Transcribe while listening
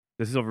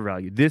This is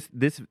overvalued.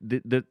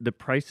 The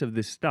price of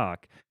this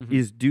stock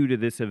is due to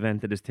this event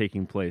that is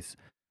taking place.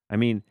 I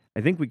mean, I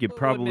think we could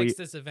probably... What makes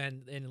this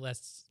event any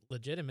less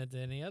legitimate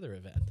than any other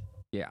event?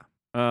 Yeah.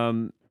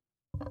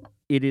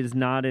 It is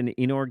not an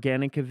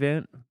inorganic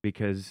event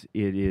because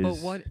it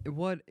is...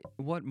 But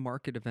what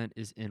market event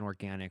is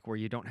inorganic where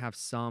you don't have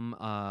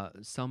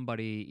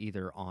somebody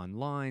either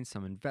online,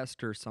 some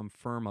investor, some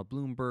firm, a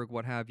Bloomberg,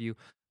 what have you,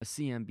 a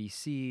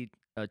CNBC,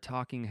 a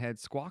talking head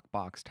squawk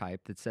box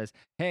type that says,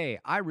 hey,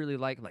 I really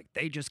like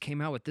they just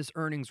came out with this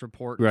earnings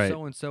report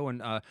and so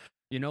and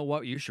you know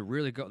what, you should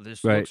really go,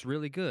 this looks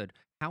really good.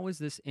 How is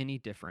this any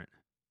different?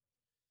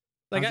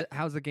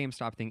 How's the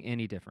GameStop thing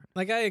any different?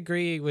 I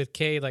agree with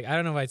Kay. I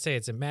don't know if I'd say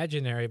it's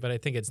imaginary, but I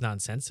think it's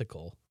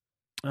nonsensical.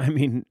 I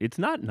mean, it's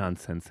not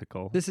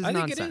nonsensical. This is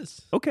nonsense. I think it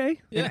is.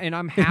 Okay. Yeah. And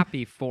I'm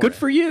happy for Good it.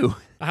 for you.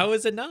 How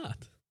is it not?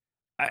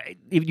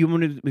 If you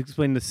want to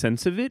explain the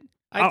sense of it,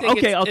 I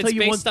think I'll tell you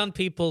based on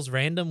people's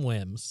random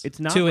whims. It's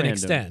not to random. An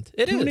extent.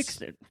 It to is. An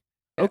extent.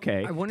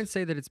 Okay. I wouldn't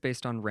say that it's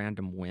based on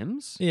random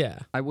whims. Yeah.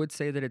 I would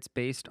say that it's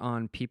based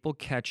on people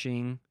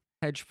catching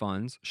hedge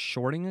funds,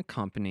 shorting a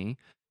company,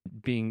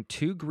 being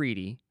too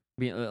greedy,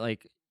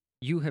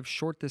 you have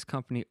short this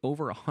company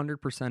over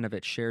 100% of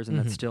its shares, and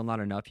that's still not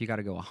enough. You got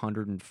to go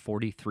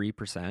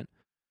 143%.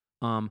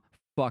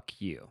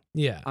 Fuck you.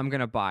 Yeah. I'm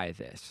going to buy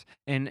this.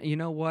 And you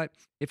know what?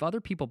 If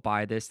other people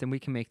buy this, then we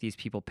can make these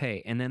people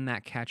pay. And then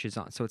that catches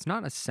on. So it's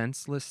not a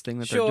senseless thing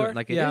that they're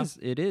doing.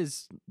 It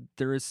is,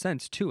 there is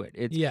sense to it.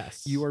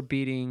 It's, you are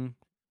beating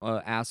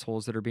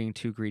assholes that are being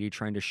too greedy,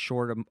 trying to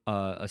short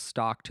a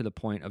stock to the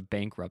point of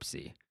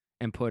bankruptcy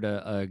and put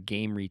a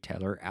game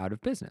retailer out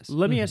of business.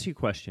 Let me ask you a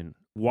question.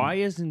 Why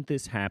isn't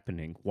this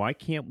happening? Why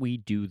can't we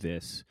do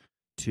this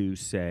to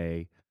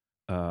say,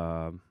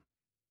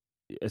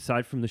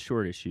 aside from the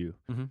short issue,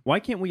 why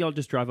can't we all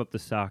just drive up the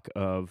stock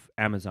of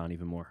Amazon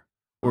even more?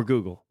 Or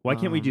Google? Why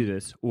can't we do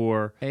this?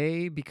 Or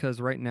A,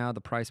 because right now the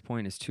price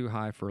point is too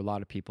high for a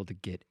lot of people to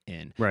get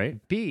in.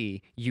 Right.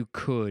 B, you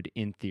could,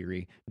 in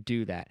theory,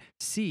 do that.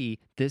 C,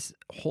 this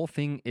whole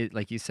thing is,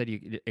 like you said,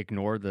 you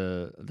ignore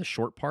the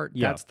short part.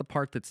 Yeah. That's the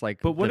part that's like.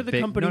 But what are the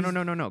companies?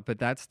 No. But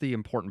that's the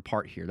important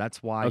part here.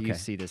 That's why you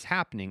see this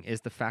happening, is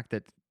the fact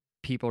that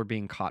people are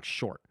being caught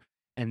short.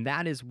 And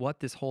that is what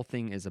this whole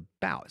thing is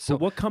about. So,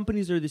 what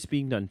companies are this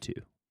being done to?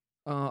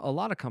 A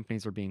lot of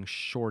companies are being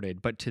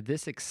shorted, but to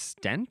this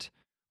extent,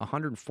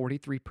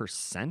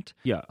 143%.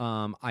 Yeah.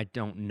 I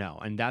don't know,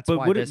 and that's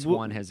why this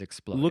one has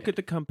exploded. Look at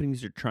the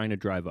companies you're trying to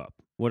drive up.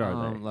 What are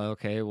they?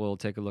 Okay, we'll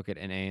take a look at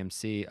an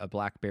AMC, a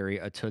BlackBerry,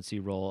 a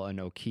Tootsie Roll, a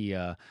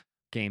Nokia,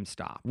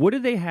 GameStop. What do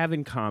they have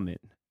in common?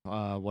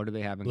 What do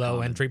they have in low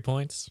common? entry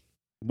points?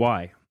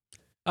 Why?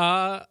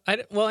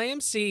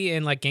 AMC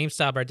and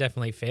GameStop are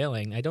definitely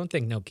failing. I don't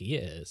think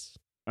Nokia is.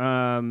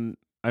 I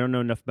don't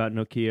know enough about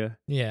Nokia.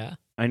 Yeah.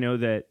 I know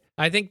that.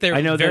 I think they're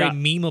very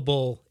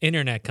memeable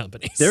internet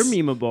companies. They're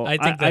memeable. I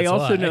think that's I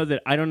also why. know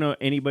that I don't know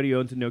anybody who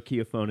owns a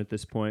Nokia phone at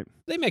this point.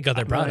 They make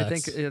other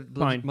products. I think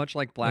Fine. much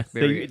like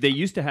BlackBerry. They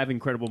used to have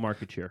incredible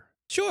market share.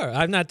 Sure,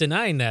 I'm not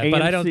denying that,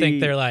 but I don't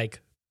think they're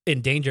in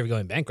danger of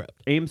going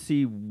bankrupt.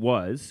 AMC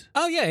was.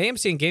 Oh yeah,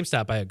 AMC and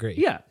GameStop, I agree.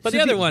 Yeah, but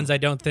the other ones, I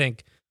don't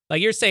think.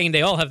 You're saying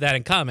they all have that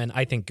in common.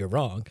 I think you're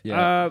wrong.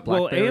 Yeah,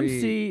 well,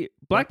 AMC,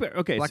 BlackBerry.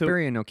 Okay,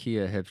 BlackBerry and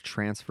Nokia have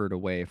transferred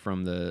away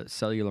from the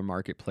cellular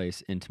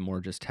marketplace into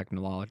more just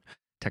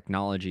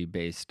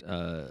technology-based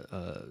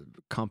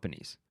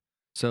companies.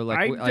 So,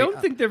 I don't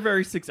think they're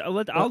very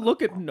successful. I'll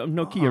look at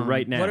Nokia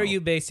right now. What are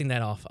you basing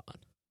that off on?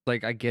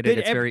 I get it.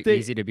 It's very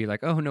easy to be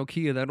like, oh,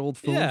 Nokia, that old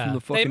phone from the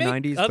fucking they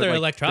make 90s. Other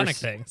electronic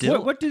things.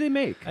 What do they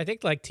make? I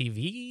think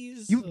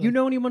TVs. You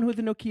know anyone with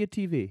a Nokia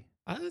TV?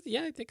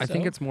 Yeah, I think so. I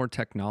think it's more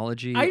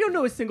technology. I don't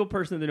know a single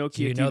person with a Nokia TV.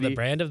 Do you know the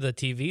brand of the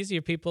TVs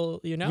your people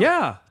you know?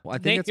 Yeah. Well, I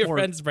think Name it's your more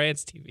friends'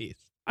 brands' TVs.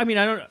 I mean,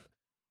 I don't know.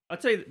 I'll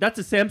tell you, that's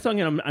a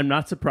Samsung, and I'm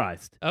not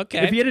surprised. Okay.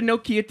 If you had a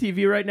Nokia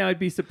TV right now, I'd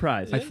be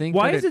surprised. I think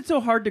Why is it so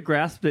hard to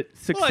grasp that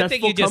successful Well, I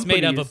think you just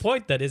made up a companies-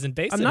 point that isn't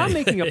based I'm on not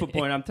anything. making up a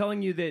point. I'm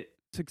telling you that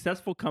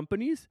successful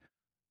companies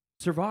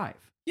survive.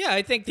 Yeah,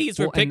 I think these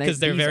were picked because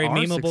they're very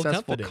memeable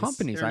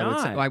companies. They're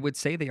I would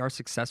say they are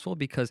successful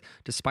because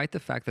despite the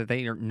fact that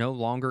they are no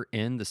longer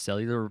in the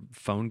cellular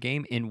phone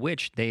game, in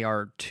which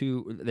they're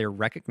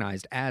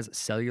recognized as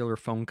cellular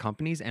phone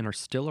companies and are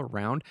still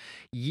around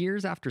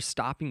years after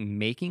stopping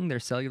making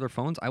their cellular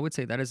phones, I would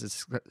say that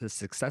is a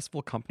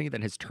successful company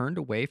that has turned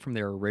away from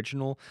their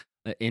original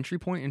entry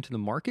point into the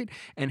market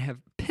and have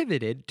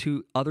pivoted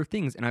to other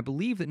things. And I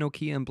believe that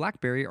Nokia and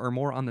BlackBerry are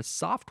more on the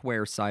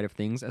software side of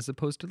things as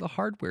opposed to the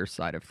hardware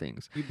side of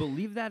things. You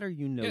believe that, or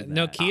you know that?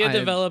 Nokia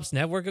develops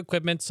network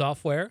equipment,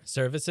 software,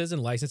 services,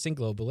 and licensing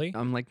globally.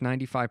 I'm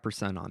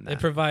 95% on that. It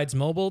provides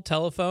mobile,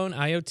 telephone,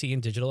 IoT,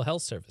 and digital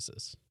health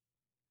services.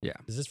 Yeah.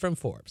 This is from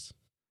Forbes.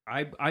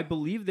 I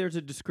believe there's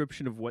a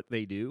description of what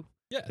they do.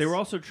 Yes. They were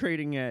also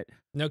trading at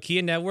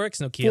Nokia networks,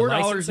 Nokia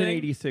licensing.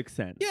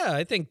 $4.86. Yeah,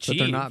 I think cheap.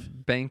 But they're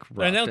not bankrupt.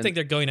 But I don't think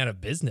they're going out of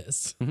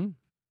business. Mm-hmm.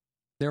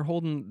 They're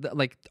holding,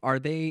 are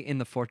they in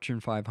the Fortune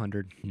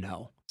 500?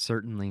 No,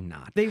 certainly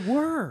not. They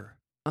were.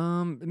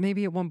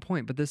 Maybe at one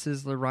point, but this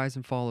is the rise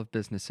and fall of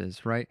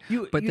businesses, right?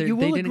 But you they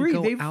will didn't agree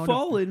go they've out of-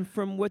 fallen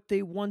from what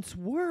they once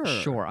were.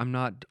 Sure, I'm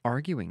not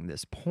arguing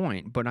this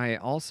point, but I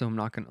also am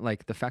not going to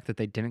like the fact that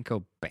they didn't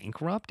go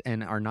bankrupt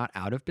and are not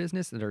out of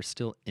business, that are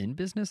still in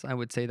business. I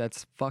would say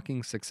that's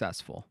fucking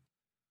successful.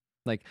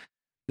 Like,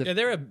 Yeah,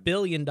 they're $1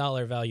 billion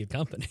value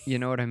company. you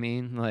know what I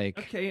mean? Like,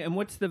 Okay, and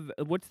what's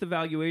the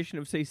valuation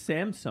of, say,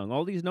 Samsung?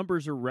 All these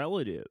numbers are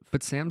relative.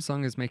 but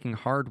Samsung is making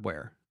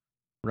hardware,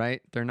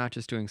 right? They're not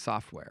just doing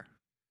software.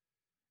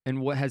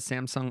 And what has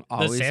Samsung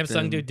always Does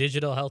Samsung do been?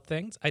 digital health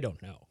things? I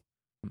don't know.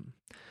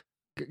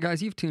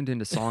 Guys, you've tuned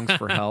into Songs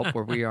for Help,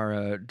 where we are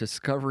a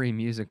discovery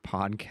music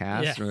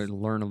podcast, Yes. or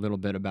learn a little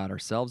bit about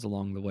ourselves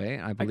along the way.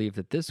 I believe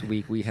that this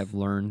week we have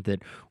learned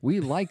that we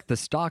like the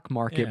stock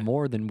market Yeah.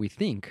 more than we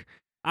think.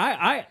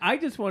 I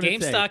just want to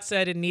say, GameStop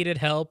said it needed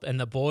help, and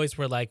the boys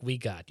were like, "We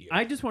got you."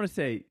 I just want to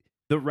say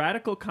the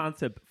radical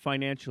concept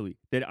financially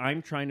that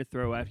I'm trying to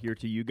throw out here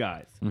to you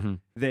guys, Mm-hmm.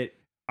 that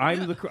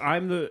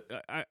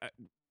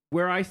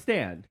where I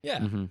stand yeah.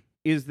 Mm-hmm.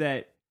 is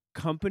that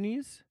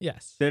companies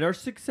Yes. that are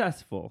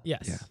successful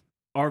Yes. Yeah.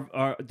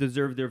 are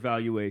deserve their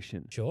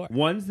valuation. Sure.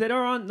 Ones that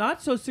are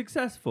not so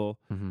successful,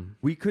 Mm-hmm.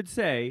 we could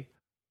say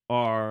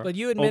are But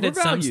you admitted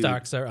some overvalued.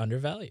 stocks are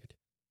undervalued.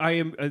 I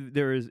am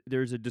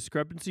there's a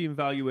discrepancy in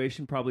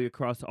valuation probably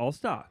across all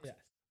stocks. Yes.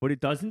 But it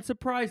doesn't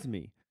surprise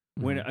me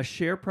when Mhm. a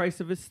share price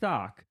of a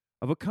stock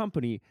of a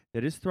company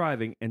that is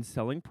thriving and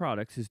selling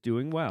products is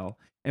doing well,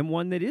 and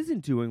one that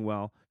isn't doing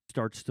well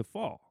starts to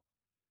fall.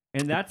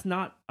 And that's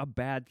not a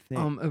bad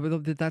thing.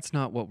 But that's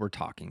not what we're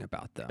talking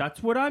about, though.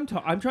 That's what I'm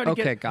talking. I'm trying to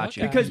Okay, get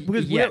gotcha. because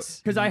Yes.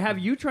 because I have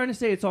you trying to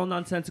say it's all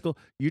nonsensical,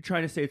 you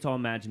trying to say it's all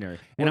imaginary,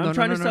 and Well, I'm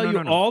trying to tell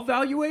you no. all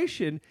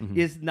valuation Mhm.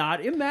 is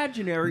not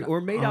imaginary or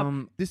made up.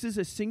 Um, This is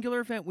a singular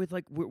event with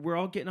like we're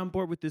all getting on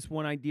board with this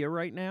one idea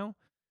right now,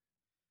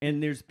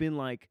 and there's been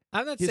like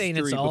I'm not saying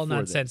it's history all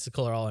before this.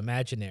 nonsensical or all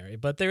imaginary,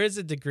 but there is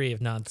a degree of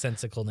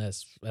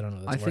nonsensicalness. I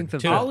don't know. I think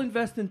the I'll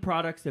invest in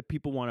products that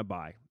people want to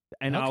buy,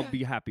 and I'll Okay.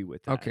 be happy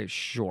with that. Okay,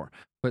 sure.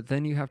 But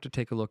then you have to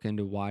take a look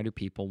into why do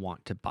people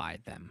want to buy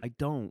them? I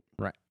don't.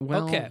 Right.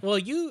 Well, okay. Well,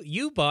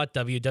 you bought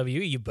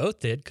WWE. You both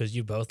did because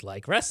you both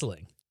like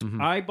wrestling. mhm.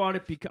 I bought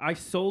it because I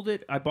sold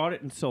it. I bought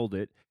it and sold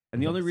it,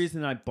 and the only Yes.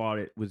 reason I bought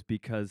it was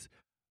because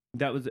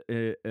that was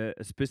a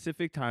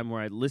specific time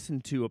where I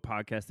listened to a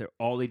podcast that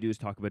all they do is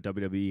talk about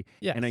WWE,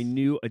 Yes. and I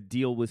knew a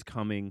deal was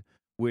coming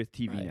with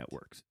TV Right.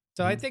 networks.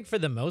 So I think for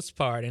the most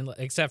part, and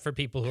except for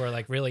people who are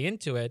like really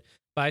into it,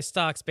 buy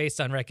stocks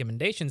based on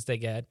recommendations they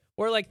get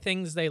or like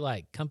things they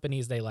like,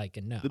 companies they like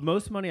and know. The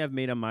most money I've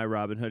made on my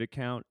Robinhood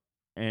account,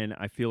 and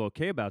I feel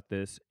okay about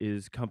this,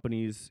 is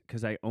companies,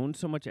 because I own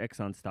so much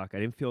Exxon stock. I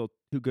didn't feel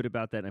too good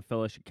about that, and I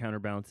felt I should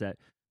counterbalance that.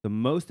 The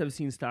most I've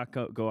seen stock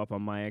go up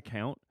on my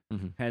account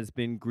Mhm. has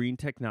been green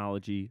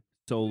technology,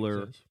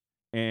 solar,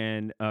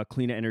 and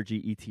clean energy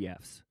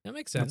ETFs. That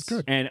makes sense.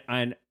 That's good.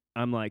 And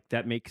I'm like,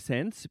 that makes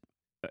sense.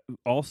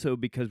 Also,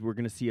 because we're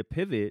going to see a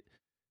pivot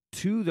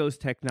to those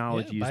Yeah,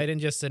 technologies. Biden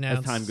just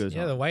announced. time goes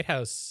on. The White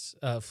House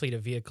fleet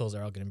of vehicles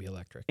are all going to be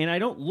electric. And I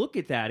don't look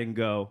at that and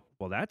go,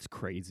 well, that's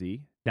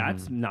crazy.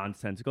 That's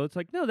nonsensical. It's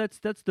like, no, that's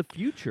the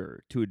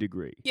future to a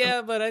degree.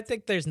 Yeah, but I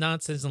think there's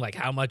nonsense in like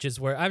how much is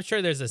worth. I'm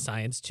sure there's a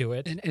science to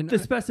it. And The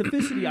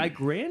specificity, I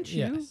grant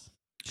you. Yes.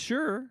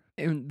 Sure.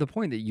 And the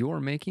point that you're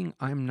making,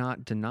 I'm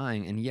not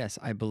denying. And yes,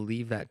 I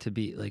believe that to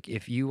be like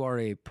if you are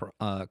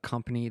a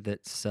company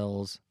that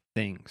sells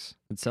things,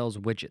 that sells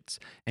widgets,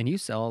 and you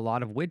sell a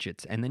lot of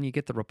widgets, and then you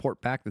get the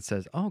report back that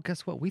says, oh,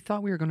 guess what? We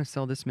thought we were going to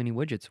sell this many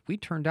widgets. We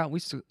turned out we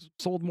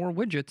sold more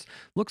widgets.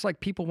 Looks like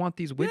people want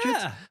these widgets.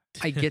 Yeah.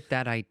 I get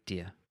that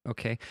idea.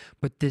 Okay.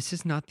 But this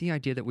is not the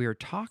idea that we are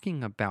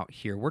talking about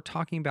here. We're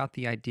talking about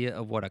the idea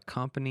of what a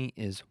company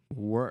is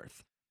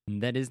worth.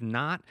 And that is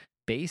not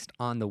based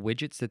on the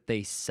widgets that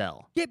they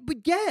sell. Yeah, but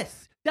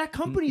yes, that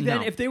company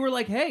then, No. if they were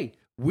like, hey,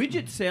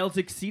 widget sales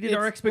exceeded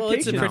our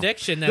expectations. Well, it's a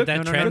prediction that The-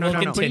 that trend will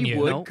company continue.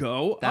 would No,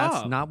 go That's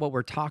up. not what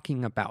we're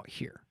talking about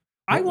here.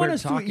 I What want we're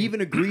us talking- to even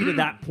agree to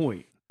that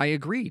point. I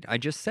agreed. I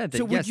just said that.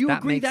 So yes, would you that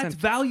agree makes that's sense.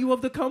 value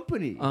of the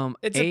company?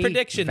 It's a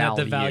prediction that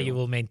the value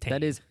will maintain.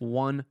 That is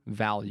one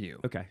value.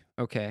 Okay.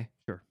 Okay.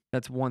 Sure.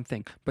 That's one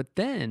thing. But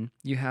then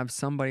you have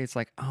somebody, it's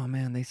like, oh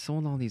man, they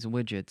sold all these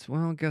widgets.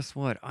 Well, guess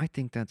what? I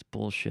think that's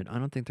bullshit. I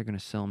don't think they're going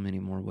to sell many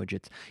more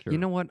widgets. Sure. You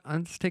know what?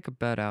 Let's take a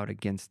bet out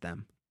against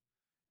them.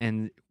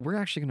 And we're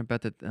actually going to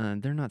bet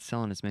that they're not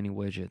selling as many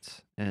widgets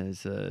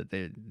as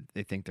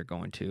they think they're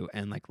going to.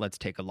 And like, let's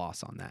take a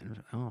loss on that.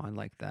 And, oh, I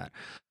like that.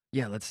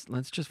 Yeah, let's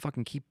just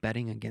fucking keep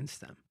betting against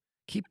them.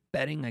 Keep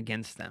betting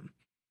against them.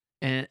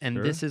 And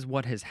Sure. this is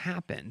what has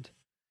happened.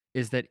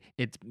 Is that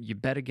it's you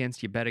bet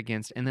against,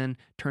 and then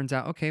turns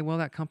out, okay, well,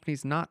 that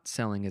company's not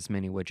selling as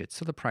many widgets,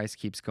 so the price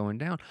keeps going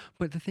down.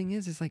 But the thing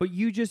is like, But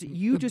you just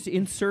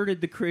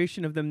inserted the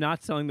creation of them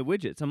not selling the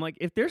widgets. I'm like,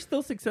 if they're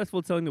still successful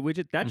at selling the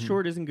widget, that Mhm.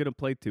 short isn't going to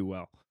play too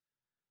well.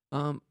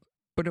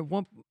 but it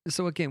won't.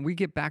 So again, we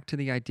get back to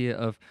the idea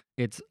of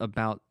it's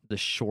about the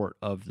short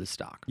of the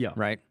stock, Yeah.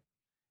 right?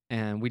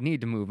 And we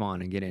need to move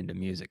on and get into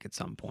music at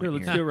some point. Sure,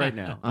 let's here. do it right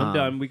now. I'm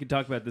done. We can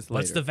talk about this later.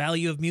 What's the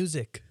value of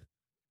music?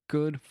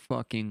 Good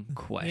fucking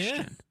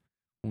question.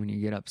 When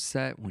you get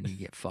upset, when you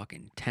get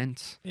fucking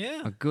tense,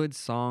 Yeah. a good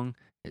song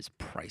is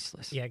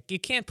priceless. Yeah, you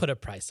can't put a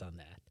price on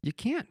that. You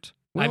can't.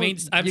 I mean,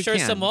 I'm you sure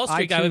can. some Wall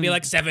Street guy would be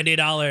like iTunes-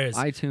 $70.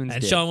 iTunes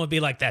And did. Sean would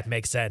be like, that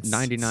makes sense.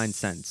 99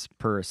 cents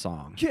per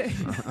song.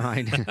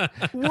 Yeah.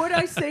 Would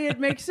I say it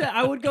makes sense?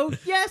 I would go,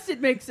 yes,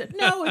 it makes sense.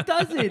 No, it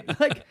doesn't.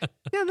 Like,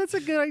 Yeah, that's a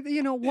good idea.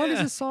 You know, what is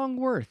Yeah. a song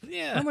worth?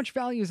 Yeah. How much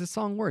value is a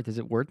song worth? Is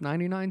it worth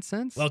 99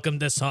 cents? Welcome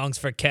to Songs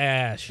for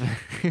Cash.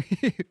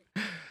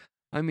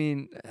 I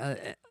mean,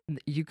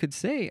 you could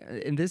say,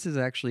 and this is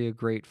actually a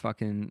great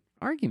fucking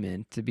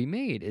argument to be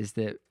made, is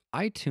that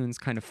iTunes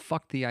kind of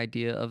fucked the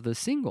idea of the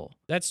single.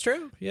 That's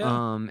true.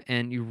 Yeah.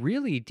 And you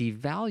really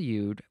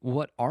devalued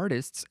what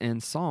artists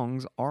and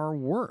songs are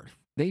worth.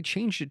 They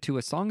changed it to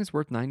a song is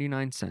worth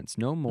 99 cents,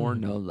 no more,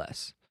 no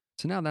less.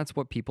 So now that's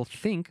what people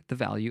think the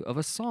value of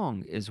a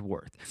song is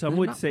worth. some They're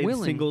would not say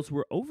willing- singles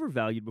were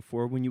overvalued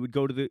before when you would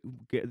go to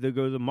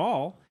the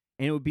mall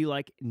and it would be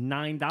like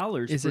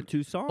 $9 Is for it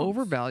 2 songs.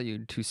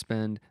 overvalued to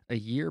spend a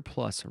year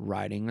plus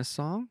writing a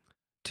song,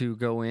 to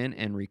go in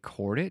and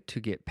record it, to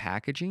get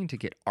packaging, to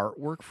get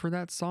artwork for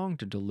that song,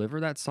 to deliver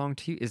that song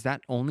to you? Is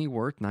that only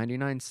worth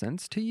 99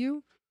 cents to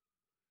you?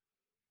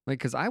 Like,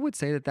 because I would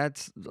say that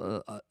that's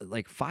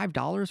like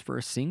 $5 for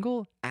a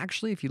single.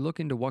 Actually, if you look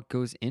into what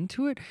goes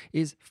into it,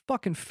 is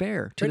fucking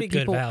fair to Pretty the good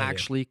people value.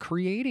 actually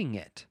creating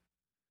it.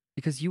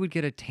 Because you would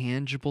get a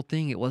tangible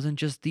thing. It wasn't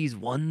just these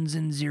ones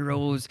and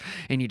zeros,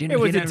 and you didn't It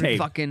was hit a every tape.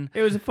 fucking.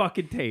 It was a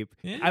fucking tape.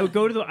 Yeah. I would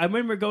go to I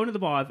remember going to the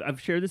mall. I've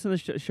shared this on the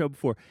show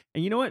before.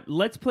 And you know what?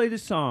 Let's play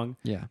this song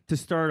Yeah. to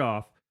start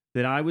off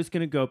that I was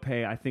going to go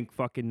pay, I think,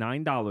 fucking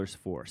 $9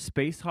 for.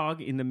 Space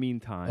Hog in the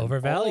meantime.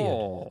 Overvalued.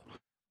 Oh,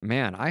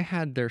 man, I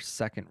had their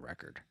second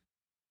record.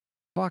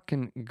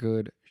 Fucking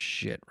good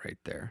shit right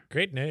there.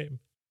 Great name.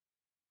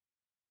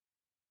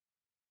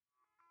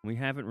 We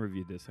haven't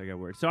reviewed this. I got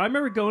word. So I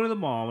remember going to the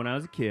mall when I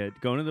was a kid,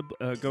 going to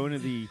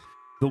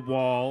the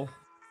Wall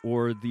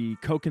or the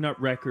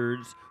Coconut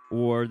Records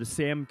or the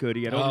Sam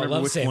Goody. I don't remember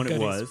love which Sam one it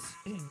Goodies.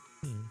 was.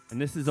 And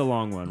this is a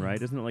long one,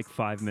 right? Isn't it like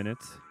 5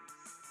 minutes?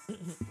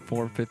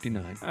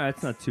 459.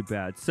 That's not too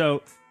bad.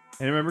 So,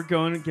 and I remember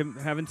going and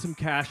having some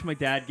cash my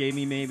dad gave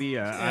me maybe.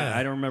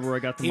 I don't remember where I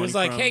got the He money was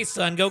like, from. hey,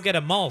 son, go get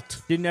a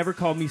malt. Didn't ever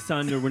call me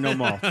son. There were no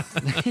malts.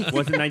 It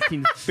wasn't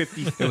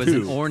 1952. It was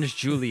an Orange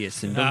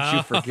Julius, and don't you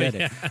Oh, forget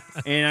yeah.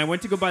 it. And I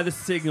went to go buy the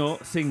Signal.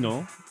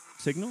 Single.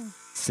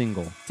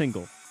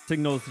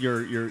 Signal's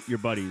your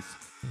buddies.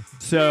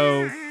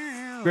 So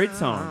great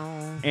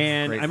song.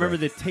 And Great I remember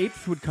riff. the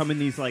tapes would come in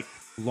these like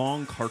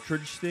long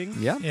cartridge things.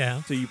 Yeah.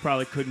 Yeah. So you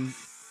probably couldn't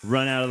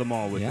run out of the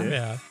mall with Yeah. it.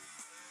 Yeah.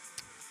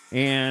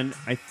 And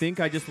I think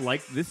I just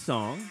liked this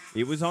song.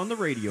 It was on the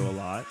radio a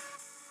lot.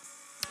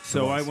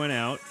 So I was. went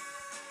out,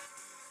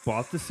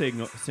 bought the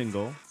single,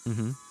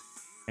 Mm-hmm.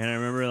 and I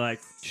remember like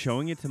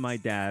showing it to my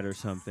dad or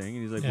something.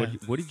 And he's like, Yeah.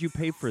 what did you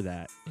pay for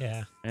that?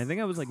 Yeah. And I think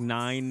I was like He,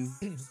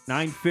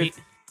 $9.50.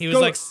 he was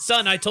Go- like,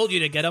 son, I told you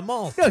to get a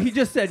malt. No, he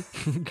just said,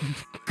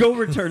 go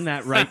return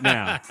that right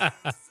now.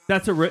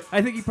 That's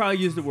I think he probably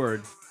used the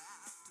word,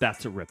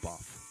 that's a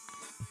ripoff.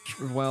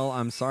 Well,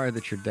 I'm sorry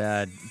that your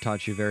dad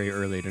taught you very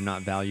early to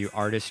not value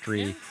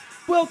artistry.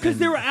 Well, because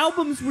their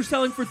albums were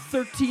selling for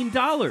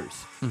 $13.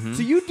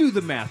 So you do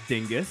the math,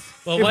 dingus.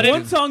 Well, if what if-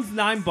 one song's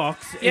 $9,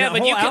 and Yeah, a but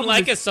whole you can album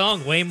like is, a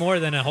song way more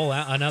than a whole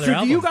another so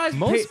album. do you guys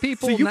Most pay,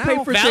 people so you now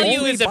pay for Value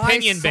only is buy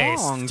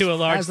opinion-based songs to a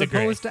large as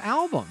degree. opposed to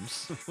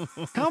albums.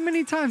 How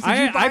many times did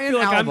you buy I feel an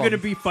like I'm album? going to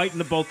be fighting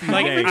the both of you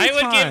like, today. I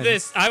would give time.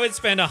 this, I would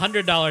spend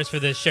 $100 for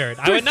this shirt.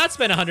 I would not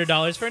spend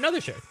 $100 for another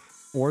shirt.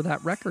 Or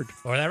that record.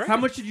 Or that record. How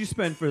much did you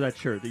spend for that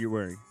shirt that you're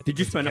wearing? Did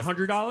you spend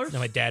 $100? No,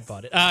 my dad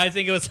bought it. I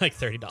think it was like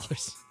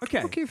 $30.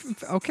 Okay.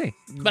 Okay.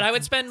 But I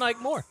would spend like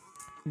more.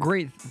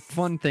 Great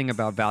fun thing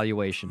about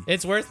valuation.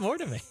 It's worth more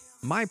to me.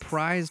 My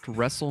prized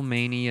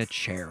WrestleMania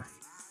chair.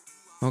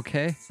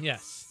 Okay?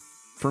 Yes.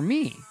 For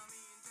me,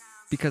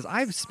 because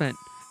I've spent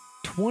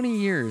 20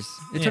 years,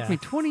 it took Yeah. me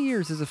 20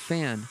 years as a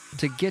fan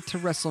to get to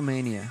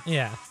WrestleMania.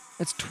 Yeah.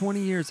 That's 20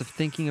 years of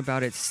thinking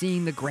about it,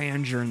 seeing the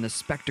grandeur and the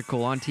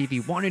spectacle on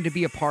TV, wanting to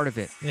be a part of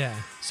it. Yeah.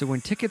 So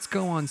when tickets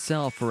go on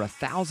sale for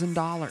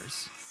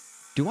 $1,000,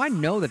 do I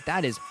know that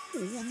that is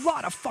a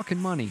lot of fucking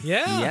money?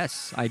 Yeah.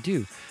 Yes, I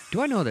do.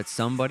 Do I know that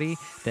somebody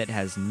that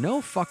has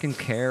no fucking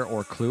care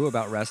or clue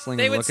about wrestling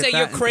They and would look say at that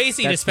you're and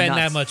crazy to that's spend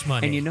that nuts. much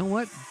money. And you know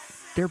what?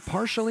 They're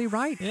partially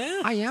right.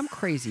 Yeah. I am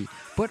crazy.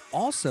 But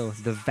also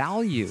the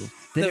value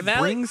that The it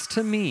value- brings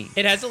to me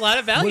It has a lot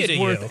of value was to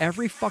worth you.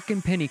 every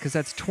fucking penny, because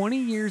that's 20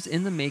 years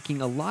in the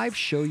making, a live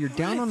show. You're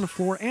down on the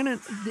floor, and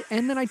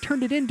then I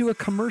turned it into a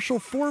commercial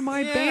for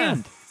my Yeah.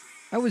 band.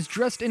 I was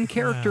dressed in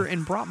character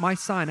and brought my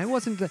sign. I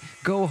wasn't the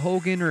Go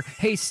Hogan or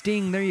Hey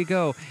Sting, there you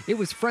go. It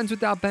was Friends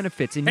Without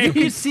Benefits, and you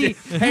Hey, can see,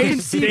 Sting. Hey, you can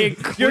see Sting.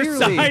 Your clearly.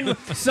 sign.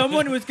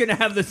 Someone was going to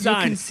have the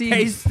sign. can see-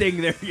 Hey,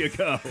 Sting, there you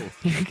go.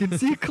 You can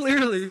see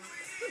clearly.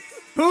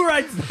 Who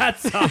writes that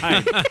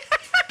sign?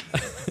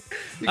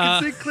 You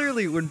can see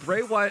clearly when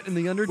Bray Wyatt and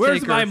the Undertaker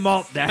Where's my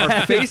malt, Dad?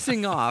 are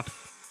facing off.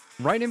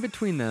 Right in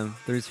between them,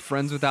 there's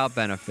Friends Without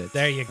Benefits.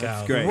 There you go.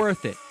 That's great.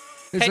 Worth it.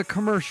 There's Hey- a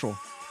commercial.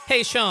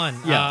 Hey, Sean,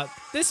 Yeah.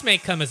 this may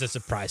come as a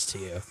surprise to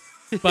you,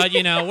 but,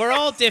 we're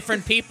all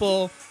different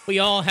people. We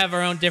all have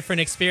our own different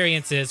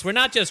experiences. We're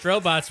not just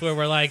robots where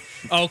we're like,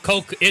 oh,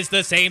 Coke is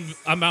the same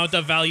amount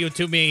of value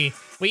to me.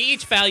 We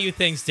each value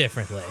things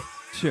differently.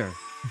 Sure.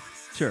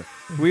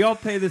 We all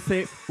pay the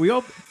same.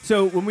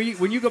 So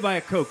when you go buy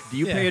a Coke, do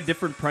you pay a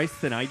different price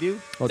than I do?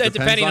 Well, That depends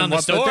depending on the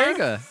what store.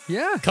 bodega.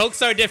 Yeah.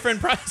 Cokes are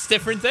different price,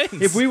 different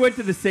things. If we went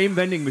to the same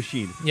vending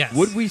machine, Yes.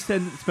 would we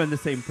spend the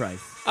same price?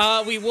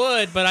 We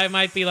would, but I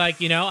might be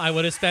like, I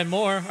would have spent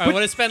more. Or I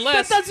would have spent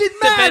less. That doesn't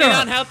matter. Depending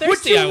on how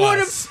thirsty I What you would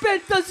have was.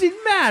 spent doesn't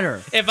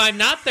matter. If I'm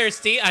not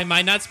thirsty, I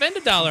might not spend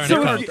 $1 on a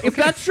So Coke. if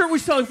that shirt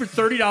was selling for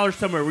 $30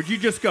 somewhere, would you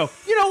just go,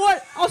 you know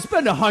what? I'll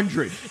spend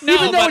 $100, No,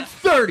 even though but- it's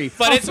 $30.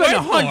 but I'll it's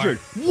spend worth $100.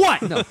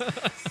 What? No.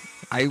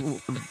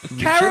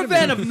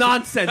 Caravan of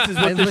nonsense is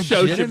what this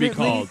show should be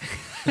called.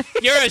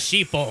 You're a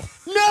sheeple.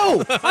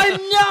 No,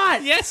 I'm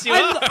not. Yes, you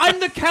I'm, are. I'm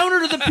the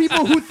counter to the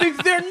people who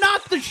think they're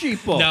not the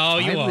sheeple. No,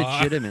 you I are.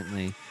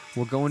 legitimately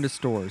will go into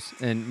stores,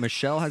 and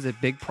Michelle has a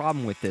big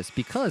problem with this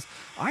because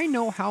I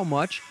know how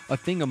much a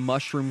thing of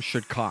mushrooms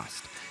should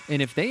cost.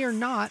 And if they're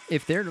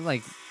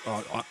like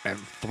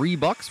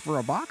 $3 for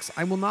a box,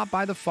 I will not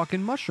buy the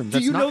fucking mushrooms. Do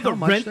That's you not know the how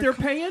much rent they're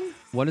paying?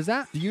 What is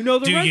that? Do you know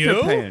the Do rent you?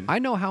 they're paying? I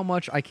know how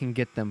much I can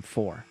get them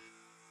for.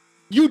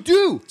 You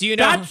do. Do you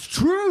know- That's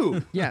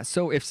true. Yeah,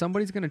 so if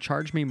somebody's going to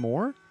charge me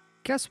more,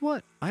 guess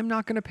what? I'm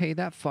not going to pay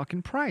that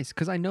fucking price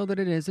because I know that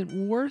it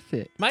isn't worth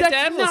it. My That's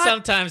dad will not-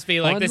 sometimes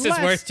be like, this is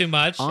worth too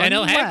much, and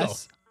he'll haggle.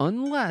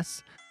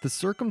 Unless the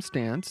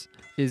circumstance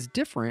is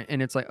different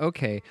and it's like,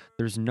 okay,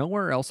 there's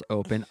nowhere else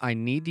open. I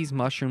need these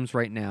mushrooms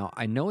right now.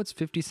 I know it's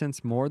 50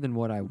 cents more than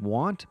what I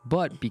want,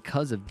 but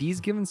because of these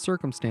given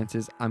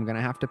circumstances, I'm going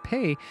to have to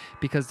pay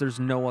because there's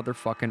no other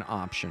fucking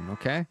option,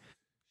 okay?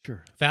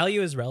 Sure.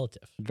 Value is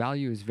relative.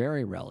 Value is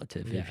very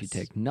relative if you Yes.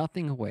 take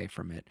nothing away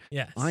from it.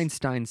 Yes.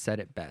 Einstein said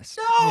it best.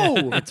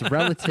 No. It's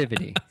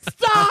relativity.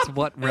 Stop. That's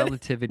what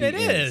relativity It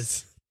is.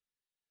 is.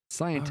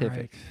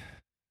 Scientific.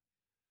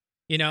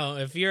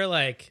 If you're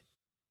like,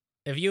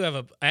 if you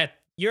have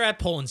you're at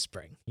Poland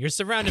Spring, you're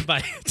surrounded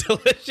by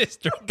delicious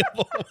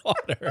drinkable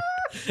water,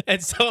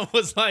 and someone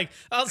was like,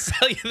 I'll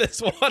sell you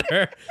this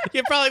water.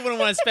 You probably wouldn't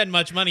want to spend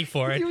much money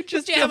for it. You would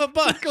just you have a jump-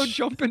 bunch. Go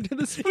jump into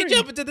the spring. You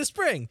jump into the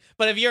spring.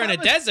 But if you're in a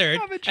desert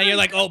have a and you're drink.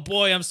 like, oh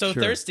boy, I'm so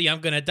Sure. thirsty,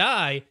 I'm going to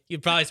die,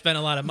 you'd probably spend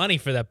a lot of money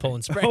for that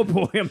Poland Spring. Oh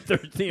boy, I'm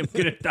thirsty. I'm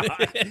gonna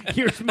die.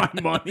 Here's my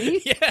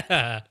money.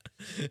 Yeah.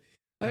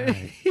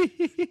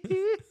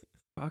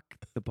 Fuck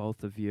the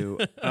both of you.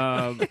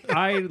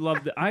 I love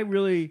I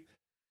really.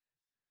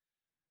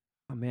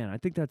 Oh man, I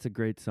think that's a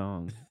great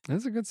song.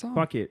 That's a good song.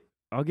 Fuck it.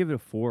 I'll give it a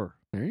 4.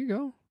 There you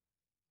go.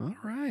 All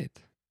right.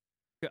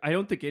 I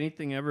don't think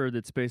anything ever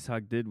that Space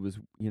Hog did was,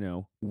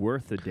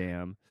 worth a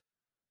damn.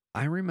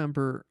 I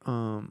remember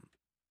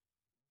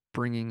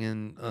bringing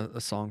in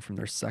a song from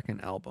their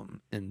second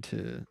album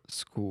into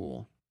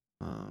school.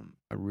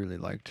 I really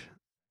liked.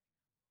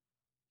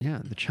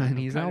 Yeah, the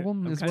Chinese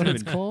album is what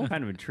it's called.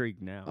 Kind of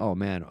intrigued now. Oh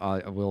man,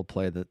 I will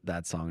play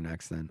that song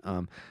next. Then,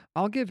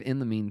 I'll give In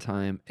the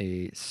Meantime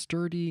a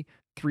sturdy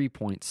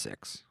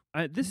 3.6.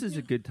 This is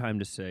a good time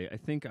to say. I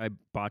think I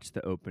botched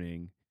the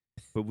opening,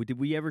 but did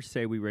we ever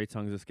say we rate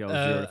songs on a scale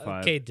of 0 to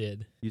 5? Okay,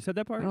 did. You said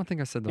that I part? don't think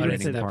I said the You You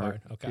didn't say rating that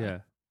part. part. Okay. Yeah.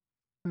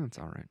 That's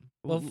all right.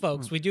 Well,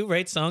 folks, we do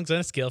rate songs on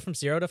a scale from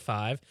 0 to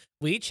 5.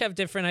 We each have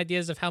different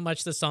ideas of how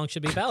much the song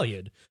should be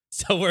valued.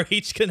 So we're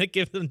each going to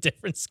give them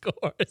different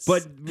scores.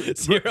 But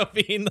 0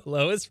 being the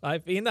lowest,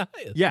 5 being the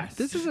highest. yes.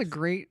 This is a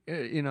great,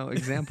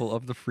 example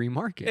of the free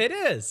market. It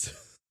is.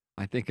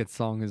 I think its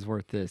song is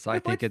worth this. I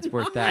But think it's it's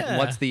worth not. that.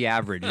 What's the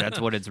average?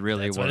 That's what it's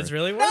really That's worth. what it's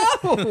really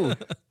worth. No.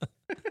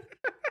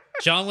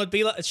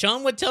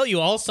 Sean would tell you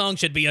all songs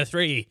should be a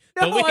 3.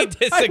 No, but we I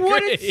disagree.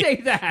 wouldn't say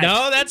that.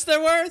 No, that's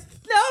their worth.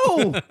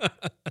 No.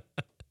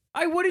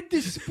 I wouldn't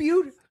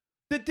dispute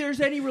that there's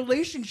any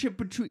relationship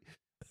between.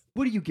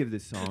 What do you give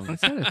this I song?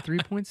 said a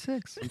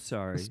 3.6. I'm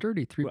sorry. A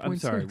sturdy 3.6. I'm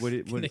sorry. What?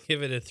 I'm going to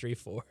give it a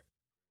 3-4.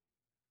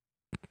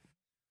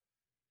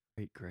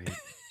 Great.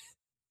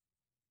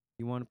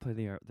 You want to play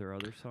their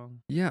other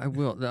song? Yeah, I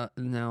will.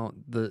 Now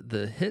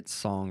the hit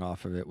song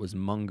off of it was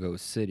Mungo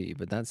City,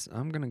 but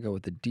I'm gonna go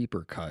with the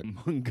deeper cut.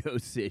 Mungo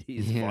City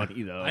is Yeah.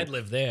 funny though. I'd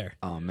live there.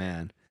 Oh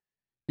man,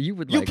 you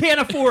would You like can't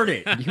afford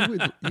it.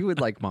 you would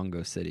like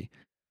Mungo City.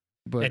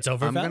 But It's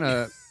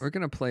overvalued. we're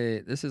gonna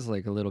play. This is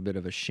like a little bit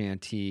of a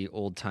shanty,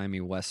 old timey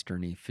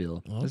westerny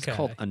feel. It's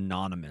called Okay.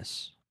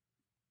 Anonymous.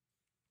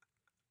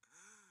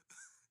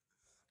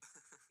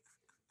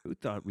 Who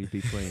thought we'd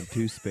be playing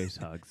 2 Space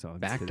Hog songs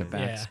Back to today?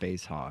 back Yeah.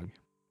 Space Hog.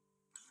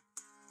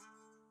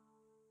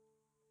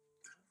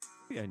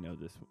 Yeah, I know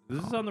this one.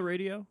 Is this on the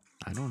radio?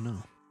 I don't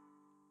know.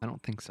 I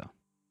don't think so.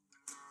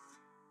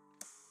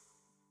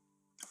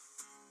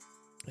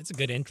 It's a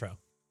good intro.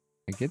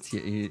 It gets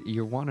you.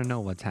 You want to know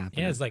what's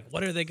happening. Yeah, it's like,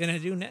 what are they going to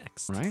do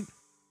next? right.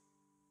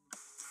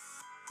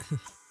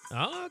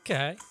 Oh,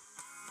 okay.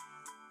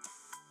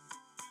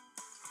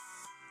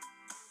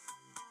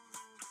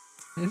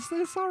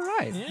 It's all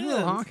right. Yeah.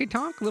 Little honky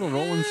tonk, little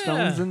Rolling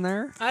Stones in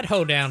there. I'd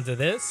hold down to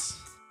this.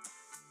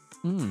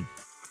 Mm.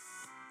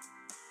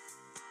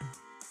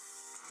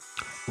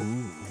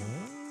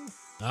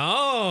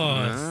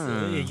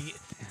 Oh,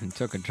 And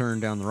took a turn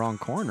down the wrong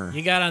corner.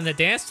 you got on the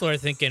dance floor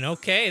thinking,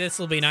 okay, this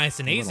will be nice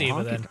and A little easy,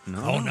 but then, honky-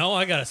 no. oh no,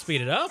 I gotta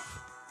speed it up.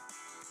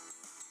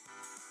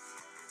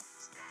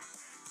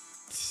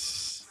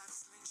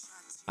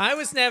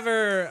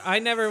 I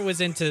never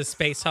was into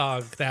Space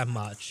Hog that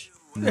much.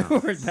 No.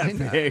 Weren't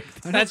that big.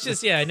 That's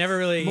just, I never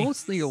really,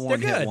 Mostly a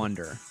one-hit good.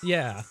 wonder,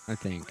 yeah, I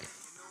think.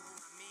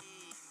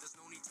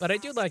 but I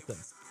do like them.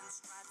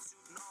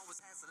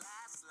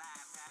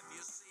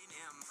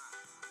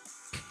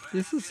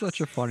 This is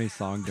such a funny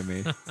song to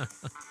me.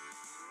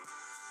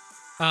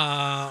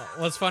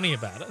 What's funny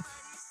about it?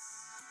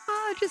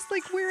 Just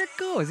like where it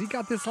goes. He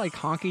got this like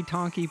honky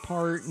tonky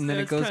part, and then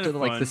Yeah, it it's goes kinda to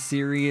like the fun.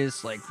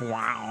 serious, like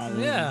wow.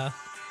 Yeah.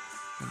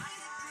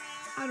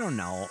 I don't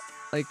know.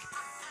 Like,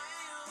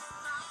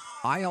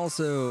 I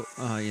also,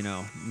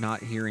 not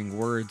hearing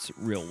words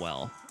real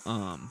well.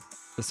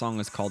 The song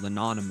is called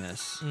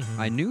Anonymous. Mhm.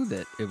 I knew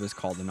that it was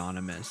called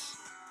Anonymous,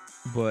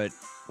 but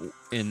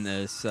in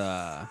this,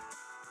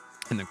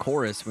 in the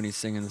chorus when he's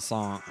singing the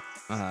song,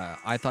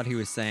 I thought he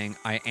was saying,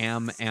 "I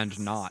am and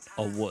not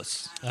a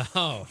wuss."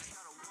 Oh,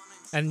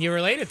 and you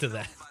related to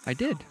that. I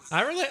did.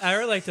 I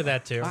relate to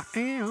that too. I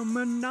am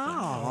and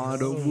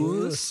not a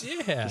wuss.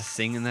 Yeah. Just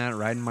singing that,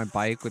 riding my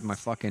bike with my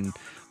fucking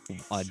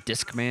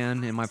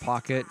Discman in my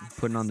pocket,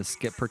 putting on the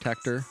skip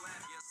protector.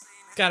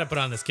 Got to put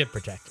on the skip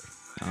protector.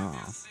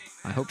 Oh,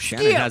 I hope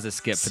Shannon has a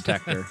skip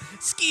protector.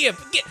 Skip,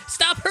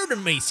 stop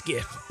hurting me,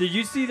 Skip. Did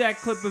you see that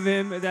clip of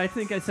him? I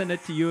think I sent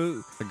it to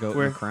you. The goat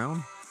Where- in the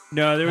crown?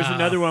 No, there was Oh.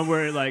 another one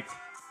where like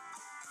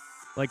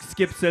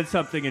Skip said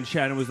something and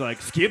Shannon was like,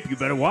 "Skip, you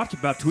better watch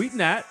about tweeting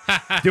that.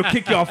 They'll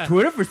kick you off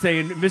Twitter for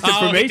saying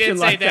misinformation Oh, he did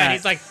say like that."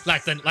 He's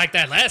like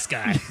that last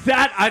guy.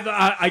 That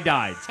I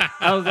died.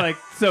 I was like,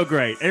 so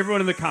great.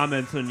 Everyone in the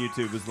comments on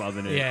YouTube was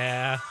loving it.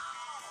 Yeah.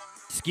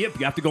 Skip,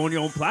 you have to go on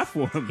your own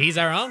platform. He's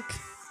our unk.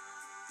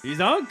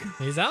 He's unk.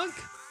 He's unk.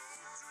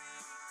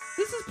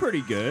 This is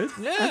pretty good.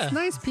 Yeah. That's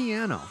nice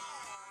piano.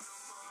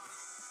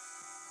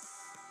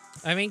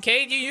 I mean,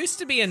 Cade, you used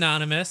to be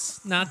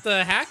anonymous, not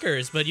the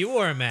hackers, but you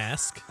wore a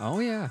mask. Oh,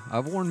 yeah.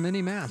 I've worn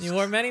many masks. You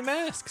wore many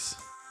masks.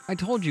 I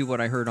told you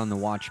what I heard on The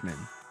Watchmen.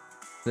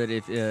 That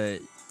if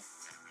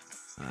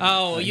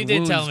Oh, like you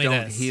did tell wounds me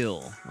don't this.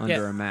 heal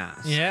under a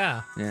mask.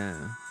 Yeah. Yeah.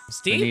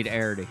 Steve? They need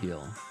air to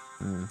heal.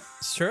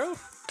 It's true.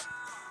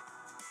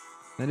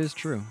 That is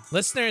true.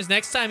 Listeners,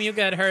 next time you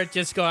get hurt,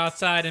 just go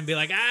outside and be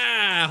like,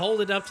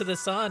 hold it up to the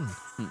sun.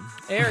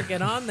 Air,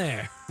 get on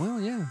there. Well,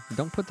 yeah.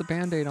 Don't put the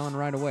Band-Aid on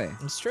right away.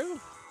 It's true.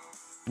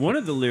 One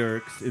of the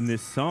lyrics in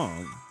this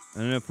song, I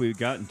don't know if we've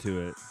gotten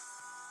to it.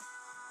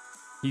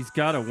 He's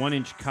got a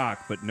 1-inch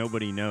cock, but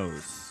nobody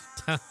knows.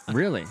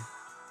 Really?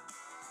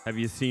 Have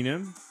you seen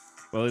him?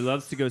 Well, he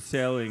loves to go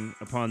sailing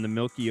upon the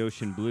milky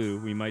ocean blue.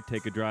 We might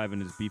take a drive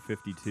in his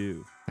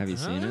B-52. Have you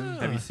seen him?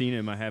 Have you seen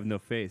him? I have no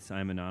face. I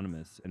am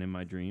anonymous. And in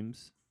my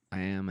dreams, I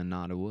am and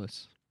not a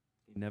wuss.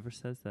 he never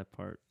says that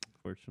part,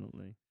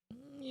 fortunately.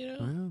 You know?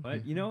 Well,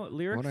 But you know what?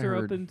 Lyrics I are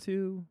heard. open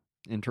to...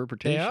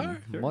 interpretation. They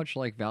are? Sure. Much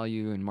like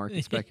value and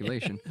market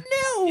speculation.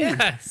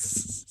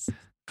 Yes.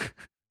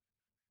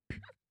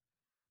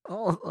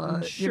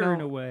 Oh, Sure,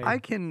 in a way. I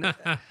can.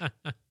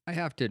 I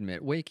have to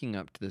admit, waking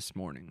up to this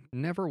morning,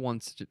 never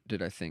once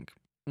did I think,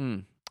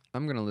 I'm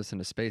going to listen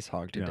to Space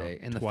Hog No, today.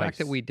 And the fact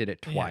that twice. we did it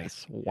Yeah.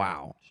 twice,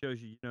 wow. Shows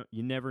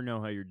you never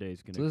know how your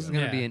day's going to So this go. is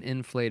going to be Yeah. an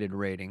inflated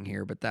rating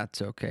here, but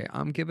that's okay.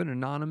 I'm giving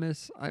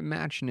Anonymous, I'm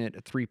matching it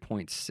at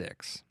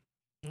 3.6.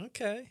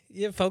 Okay.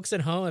 Yeah, folks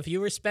at home, if you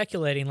were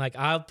speculating, like,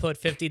 I'll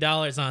put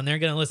 $50 on, they're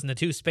going to listen to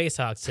 2 Space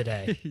Hogs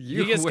today.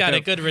 You just got a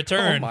would've- good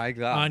return Oh my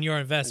God. on your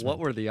investment. What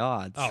were the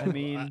odds? Oh, I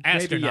mean, maybe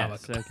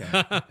astronomical.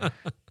 yes. Okay.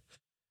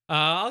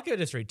 I'll give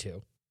it a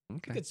 3-2.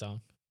 Okay. Good song.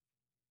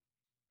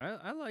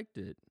 I liked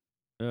it.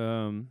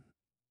 I'll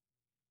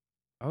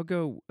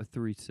go a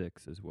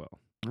 3.6 as well.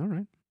 All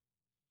right.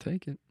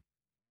 Take it.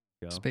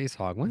 Go. Space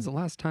Hog. When's the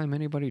last time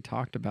anybody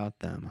talked about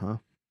them, huh?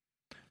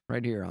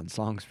 Right here on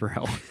Songs for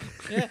Help.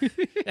 Yeah.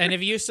 And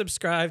if you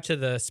subscribe to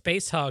the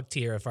Space Hog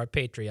tier of our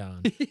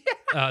Patreon,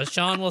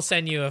 Sean will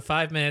send you a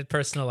 5-minute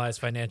personalized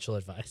financial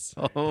advice.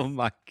 Oh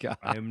my God.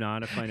 I am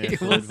not a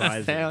financial was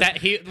advisor.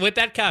 sad. With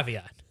that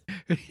caveat,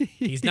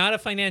 he's not a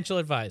financial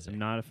advisor, I'm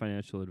not a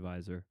financial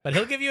advisor. but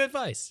he'll give you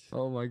advice.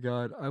 Oh my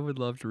God. I would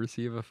love to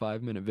receive a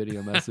 5-minute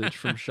video message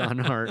from Sean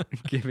Hart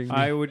giving me.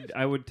 I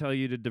would tell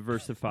you to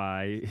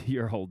diversify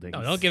your holdings.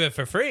 No, don't give it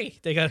for free.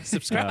 They got to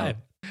subscribe.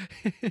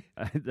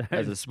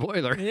 As a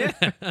spoiler. Yeah.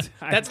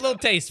 That's a little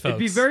taste, folks. It'd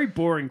be very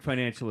boring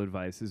financial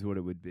advice, is what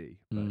it would be.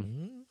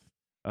 Mm.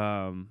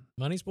 Mhm.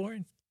 Money's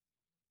boring.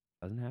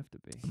 Doesn't have to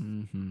be.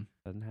 Mm-hmm.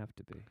 Doesn't have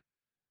to be.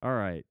 All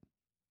right.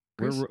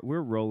 Chris?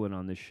 We're rolling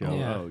on this show.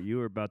 Yeah. Oh, you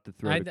were about to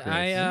throw I, to Chris.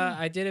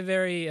 I did a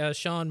very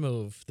Sean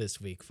move this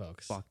week,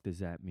 folks. Fuck does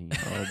that mean?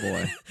 Oh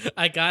boy.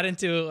 I got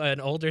into an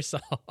older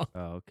song Oh,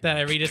 okay. that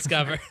I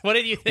rediscovered. What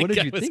did you think? What did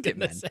I you was think it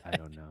gonna meant? say? I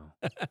don't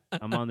know.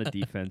 I'm on the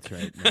defense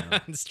right now.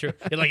 It's true.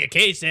 You're like a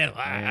cage sandal.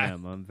 I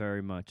am. I'm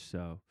very much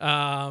so.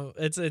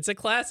 It's a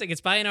classic.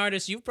 It's by an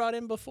artist you've brought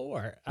in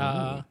before.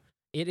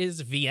 It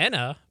is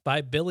Vienna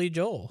by Billy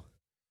Joel,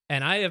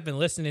 and I have been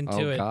listening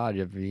to it God,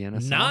 you have Vienna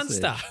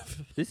sausage.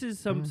 nonstop. This is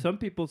some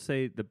people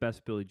say the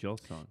best Billy Joel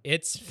song,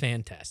 It's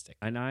fantastic.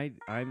 and I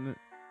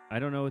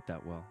don't know it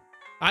that well.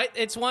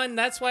 It's one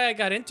that's why I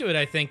got into it.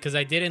 I think because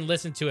I didn't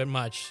listen to it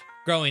much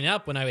growing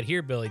up when I would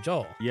hear Billy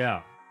Joel,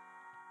 Yeah,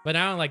 but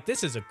now I'm like,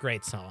 this is a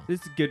great song.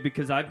 this is good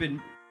because I've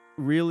been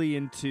really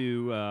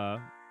into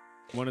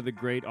one of the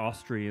great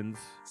Austrians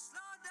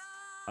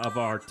of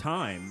our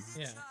time.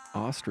 Yeah,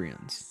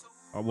 Austrians.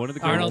 One of the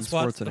great Arnold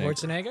Schwarzenegger.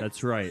 Schwarzenegger.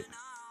 That's right.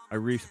 I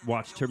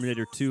watched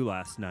Terminator 2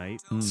 last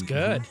night. It's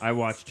good. I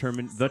watched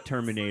The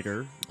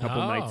Terminator a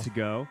couple Oh. nights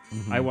ago.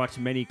 Mhm. I watched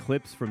many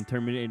clips from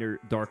Terminator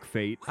Dark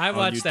Fate. I on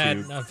watched that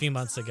YouTube. a few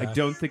months ago. I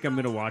don't think I'm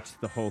going to watch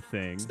the whole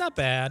thing. It's not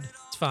bad.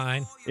 It's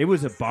fine. It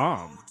was a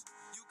bomb.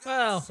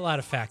 Well, a lot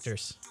of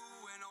factors.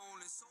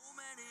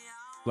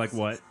 Like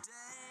what?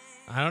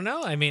 I don't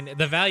know. I mean,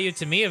 the value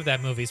to me of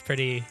that movie is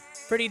pretty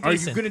Are you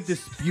decent. going to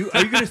dispute?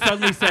 Are you going to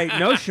suddenly say,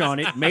 no, Sean,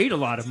 it made a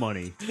lot of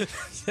money?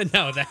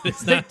 No, that is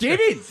They not true.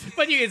 didn't.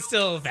 But you can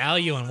still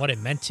value on what it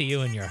meant to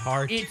you in your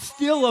heart. It's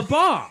still a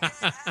bomb.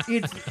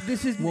 You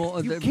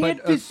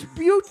can't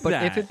dispute But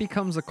that. if it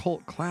becomes a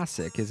cult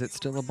classic, is it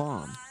still a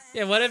bomb?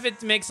 Yeah, what if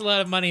it makes a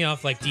lot of money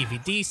off like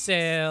DVD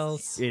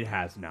sales? It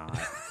has not.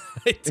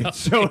 It's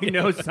It's showing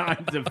no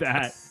signs of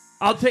that.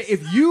 I'll tell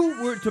if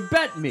you were to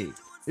bet me,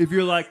 if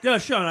you're like, no,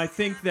 Sean, I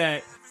think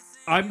that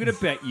I'm gonna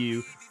bet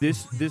you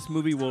this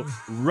movie will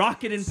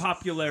rocket in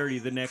popularity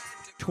the next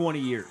 20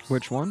 years.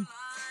 Which one?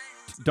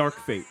 Dark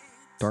Fate.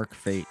 Dark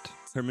Fate.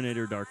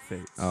 Terminator Dark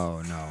Fate.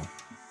 Oh no,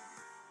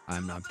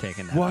 I'm not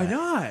taking that. Why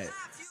bet.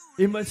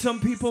 not?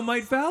 Some people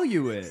might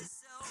value it.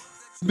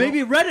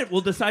 Maybe Reddit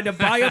will decide to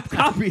buy up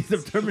copies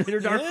of Terminator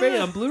Dark Fate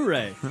on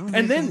Blu-ray,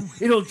 and then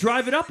it'll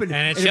drive it up. and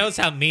it shows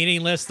how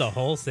meaningless the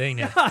whole thing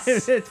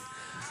is. it's,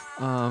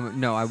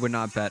 No, I would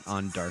not bet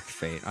on Dark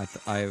Fate.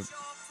 I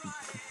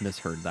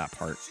misheard that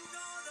part.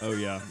 oh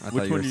yeah, I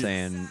thought you were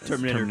saying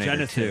Terminator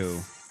Genesis. 2.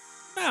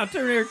 No,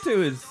 Terminator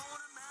 2 is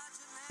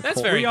That's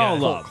Cult- very we good. all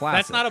love. Classic.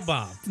 That's not a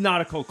bomb. it's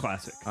not a cult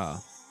classic.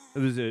 Oh,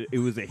 It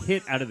was a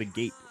hit out of the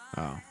gate.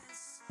 oh,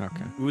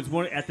 okay. It was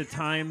one at the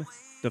time,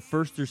 the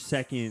first or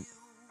second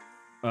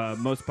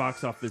most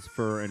box office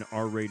for an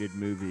R-rated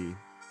movie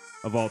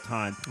of all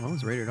time. Well, it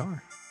was rated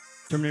R.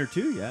 Terminator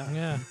 2,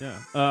 yeah. Yeah.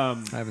 I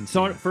haven't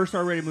Saw seen it. it. First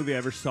R-rated movie I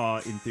ever saw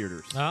in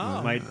theaters.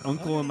 Oh. My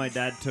uncle and my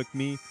dad took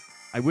me.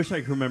 I wish I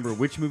could remember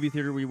which movie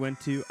theater we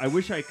went to. I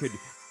wish I could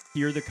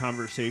hear the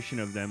conversation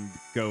of them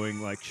going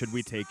like, should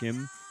we take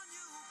him?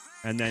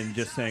 And then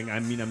just saying,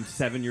 I'm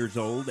 7 years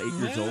old, 8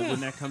 years old when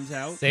that comes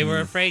out. They were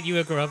afraid you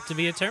would grow up to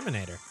be a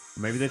Terminator.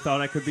 Maybe they thought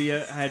I could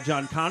had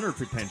John Connor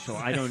potential.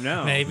 I don't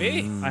know.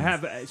 Maybe. I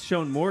have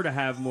shown more to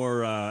have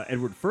more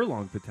Edward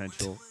Furlong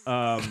potential.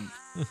 God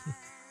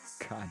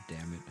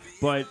damn it.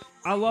 But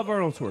I love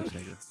Arnold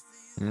Schwarzenegger.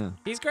 Yeah.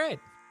 He's great.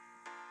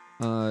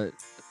 Man,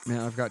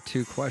 I've got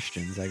two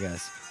questions, I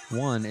guess.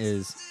 One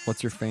is,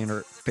 what's your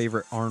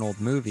favorite Arnold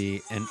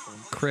movie? And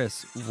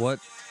Chris, what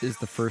is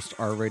the first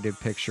R-rated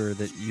picture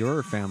that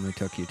your family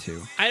took you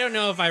to? I don't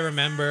know if I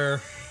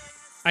remember.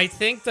 I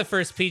think the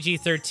first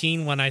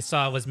PG-13 one I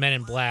saw was Men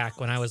in Black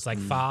when I was like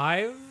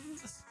 5.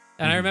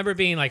 And I remember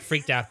being like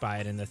freaked out by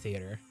it in the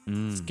theater.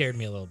 It scared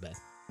me a little bit.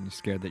 You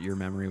scared that your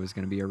memory was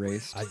going to be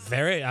erased?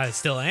 I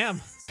still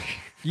am.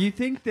 Do you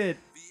think that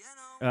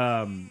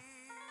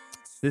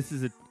this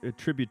is a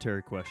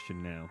tributary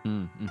question now?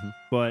 Mm-hmm.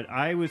 But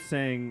I was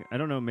saying, I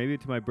don't know, maybe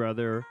to my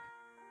brother,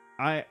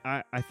 I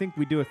think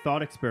we do a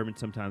thought experiment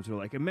sometimes. We're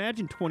like,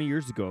 imagine 20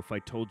 years ago if I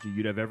told you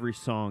you'd have every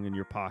song in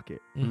your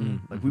pocket.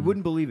 Like, we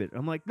wouldn't believe it.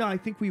 I'm like, no, I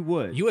think we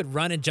would. You would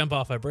run and jump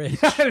off a bridge.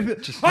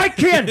 I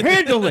can't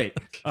handle it.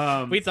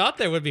 We thought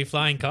there would be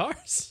flying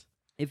cars.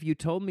 If you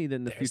told me that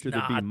in the There's future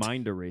there'd be not.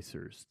 mind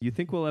erasers, do you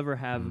think we'll ever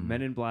have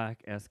Men in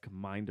Black-esque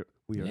mind?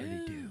 We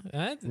already do.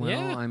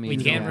 Yeah, I mean, we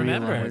can't yeah,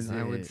 remember.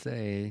 I would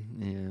say,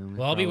 yeah.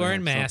 We'll all be probably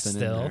wearing have masks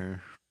something in still.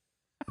 there,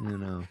 You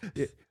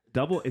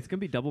know. It's gonna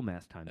be double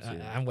mass time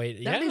soon. I'm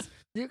waiting. That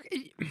Yeah.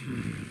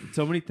 is-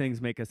 So many things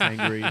make us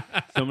angry.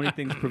 So many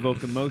things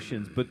provoke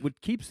emotions. But what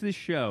keeps this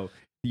show,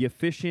 the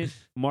efficient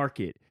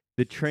market,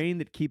 the train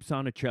that keeps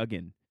on a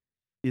chugging,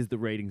 is the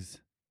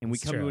ratings. And we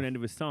It's come to true. an end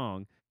of a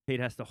song. Kate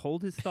has to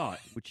hold his thought,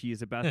 which he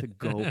is about to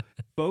go.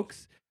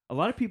 Folks, a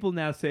lot of people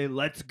now say,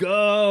 let's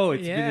go.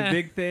 It's been Yeah. a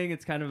big thing.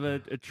 It's kind of a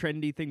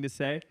trendy thing to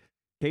say.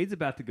 Cade's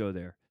about to go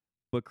there.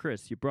 But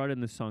Chris, you brought in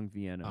the song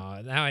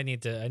Vienna. Now I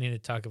need to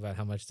talk about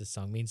how much this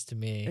song means to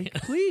me. Hey,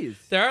 please.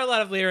 There are a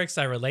lot of lyrics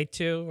I relate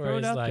to. Where Throw it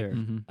it's out like, there.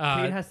 Mm-hmm.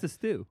 Kate has to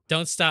stew.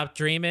 "Don't stop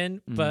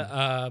dreaming,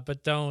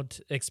 but don't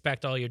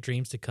expect all your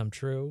dreams to come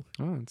true."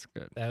 Oh, that's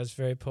good. That was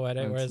very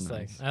poetic. That's Whereas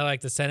nice. like I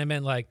like the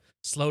sentiment, like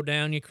 "Slow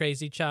down, you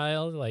crazy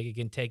child." Like it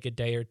can take a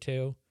day or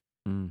two,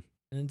 Mm.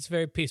 and it's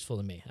very peaceful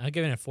to me. I'll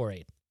give it a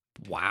 4.8.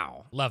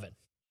 Wow. Love it.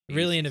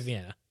 Really into Jesus.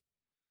 Vienna.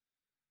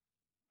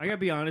 I gotta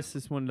be honest,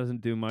 this one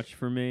doesn't do much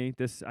for me.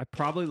 I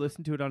probably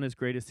listened to it on his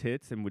greatest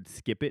hits and would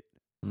skip it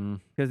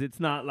because it's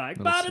not like.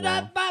 Little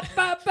slow.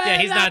 Yeah,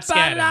 he's not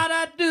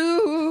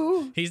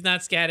scatting. He's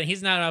not scatting.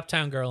 He's not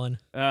uptown girling.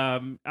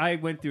 I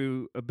went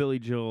through a Billy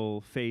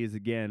Joel phase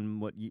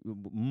again,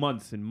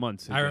 months and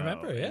months ago. I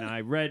remember, yeah. And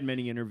I read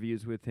many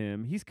interviews with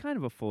him. He's kind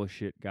of a full of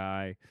shit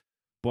guy,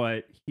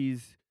 but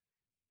he's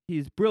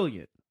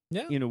brilliant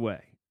Yeah. in a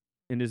way,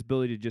 in his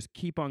ability to just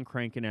keep on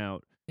cranking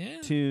out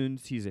Yeah.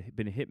 tunes. He's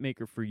been a hit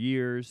maker for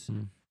years.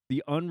 Mm.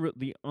 The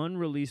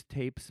unreleased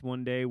tapes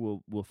one day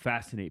will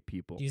fascinate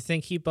people. Do you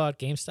think he bought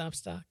GameStop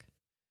stock?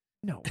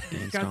 No, he's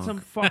Dance got dunk. some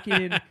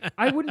fucking.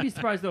 I wouldn't be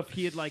surprised though if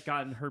he had like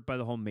gotten hurt by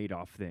the whole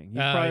Madoff thing. He's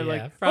Oh, probably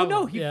yeah, like, probably, oh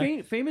no, he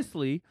yeah.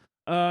 famously,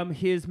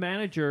 his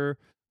manager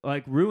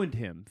like ruined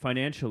him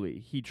financially.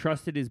 He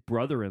trusted his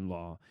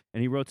brother-in-law,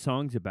 and he wrote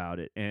songs about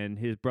it. And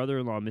his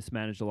brother-in-law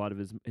mismanaged a lot of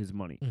his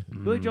money.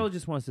 Mhm. Billy Joel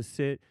just wants to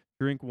sit,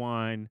 drink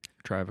wine,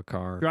 Drive a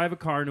car. drive a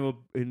car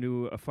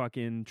into a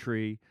fucking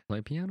tree,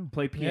 Play piano.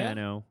 play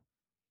piano,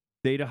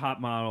 date a hot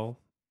model,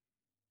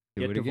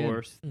 Do get it again.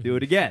 divorced, do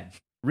it again,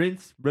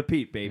 rinse,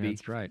 repeat, baby.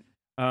 That's right.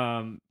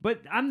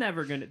 But I'm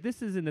never gonna.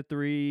 This is in the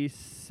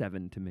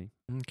 3.7 to me.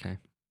 Okay.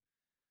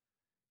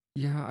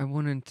 Yeah, I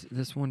wouldn't.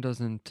 This one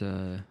doesn't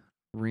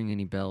ring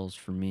any bells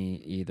for me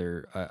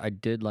either. I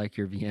did like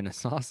your Vienna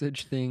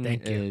sausage thing.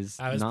 Thank you. As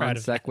I was non proud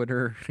of that.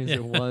 sequitur as Yeah.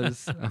 it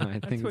was. I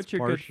think what it's you're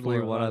good partially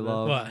for, what I Robin.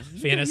 love. What?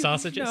 Vienna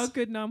sausages? No,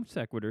 good non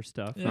sequitur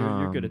stuff.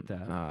 Yeah. You're good at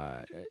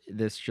that.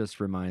 This just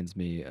reminds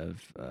me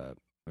of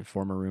my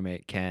former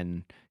roommate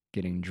Ken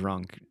getting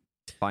drunk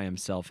by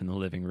himself in the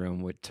living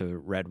room to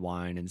red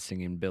wine and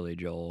singing Billy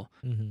Joel,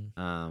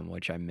 Mhm.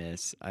 which I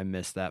miss. I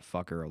miss that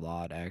fucker a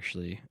lot,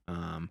 actually.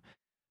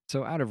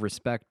 So out of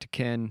respect to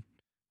Ken,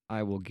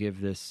 I will give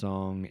this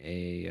song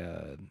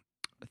a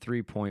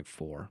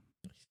 3.4.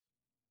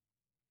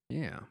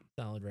 Yeah,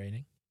 Solid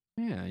rating.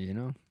 yeah, you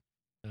know.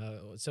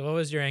 So what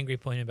was your angry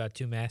point about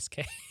 2 Mask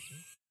K?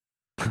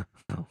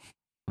 Oh,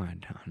 I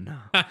don't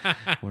know.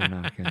 We're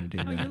not gonna do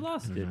Oh, that. you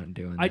lost We're it. not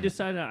doing I that.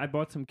 decided I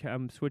bought some.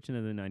 I'm switching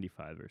to the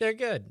 95ers. They're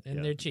good and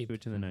Yeah, they're cheap.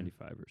 Switching to the Mhm.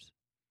 95ers.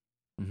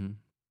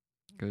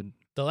 Good.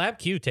 The Lab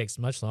Q takes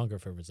much longer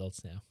for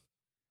results now.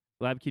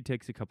 LabQ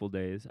takes a couple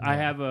days. Yeah. I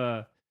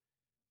have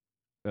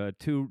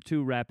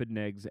two rapid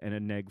negs and a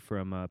neg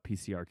from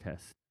PCR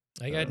test.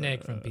 I got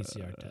neg from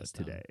PCR test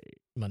on today.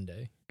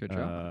 Monday. Good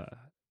job.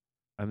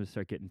 I'm gonna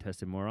start getting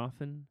tested more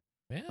often.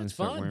 Yeah, I'm gonna it's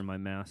start fun. wearing my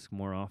mask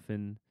more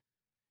often.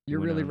 You're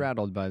when really I'm-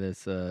 rattled by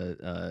this.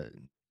 The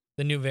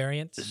new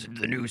variants.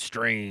 The new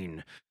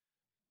strain.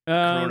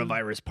 Um,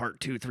 Part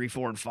 2, 3,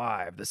 4, and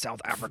 5. The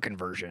South African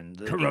version.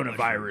 The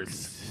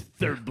Coronavirus,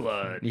 third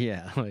blood.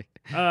 Yeah. Like,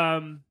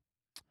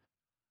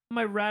 Am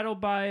I rattled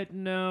by it?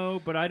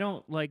 No, but I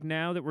don't like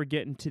now that we're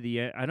getting to the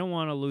end. I don't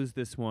want to lose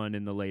this one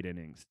in the late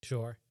innings.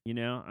 Sure. You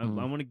know, I Mm.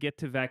 want to get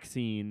to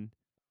vaccine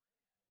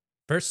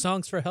First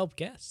songs for help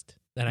guest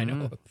that I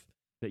know of.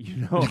 that you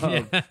know of.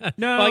 Yeah.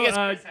 No, Well, I guess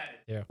Chris had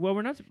it too. well,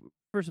 we're not.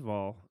 First of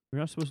all, we're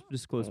not supposed to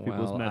disclose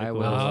people's Well, I medical.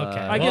 will, Oh, okay.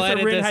 I We'll guess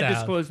edit Arin this had out.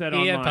 disclosed that He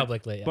online. had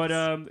publicly, yes.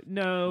 But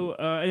no,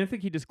 I don't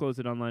think he disclosed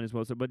it online as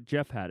well. So, but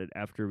Jeff had it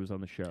after it was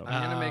on the show.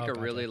 I'm going to make Oh, a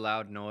gotcha. really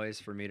loud noise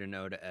for me to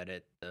know to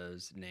edit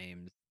those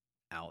names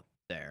out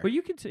there. But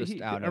you can say Just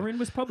out of- Arin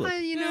was public.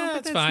 You know, Yeah, but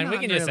it's that's fine. We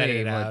not can just really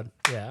edit it what- out.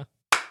 Yeah.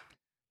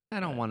 I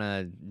don't want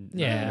to,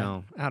 Yeah. you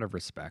know, out of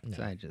respect.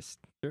 No. I just,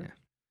 Sure. yeah.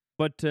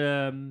 But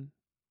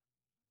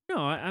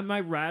no, am I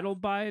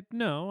rattled by it?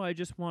 No, I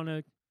just want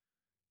to.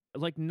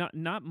 Like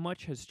not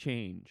much has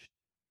changed.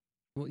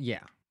 Well,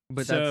 yeah.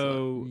 But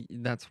So-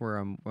 that's where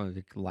I'm going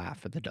to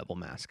laugh at the double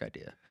mask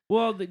idea.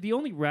 Well, the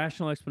only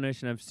rational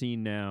explanation I've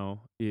seen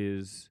now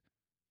is,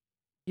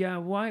 yeah,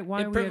 why It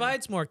we had-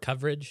 provides more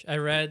coverage. I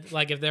read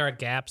like if there are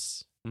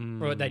gaps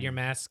or that your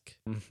mask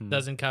Mhm.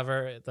 doesn't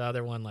cover, the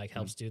other one like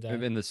helps do that.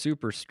 And the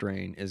super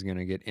strain is going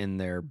to get in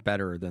there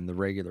better than the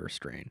regular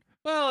strain.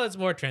 Well, it's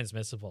more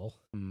transmissible.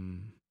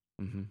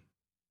 Mm-hmm.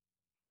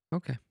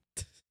 Okay.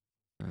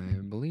 I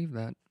believe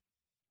that.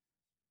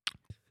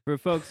 for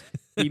folks.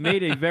 He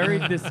made a very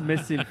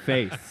dismissive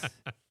face.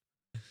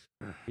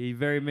 He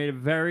made a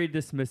very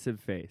dismissive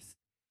face.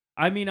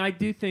 I mean, I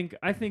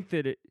think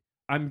that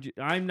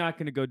I'm not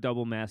going to go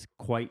double mask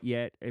quite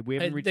yet. We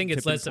haven't I reached think the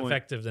it's tipping less point.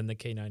 effective than the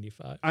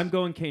K95. I'm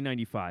going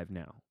K95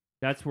 now.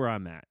 That's where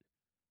I'm at.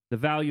 The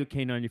value of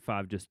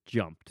K95 just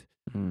jumped.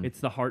 Mm. It's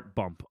the heart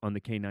bump on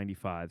the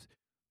K95s.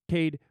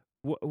 Cade,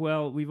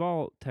 well, we've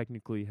all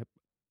technically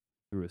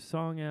threw a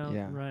song out,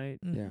 Yeah. right?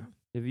 Yeah.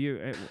 Have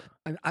you?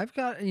 I've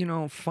got,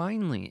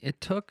 finally, it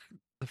took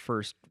the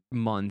first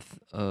month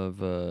of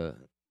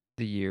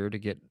the year to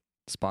get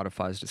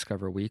Spotify's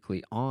Discover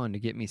Weekly on to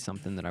get me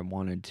something that I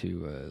wanted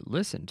to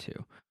listen to.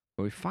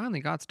 But we finally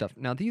got stuff.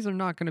 Now, these are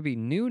not going to be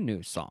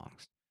new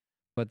songs,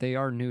 but they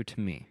are new to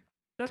me.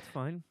 That's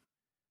fine.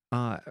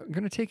 I'm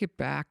going to take it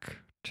back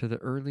to the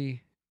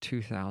early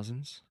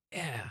 2000s.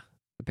 Yeah.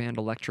 The band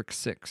Electric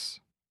Six.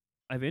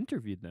 I've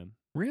interviewed them.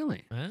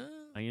 Really? I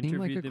Seemed interviewed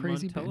like a them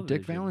crazy on band. television.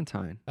 Dick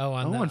Valentine. Oh,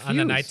 on the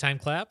Fuse. nighttime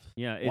clap?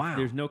 Yeah, Wow.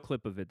 there's no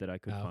clip of it that I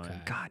could Okay.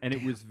 find. God And it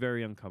damn. was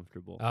very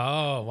uncomfortable.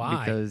 Oh,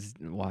 why? Because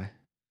why?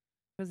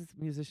 Because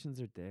musicians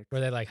are dicks. Were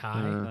they like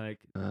high? Like,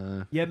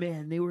 Uh, yeah,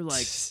 man, they were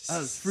like, I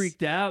was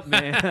freaked out,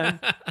 man.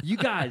 You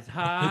guys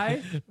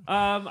high?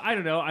 I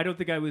don't know. I don't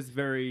think I was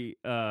very,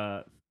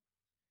 I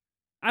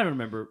don't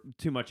remember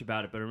too much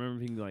about it, but I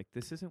remember being like,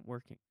 this isn't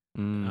working.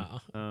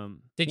 Oh.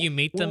 Did you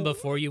meet them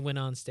before you went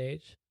on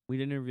stage We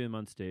didn't interview them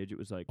on stage. It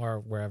was like, or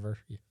wherever?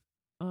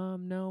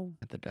 no,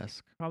 at the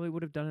desk. probably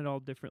would have done it all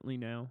differently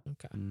now.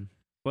 Okay.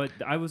 But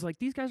I was like,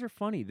 these guys are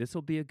funny. This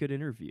will be a good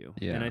interview.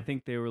 Yeah. And I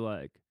think they were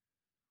like,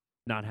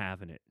 not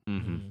having it.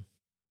 Mm-hmm.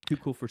 Too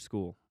cool for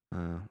school.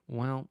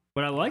 Well,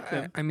 But I like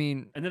them. I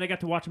mean, And then I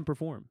got to watch them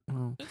perform.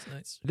 well, That's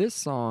nice. this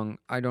song,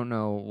 I don't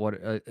know what.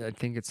 I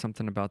think it's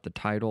something about the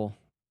title,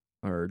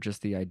 or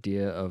just the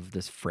idea of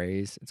this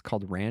phrase. It's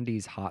called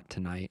 "Randy's Hot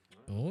Tonight,"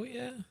 Oh,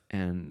 yeah.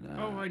 and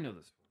I know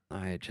this.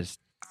 I just.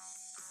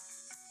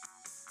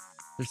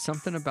 There's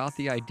something about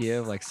the idea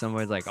of like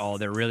somebody's like, oh,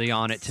 they're really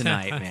on it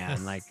tonight,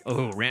 man. Like,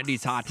 oh,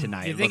 Randy's hot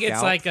tonight. You think Look it's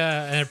out. like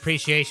an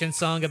appreciation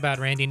song about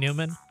Randy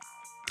Newman?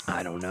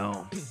 I don't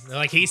know. They're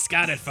like, he's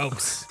got it,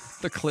 folks.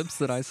 The clips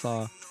that I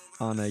saw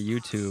on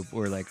YouTube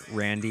were like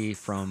Randy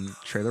from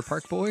Trailer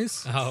Park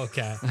Boys. Oh,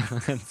 okay.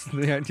 It's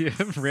the idea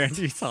of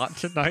Randy's hot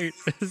tonight.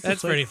 Is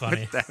That's just, like, pretty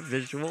funny. with that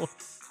visual.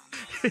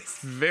 It's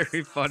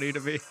very funny to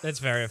me. That's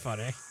very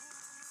funny.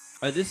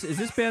 Is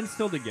this band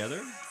still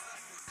together?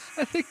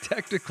 I think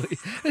technically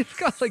they've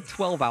got like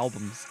 12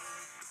 albums.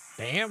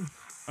 Damn.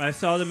 I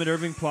saw them at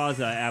Irving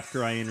Plaza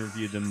after I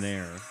interviewed them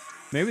there.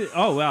 Maybe.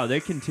 Oh wow, they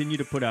continue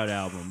to put out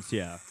albums.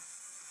 Yeah.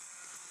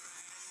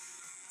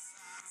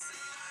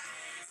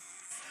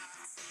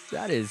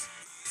 That is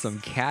some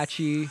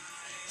catchy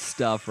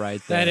stuff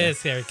right there. That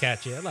is very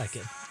catchy. I like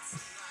it.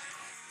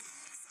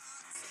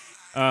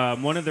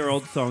 One of their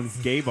old songs,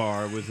 "Gay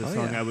Bar," was a Oh,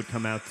 song yeah. I would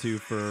come out to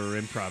for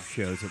improv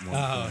shows at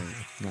one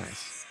point.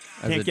 Nice.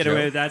 As Can't a get joke?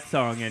 away with that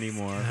song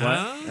anymore. What?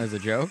 Huh? As a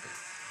joke?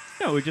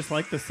 No, we just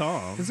like the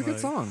song. It's a good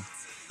song.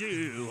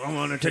 I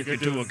want to take you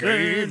to a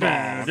gay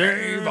bar,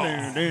 gay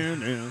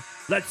bar.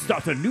 Let's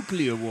start a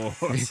nuclear war.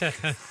 It's a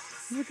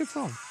good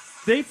song.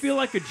 They feel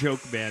like a joke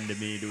band to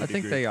me. To a I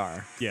think degree. they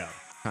are, Yeah.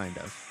 kind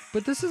of.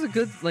 But this is a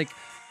good, like,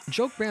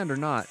 joke band or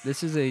not,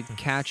 this is a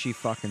catchy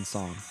fucking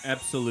song.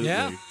 Absolutely.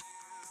 Yeah.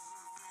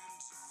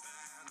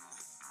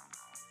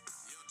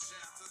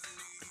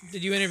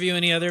 Did you interview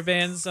any other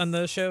bands on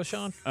the show,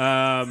 Sean?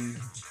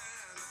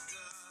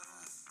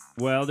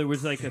 Well, there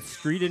was like a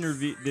street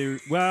interview.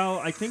 Well,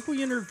 I think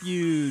we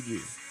interviewed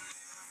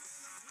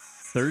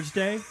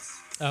Thursday,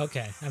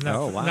 Okay. I'm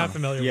Oh, wow. not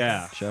familiar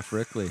yeah, Jeff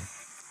Rickley.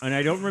 and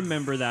I don't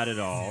remember that at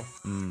all.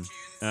 Mm.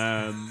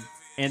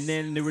 And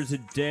then there was a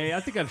day, I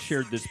think I've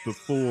shared this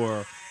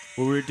before,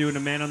 where we were doing a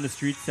Man on the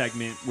Street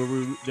segment where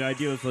the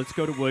idea was let's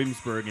go to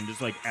Williamsburg and just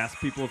like ask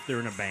people if they're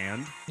in a band.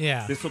 with it.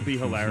 Yeah. This will be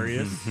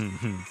hilarious. And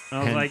I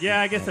was And- like,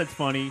 yeah, I guess that's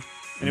funny.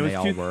 And it they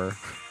all was were.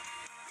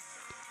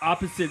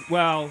 opposite.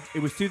 Well, it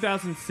was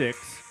 2006.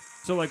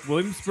 So like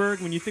Williamsburg,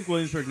 when you think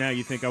Williamsburg now,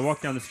 you think I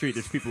walk down the street,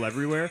 there's people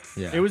everywhere.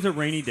 Yeah. It was a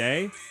rainy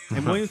day,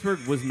 and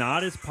Williamsburg was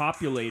not as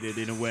populated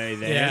in a way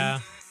then. Yeah.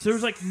 So there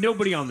was like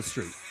nobody on the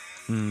street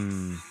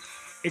Mm.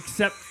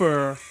 except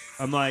for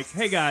I'm like,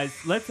 hey guys,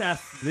 let's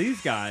ask these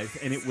guys,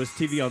 and it was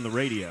TV on the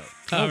radio.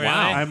 Oh, really?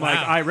 I'm like,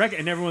 Wow. I reckon,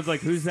 and everyone's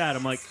like, who's that?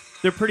 I'm like,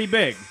 they're pretty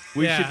big.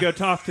 We Yeah. should go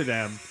talk to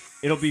them.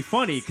 It'll be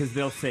funny because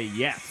they'll say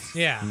yes.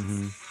 Yeah.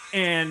 Mm-hmm.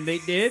 And they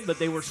did, but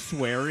they were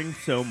swearing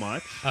so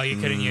much. Oh, you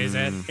couldn't use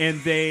it?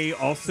 And they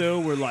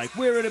also were like,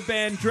 we're in a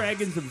band,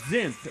 Dragons of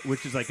Zinth,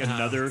 which is like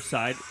another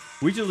side.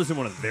 We should listen to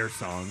one of their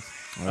songs.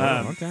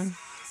 Oh, okay.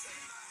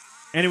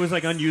 And it was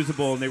like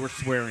unusable, and they were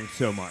swearing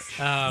so much.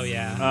 Oh,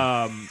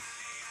 yeah.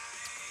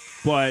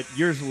 But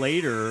years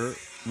later,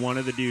 one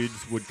of the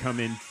dudes would come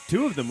in,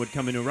 two of them would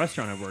come into a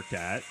restaurant I worked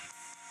at,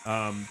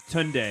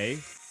 Tunde.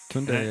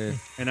 Tunde.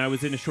 And I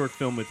was in a short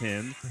film with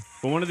him.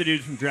 But one of the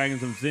dudes from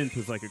Dragons of Zinth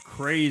was like a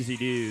crazy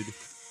dude.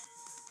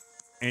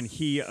 And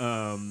he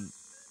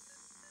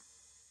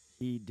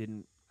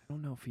didn't, I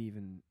don't know if he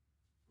even,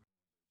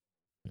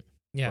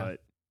 Yeah. but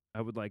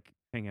I would like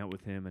hang out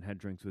with him and had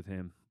drinks with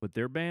him. But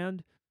their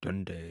band,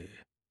 Tunde.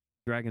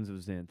 Dragons of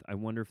Zinth, I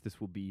wonder if this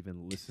will be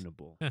even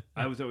listenable.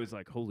 I was always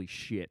like, holy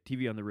shit,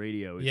 TV on the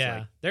radio is Yeah.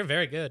 like They're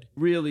very good.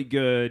 really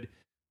good.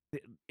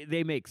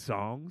 They make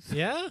songs.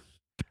 Yeah.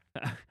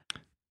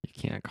 You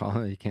can't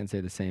call it. You can't say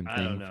the same thing.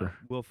 I don't know. For,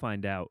 We'll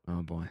find out.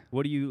 oh boy.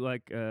 What do you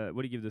like? What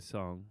do you give this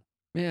song?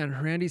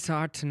 Man, Randy's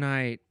Hot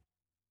Tonight.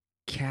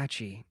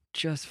 Catchy.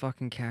 Just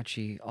fucking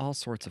catchy. All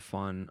sorts of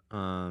fun.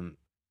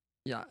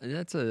 Yeah,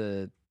 that's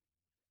a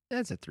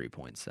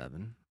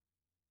 3.7.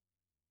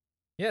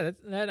 Yeah,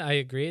 that I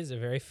agree is a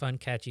very fun,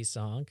 catchy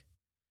song.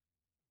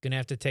 Gonna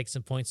have to take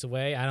some points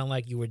away. I don't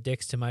like You Were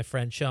Dicks to my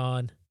friend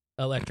Sean.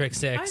 Electric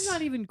Six. I'm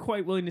not even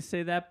quite willing to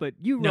say that, but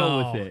you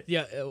roll with it.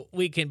 Yeah,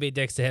 we can be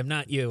dicks to him,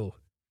 not you.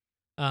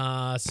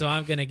 So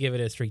I'm gonna give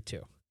it a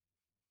 3-2.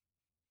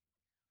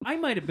 I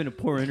might have been a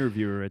poor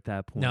interviewer at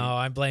that point. No,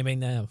 I'm blaming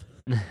them.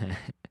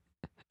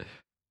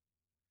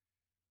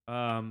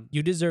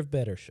 You deserve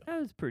better, Sean.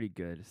 That was pretty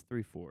good. It's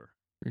 3-4.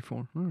 3-4.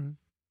 All right.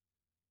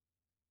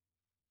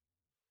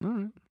 All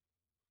right.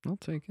 I'll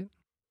take it.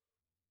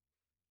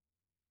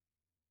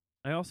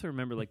 I also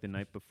remember like the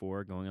night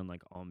before going on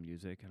like All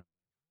Music.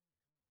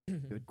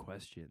 And good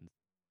questions.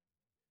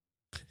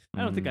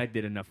 I don't think I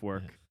did enough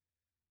work.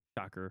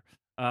 Yeah. Shocker.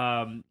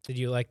 Did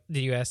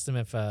you ask them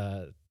if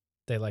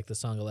they like the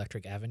song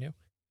Electric Avenue?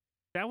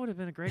 That would have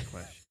been a great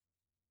question.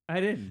 I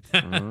didn't.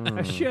 Oh.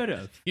 I should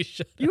have.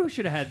 You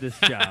should have had this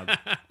job.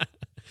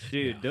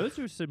 Dude, Yeah. those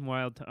are some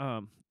wild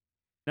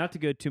not to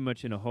go too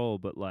much in a hole,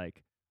 but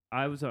like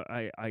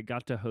I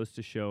got to host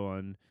a show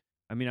on,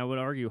 I mean, I would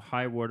argue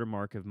high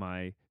watermark of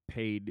my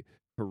paid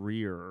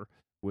career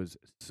was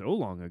so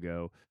long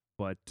ago,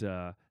 but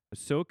I was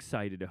so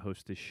excited to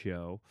host this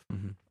show.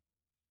 Mm-hmm.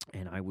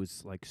 And I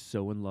was like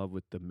so in love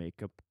with the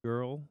makeup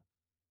girl.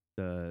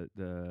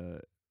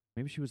 The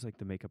maybe she was like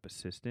the makeup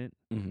assistant.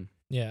 Mm-hmm.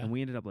 Yeah. And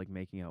we ended up like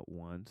making out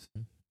once.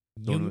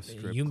 Going to a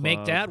strip You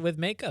maked club. out with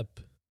makeup.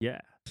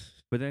 Yeah.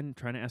 But then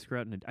trying to ask her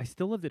out, I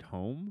still lived at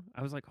home.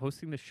 I was like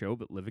hosting the show,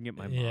 but living at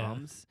my Yeah.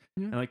 mom's,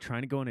 Yeah. and like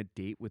trying to go on a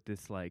date with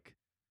this like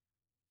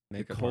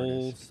Makeup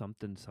Nicole artist.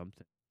 something.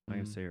 I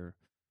can Mhm. say her.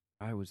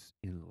 I was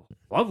in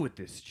love with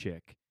this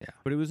chick. Yeah.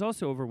 But it was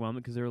also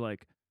overwhelming because they were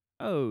like,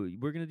 "Oh,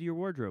 we're gonna do your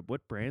wardrobe.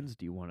 What brands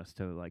do you want us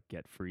to like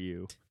get for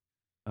you?"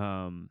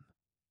 And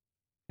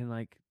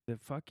like the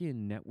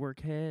fucking network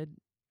head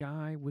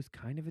guy was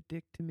kind of a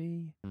dick to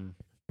me. Mm.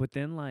 But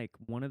then like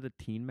one of the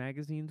teen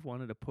magazines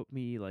wanted to put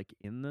me like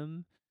in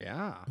them.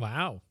 Yeah.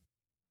 Wow.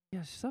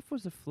 Yeah, stuff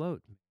was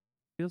afloat.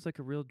 Feels like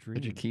a real dream.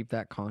 Did you keep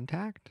that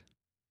contact?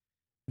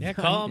 Yeah,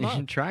 call him You up.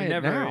 should try It it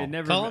never, now. it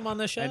never, Call him on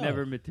the show. I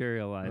never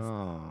materialized.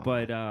 Oh.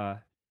 But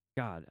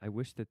God, I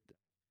wish that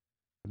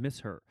I miss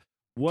her.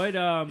 What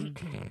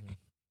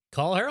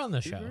Call her on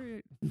the she's show.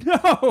 very-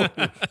 No,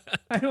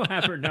 I don't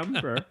have her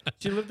number.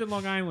 She lived in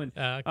Long Island.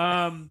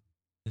 Okay.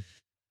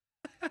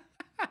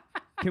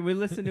 Can we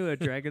listen to a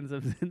Dragons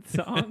of Zinth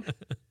song?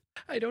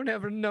 I don't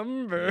have a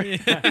number.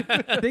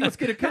 Things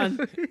could have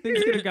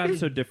gone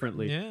so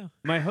differently. Yeah.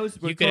 My host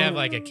You could have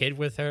like a kid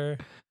with her.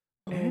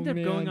 I ended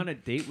up going on a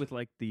date with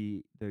like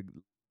the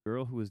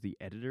girl who was the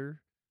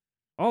editor.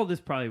 All this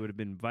probably would have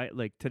been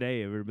like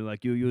today. It would have been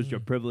like, you used your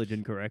privilege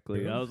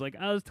incorrectly. I was like,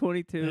 I was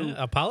 22. Yeah,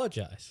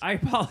 apologize. I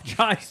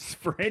apologize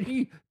for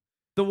the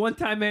one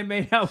time I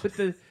made out with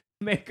the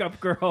makeup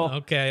girl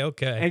Okay.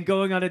 and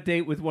going on a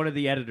date with one of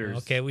the editors.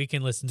 Okay, we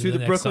can listen to To the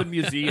next Brooklyn song.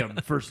 Museum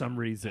for some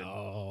reason.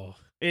 Oh.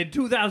 In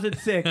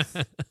 2006,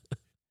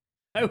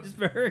 I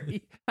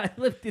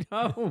lived at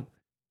home.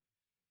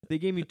 They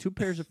gave me 2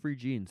 pairs of free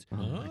jeans. Oh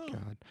my Oh.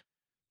 god.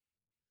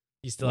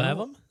 You still have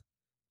them?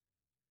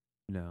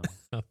 No.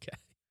 Okay.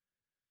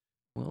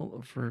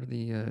 Well, for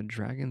the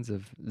Dragons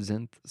of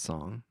Zinth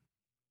song,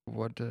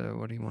 what do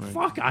you want to?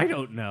 Fuck, I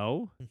don't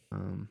know.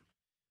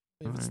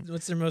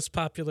 What's their most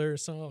popular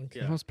song?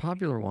 The most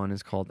popular one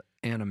is called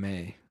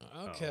Anime.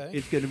 Okay.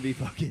 It's going to be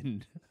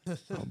fucking...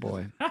 Oh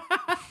boy.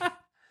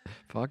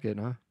 Fuck it,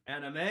 huh?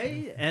 Anime,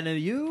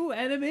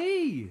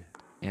 enemy.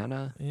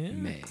 Anna Yeah.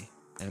 May.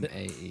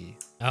 M-A-E.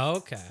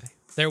 Okay.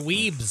 They're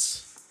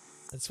weebs.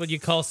 That's what you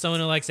call someone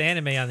who likes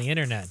anime on the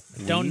internet.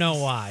 I don't know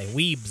why.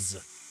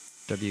 Weebs.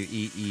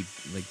 W-E-E,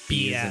 like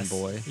B as in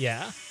boy.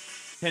 Yeah.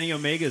 Kenny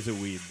Omega's a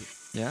weeb.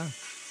 Yeah.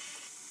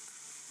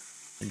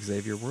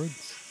 Xavier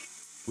Woods.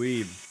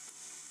 Weeb.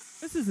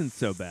 This isn't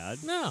so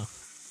bad. No.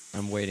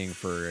 I'm waiting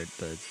for it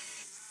to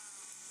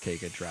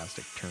take a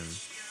drastic turn.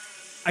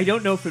 I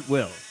don't know if it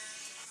will.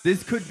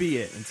 This could be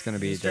it. It's going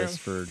to be It's true. just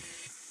for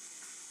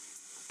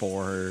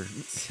 4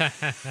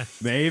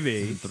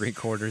 Maybe.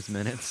 3/4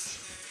 minutes.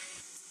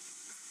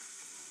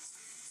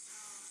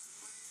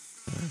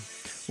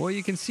 Well,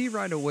 you can see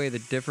right away the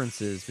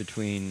differences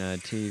between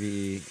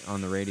TV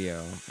on the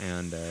radio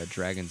and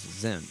Dragon's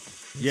Zinth.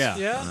 Yeah.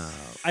 Yeah.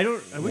 I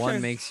wish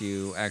One makes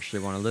you actually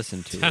want to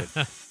listen to it,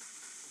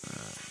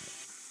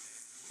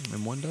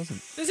 and one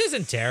doesn't. This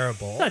isn't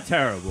terrible. It's not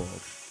terrible.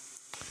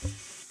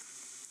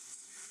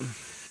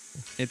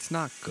 It's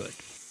not good.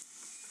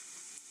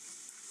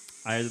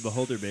 Eye of the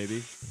beholder,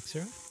 baby.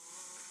 Sure.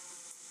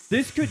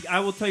 This could,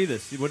 I will tell you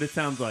this, what it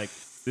sounds like.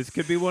 This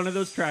could be one of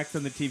those tracks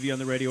on the TV, on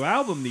the radio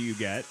album that you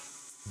get.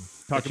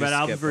 Talk That you about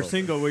album skip for over.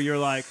 single where you're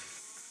like,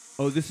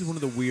 oh, this is one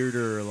of the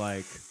weirder,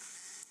 like,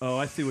 oh,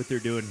 I see what they're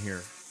doing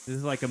here. This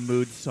is like a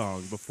mood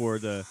song before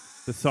the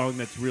song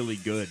that's really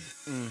good.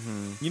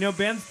 Mm-hmm. You know,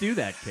 bands do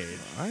that, Cade.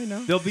 I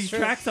know. There'll be Sure.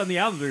 tracks on the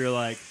album where you're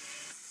like,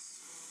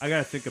 I got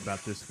to think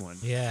about this one.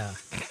 Yeah.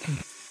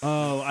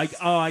 Oh,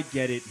 I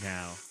get it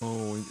now.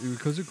 Oh,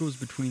 because it goes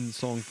between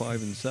song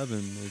 5 and 7.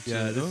 It's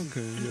Yeah,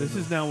 this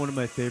is now one of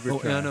my favorite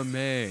tracks.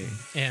 Anime.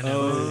 And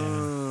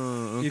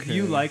Oh, If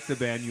you like the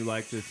band, you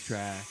like this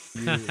track.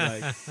 You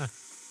like,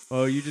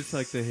 oh, you just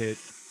like the hit.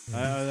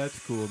 That's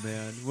cool,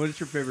 man. What is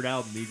your favorite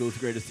album? Eagles'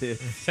 Greatest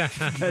Hits.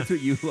 That's what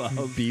you love.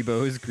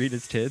 Bebo's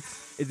Greatest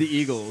Hits. The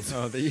Eagles.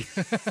 Oh, the.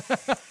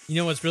 You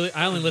know what's really?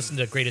 I only listen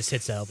to greatest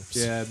hits albums.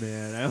 Yeah,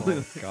 man.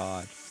 Oh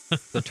God.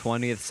 The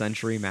 20th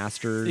Century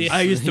Masters. Yeah.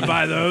 I used to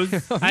buy those.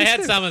 I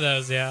had some of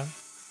those. Yeah.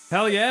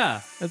 Hell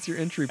yeah. That's your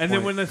entry point. And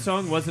then when the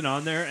song wasn't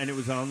on there and it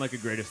was on like a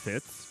greatest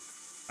hits,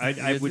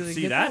 I would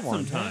see that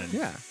one. sometimes.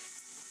 Yeah.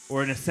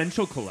 Or an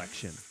essential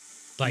collection.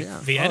 Like Yeah.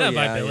 Vienna Oh,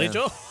 by yeah, Billy yeah.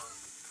 Joel.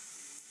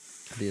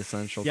 The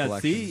Essential Yeah,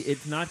 Collection. see,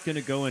 it's not going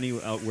to go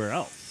anywhere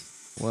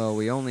else. Well,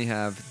 we only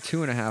have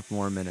 2.5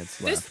 more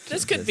minutes left.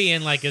 This could be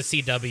in like a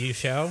CW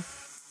show.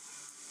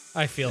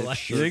 I feel It like.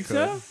 sure You think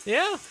so?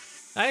 Yeah.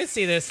 I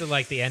see this at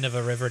like the end of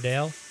a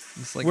Riverdale.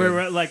 It's like Where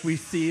a like we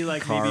see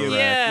like car maybe a wreck.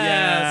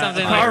 Yeah,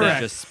 something car like car that. wreck.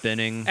 just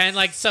spinning. And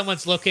like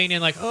someone's looking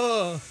and like,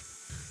 oh,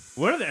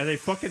 What are they? Are they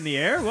fucking the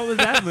air? What was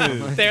that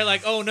move? they're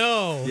like, oh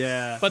no.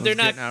 Yeah. But they're Someone's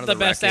not getting out of the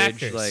best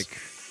wreckage, actors. Like,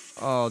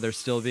 oh, they're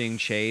still being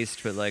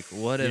chased, but like,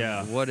 what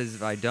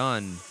have I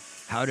done?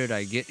 How did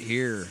I get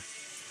here?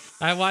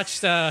 I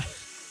watched the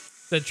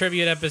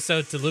tribute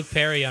episode to Luke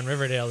Perry on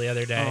Riverdale the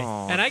other day,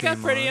 Aw, and I got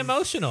come pretty on.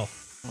 emotional.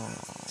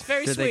 It's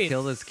very Did sweet. they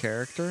kill this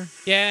character?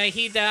 Yeah,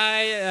 he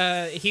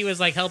died. He was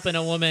like helping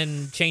a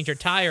woman change her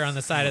tire on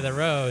the side of the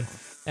road,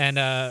 and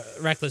a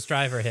reckless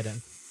driver hit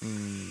him.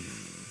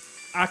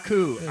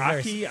 Aku.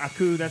 Very-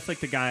 Aku, that's like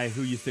the guy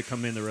who used to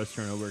come in the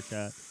restaurant I worked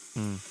at.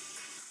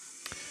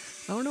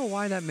 I don't know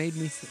why that made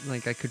me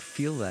like I could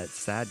feel that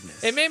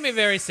sadness. It made me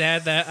very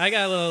sad that I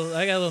got a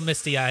little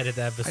misty eyed at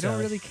that episode. I don't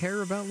really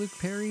care about Luke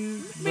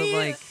Perry, but Me-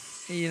 like,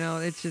 you know,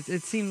 it's just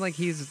it seemed like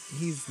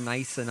he's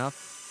nice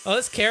enough. Well,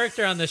 this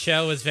character on the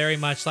show was very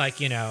much like,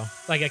 you know,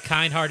 like a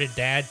kind-hearted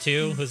dad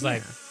too, who's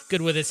like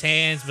good with his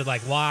hands, but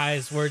like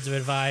wise words of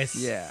advice.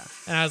 Yeah.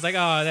 And I was like,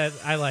 oh,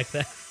 I like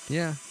that.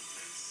 Yeah.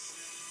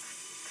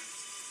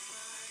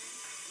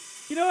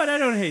 You know what? I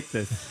don't hate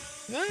this.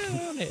 I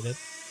don't hate it.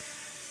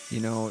 You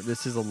know,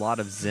 this is a lot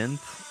of synth,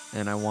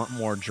 and I want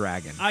more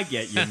dragon. I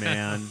get you,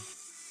 man.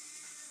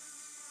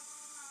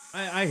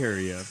 I hear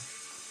you.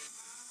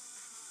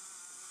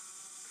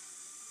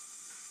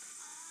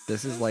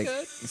 This is like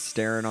good.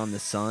 staring on the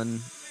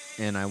sun,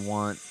 and I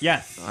want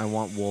Yes.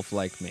 Wolf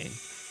Like Me.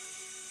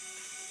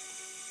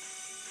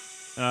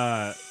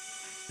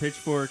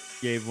 Pitchfork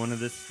gave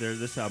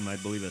this album, I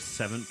believe, a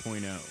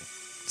 7.0.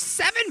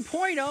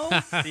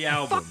 7.0. The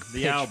album. Fuck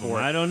The album.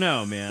 Pitchfork. I don't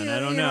know, man. I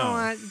don't know.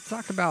 What?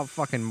 Talk about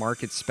fucking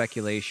market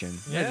speculation.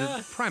 That's Yeah.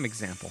 a prime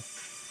example.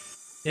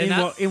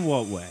 Yeah, In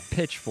what way?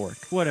 Pitchfork.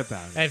 What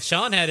about it? if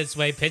Sean had his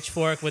way,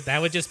 Pitchfork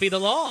that would just be the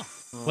law.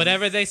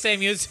 Whatever they say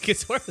music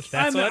is worth,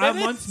 that's what I it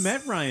is. once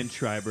met Ryan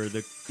Schreiber,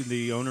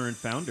 the owner and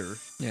founder.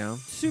 Yeah.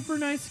 Super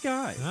nice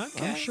guy.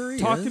 Okay. I'm sure he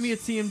Talked is. to me at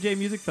CMJ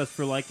Music Fest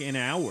for like an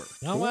hour.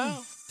 Oh,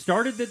 wow.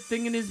 Started the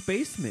thing in his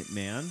basement,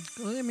 man.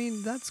 Well, I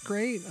mean, that's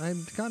great.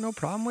 I've got no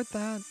problem with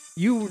that.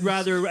 You would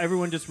rather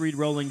everyone just read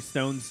Rolling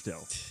Stone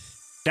still.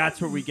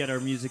 That's where we get our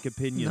music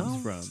opinions No.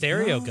 from.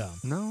 Stereo No. gum.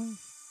 No.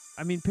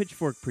 I mean,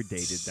 Pitchfork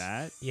predated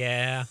that.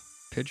 Yeah.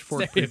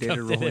 Pitchfork Stereo predated Gum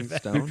did Rolling it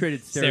better. Who Stone.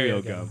 created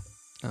Stereo Stereo Gum. Gum?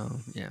 Oh,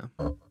 yeah.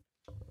 I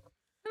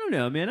don't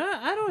know, man.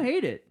 I don't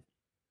hate it.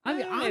 I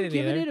don't I'm hate it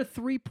giving either. it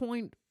a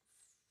 3.3.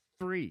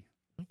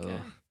 Okay.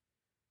 Ugh.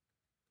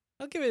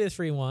 I'll give it a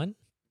 3-1.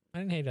 I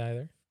didn't hate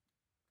either.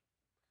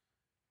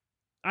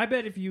 I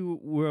bet if you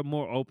were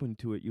more open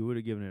to it, you would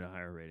have given it a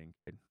higher rating.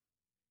 Kid.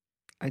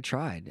 I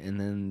tried, and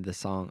then the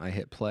song I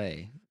hit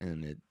play,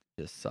 and it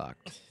just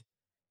sucked.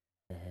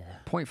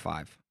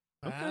 0.5.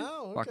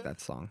 Wow, Fuck that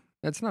song.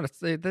 That's not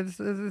a. That's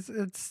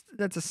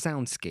a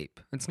soundscape.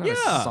 It's not Yeah.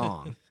 a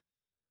song.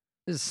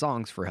 This is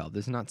songs for help.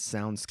 This is not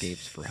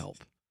soundscapes for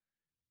help.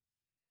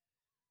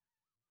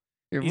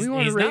 If He's- we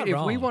want to he's rate, not if we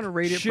wrong. want to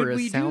rate it Should for a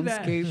we do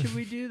that? soundscape, Should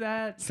we do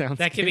that? soundscape,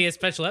 That could be a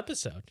special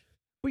episode.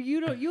 But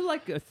you don't. You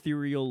like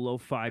ethereal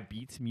lo-fi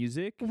beats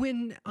music.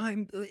 when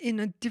I'm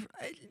in a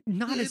different,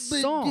 not as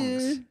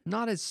songs,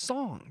 not as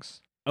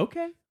songs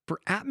Okay,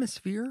 for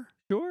atmosphere,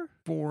 sure.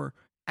 for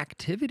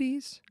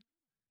activities.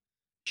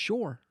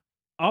 Sure.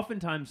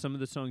 Oftentimes, some of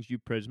the songs you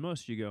praise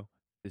most, you go,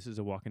 "This is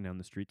a walking down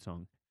the street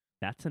song."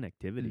 That's an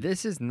activity.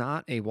 This is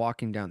not a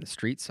walking down the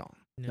street song.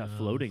 Not No.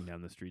 floating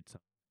down the street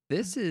song.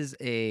 This is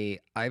a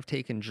I've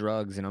taken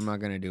drugs and I'm not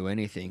going to do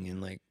anything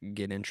and like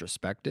get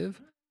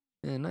introspective.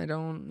 And I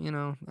don't,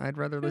 I'd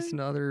rather Okay. listen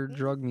to other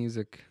drug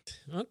music.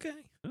 Okay.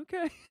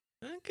 Okay.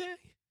 Okay.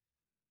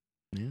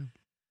 Yeah.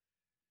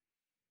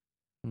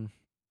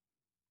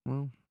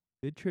 Well,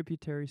 Good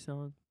tributary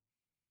song.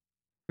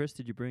 Chris,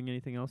 did you bring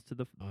anything else to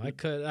the?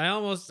 I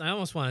almost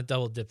want to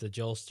double dip the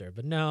Joelster,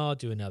 but no, I'll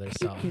do another You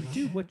song. can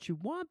do what you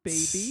want,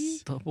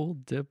 baby. double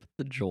dip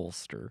the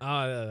Joelster.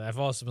 I've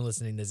also been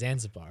listening to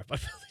Zanzibar by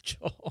Billy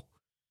Joel.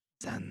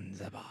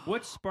 Zanzibar.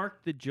 What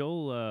sparked the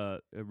Joel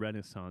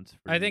renaissance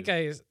for I think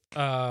you?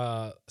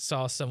 I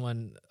saw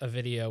a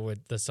video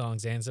with the song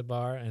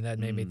Zanzibar, and that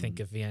made me think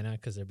Mm. of Vienna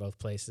because they're both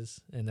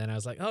places. And then I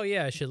was like, oh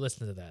yeah, I should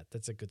listen to that.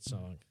 That's a good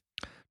song.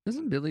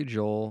 Doesn't Billy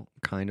Joel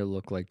kind of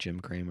look like Jim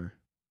Cramer?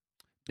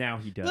 Now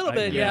he does. Little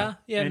bit, yeah.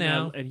 Yeah, and,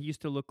 now. and he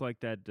used to look like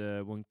that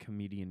one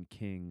comedian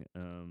king. I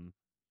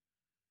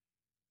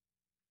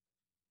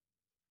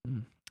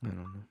don't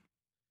know.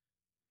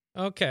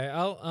 Okay,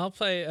 I'll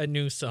play a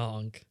new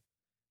song.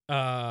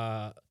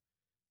 Avril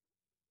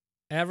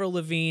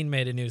Lavigne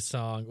made a new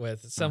song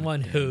with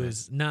someone damn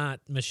who's not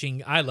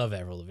Machine. I love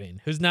Avril Lavigne,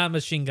 who's not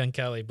Machine Gun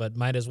Kelly, but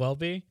might as well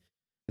be.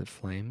 The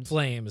Flames?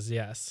 Flames,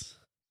 yes.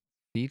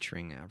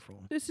 Featuring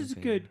Avril. This is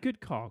Lavigne.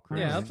 good call, Chris.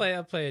 Yeah, Alright.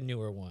 I'll play a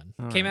newer one.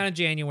 All Came right. out in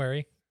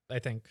January, I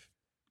think.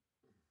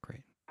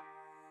 Great.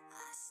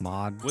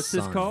 Mod. What's Sun.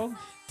 this called?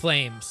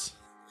 Flames.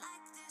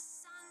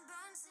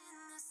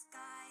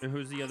 And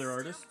who's the other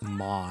artist?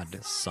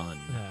 Mod Sun.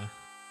 Yeah.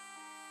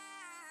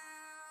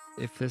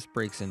 If this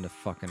breaks into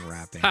fucking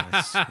rapping,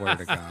 I swear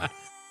to God.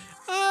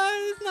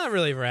 It's not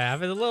really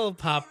rap. It's a little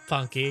pop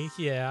punky,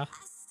 yeah.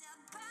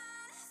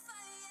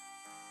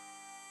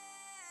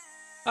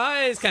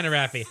 It's kind of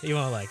rappy. You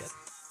won't like it.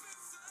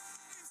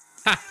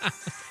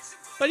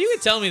 But you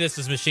could tell me this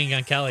was Machine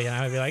Gun Kelly, and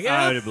I would be like,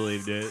 yeah, I would have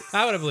believed it.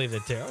 I would have believed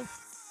it too.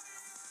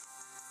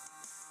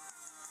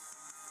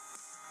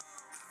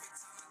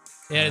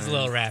 Yeah, it's a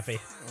little rappy.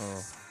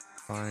 Oh,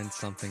 find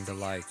something to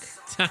like.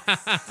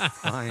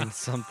 Find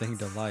something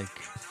to like.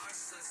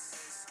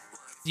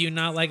 Do you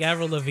not like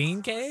Avril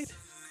Lavigne, Cade?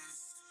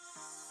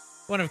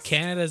 One of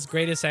Canada's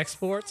greatest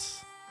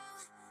exports?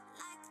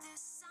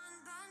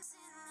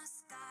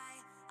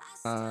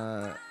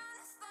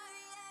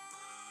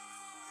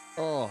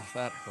 Oh,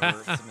 that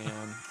hurts,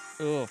 man.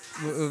 Oh,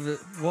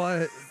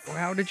 what?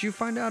 How did you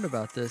find out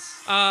about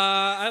this?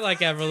 I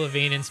like Avril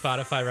Lavigne, and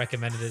Spotify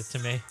recommended it to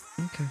me.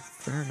 Okay,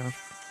 fair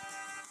enough.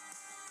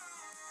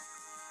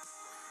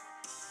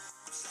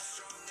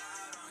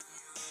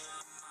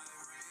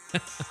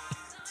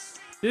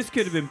 This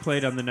could have been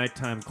played on the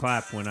nighttime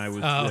clap when I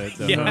was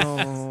the yeah.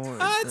 host. No,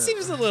 It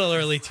seems a little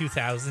early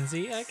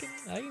 2000s-y.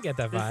 I can get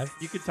that vibe.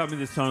 You could tell me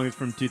this song is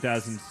from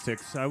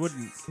 2006. I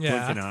wouldn't Yeah.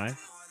 blink an eye.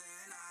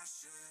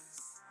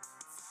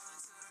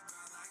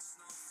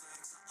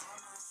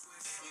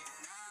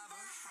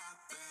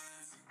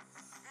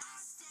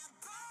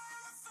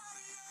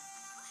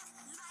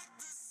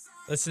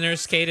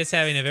 Listeners, Kate is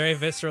having a very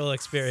visceral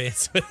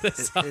experience with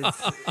this song.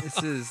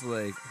 This is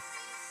like,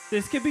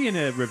 This could be in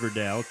a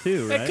Riverdale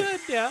too, right? It could,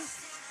 yeah.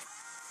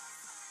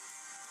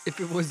 if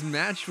it was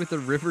matched with a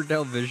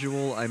Riverdale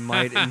visual, I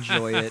might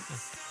enjoy it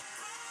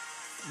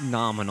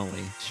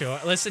nominally. Sure.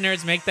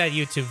 Listeners, make that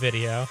YouTube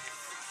video.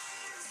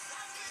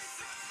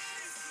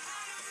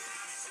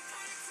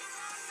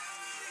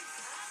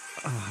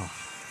 Oh.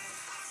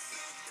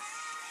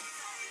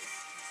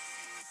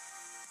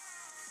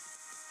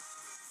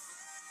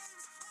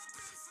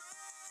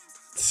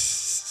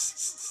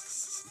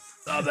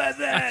 How about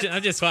that?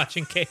 I'm just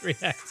watching Kate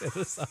react to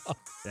the song.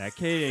 Yeah,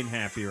 Kate ain't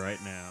happy right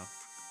now.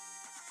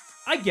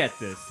 I get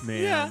this,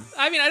 man. Yeah.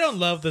 I mean, I don't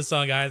love the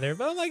song either,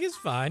 but I'm like, it's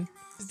fine.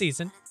 It's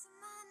decent.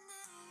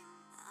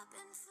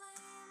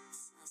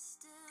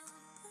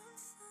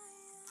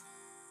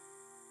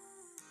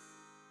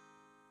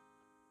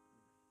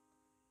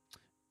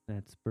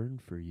 That's burn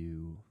for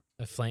you.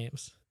 The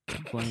Flames.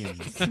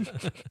 Flames.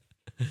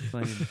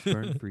 Flames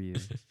burn for you.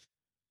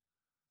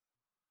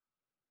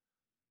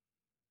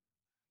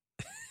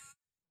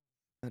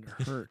 That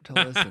hurt to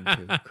listen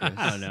to, Chris.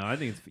 I don't know. I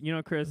think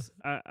it's, Chris,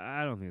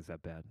 I don't think it's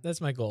that bad.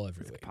 That's my goal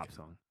every It's a week. pop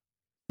song.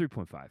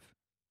 3.5. What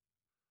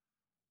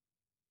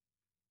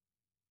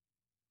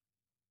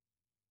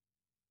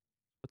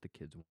the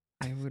kids want.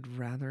 I would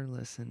rather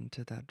listen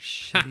to that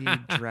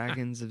shitty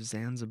Dragons of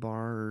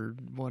Zanzibar or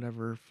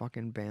whatever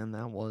fucking band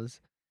that was.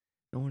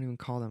 I won't even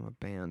call them a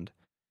band.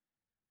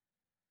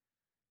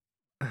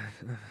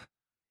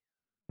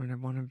 I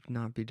want to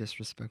not be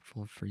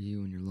disrespectful for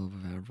you and your love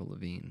of Avril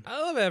Lavigne. I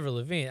love Avril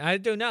Lavigne. I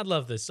do not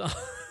love this song.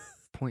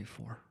 0.4.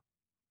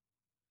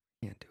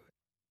 Can't do it.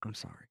 I'm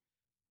sorry.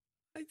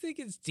 I think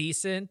it's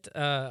decent.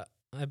 I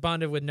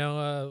bonded with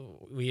Noah.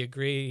 We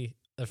agree.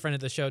 A friend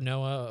of the show,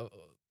 Noah.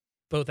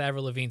 Both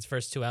Avril Lavigne's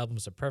first two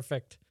albums are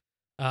perfect.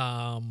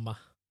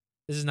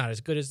 This is not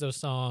as good as those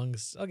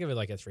songs. I'll give it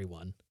like a 3-1.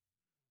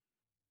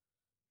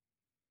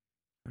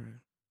 All right.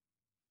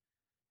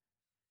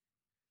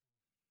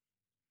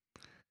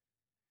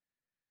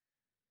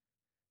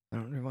 I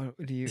don't know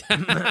what do you.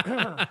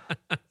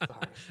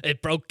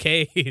 It broke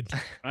Cade.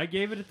 I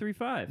gave it a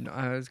 3.5. No,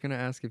 I was gonna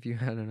ask if you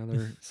had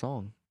another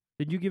song.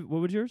 Did you give,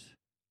 what was yours?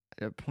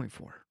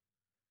 0.4.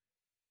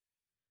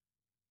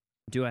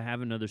 Do I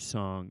have another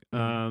song?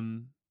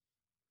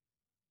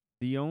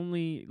 The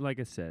only, like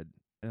I said,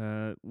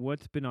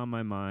 what's been on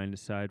my mind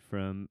aside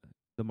from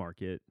the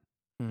market,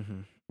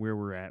 Mm-hmm. where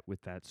we're at with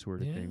that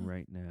sort of thing Yeah.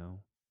 right now.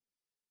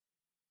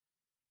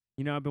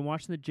 I've been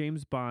watching the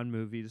James Bond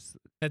movies,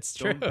 That's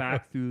true. going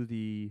back through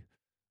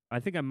I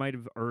think I might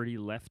have already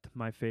left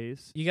my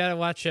phase. You got to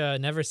watch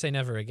Never Say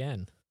Never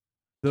Again.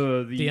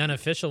 The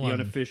unofficial one.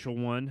 unofficial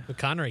one. When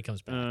Connery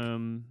comes back.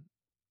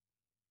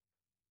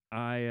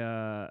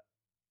 I've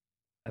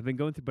been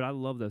going through, but I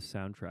love those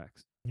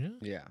soundtracks.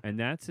 Yeah. And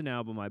that's an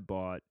album I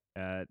bought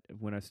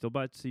when I still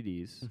bought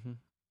CDs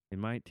in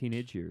my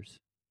teenage years.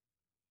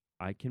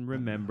 I can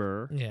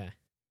remember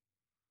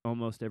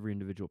almost every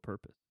individual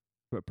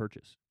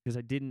purchase because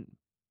I didn't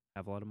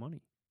have a lot of money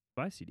to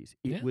buy CDs.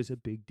 It was a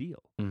big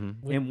deal.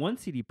 And one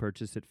CD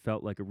purchase that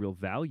felt like a real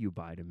value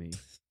buy to me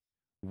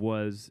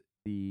was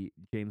the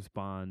James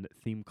Bond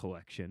theme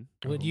collection.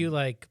 Would you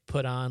like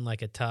put on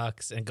like a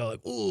tux and go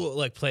like, ooh,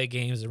 like play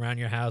games around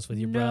your house with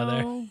your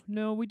brother?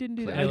 No, we didn't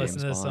do Play that. I James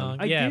listen to the song.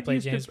 Bond. Play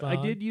James Bond.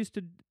 I did used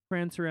to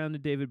prance around to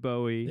David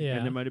Bowie, Yeah.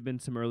 and there might have been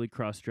some early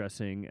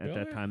cross-dressing at that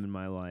Really? time in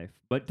my life.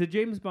 But to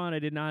James Bond, I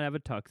did not have a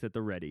tux at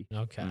the ready.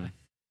 Okay.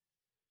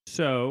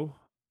 So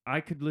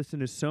I could listen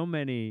to so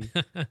many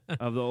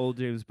of the old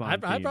James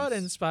Bond I brought in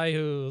themes. Spy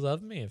Who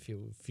Loved Me a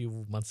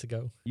few months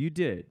ago. You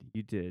did.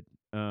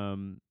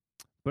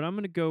 But I'm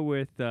going to go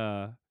with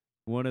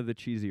one of the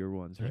cheesier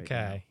ones right now.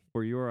 Okay.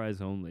 For Your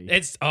Eyes Only.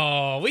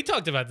 We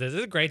talked about this.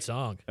 It's a great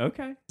song.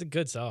 Okay. It's a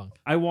good song.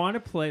 I want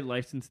to play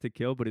License to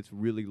Kill, but it's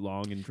really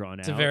long and drawn out.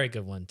 It's a very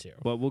good one too.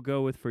 But we'll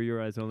go with For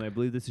Your Eyes Only. I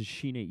believe this is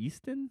Sheena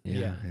Easton.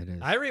 Yeah, it is.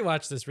 I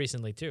rewatched this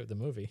recently too, the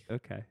movie.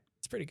 Okay.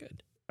 It's pretty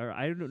good. All right.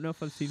 I don't know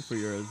if I've seen For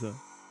Your Eyes Only.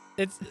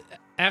 It's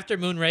after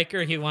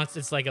Moonraker,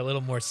 it's like a little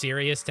more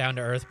serious, down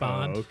to earth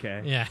Bond. Oh,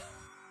 okay. Yeah.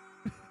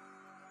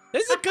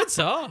 This is a good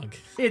song.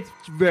 It's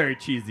very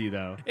cheesy,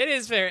 though. It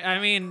is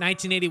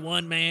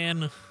 1981,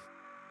 man.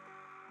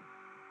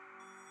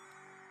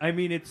 I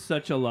mean, it's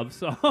such a love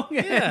song.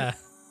 Yeah.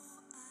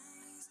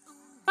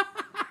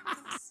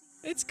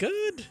 It's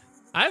good.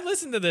 I've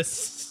listened to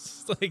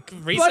this like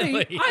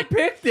recently. Buddy, I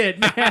picked it,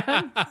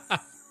 man.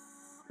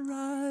 Your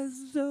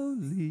eyes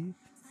only.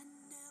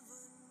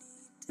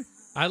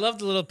 I love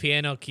the little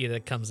piano key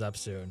that comes up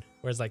soon.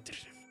 Where it's like,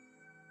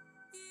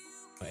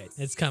 wait,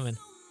 it's coming.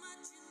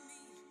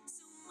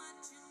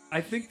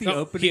 I think the Oh,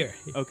 opening. here.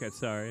 Okay,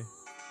 sorry.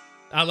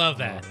 I love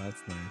that. Oh,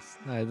 that's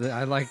nice.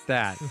 I like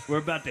that. We're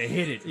about to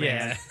hit it, man.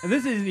 Yeah. And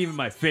this isn't even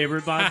my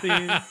favorite Bond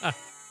theme.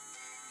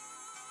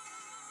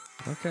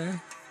 Okay.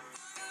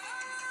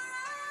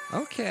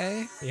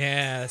 Okay.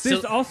 Yeah.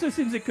 This also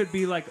seems it could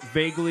be like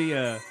vaguely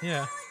yeah.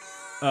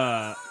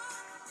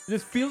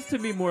 This feels to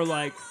me more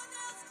like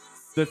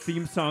the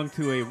theme song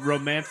to a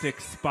romantic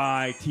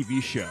spy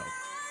TV show.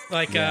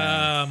 Like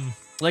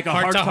Like a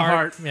Heart to Heart.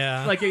 heart.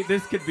 Yeah. Like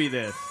this could be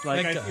this.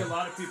 Like I Like, see a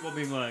lot of people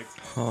being like,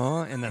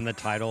 Huh? And then the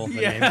title, the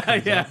name yeah,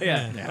 comes yeah, up.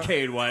 yeah, Yeah.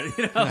 Cade White.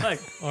 You know,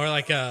 like, or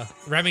like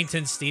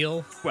Remington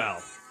Steele.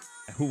 well,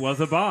 who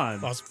was a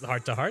Bond? Well,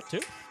 Heart to Heart too.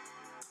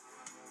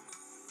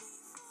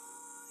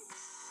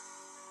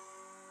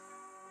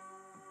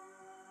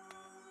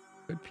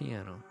 Good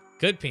piano.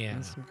 Good piano.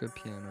 That's some good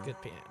piano.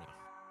 Good piano.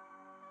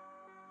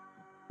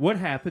 What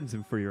happens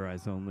in For Your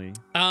Eyes Only?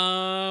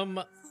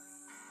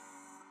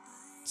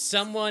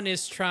 Someone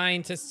is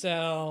trying to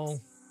sell.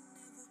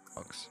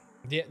 Books.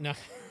 Yeah, no.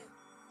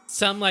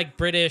 Some like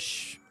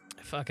British.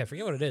 Fuck, I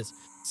forget what it is.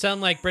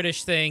 Some like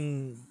British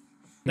thing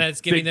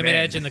that's giving Big them an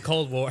bang. edge in the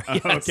Cold War. Oh,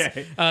 Yes,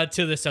 okay.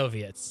 to the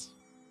Soviets.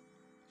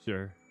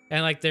 Sure.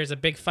 And like, there's a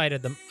big fight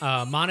at the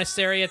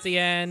monastery at the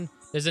end.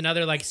 There's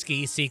another like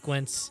ski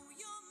sequence.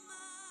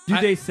 Do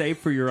they say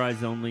For Your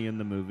Eyes Only in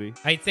the movie?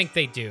 I think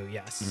they do.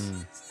 Yes.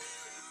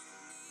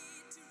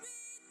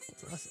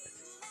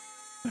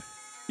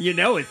 You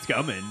know it's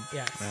coming.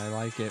 Yes. I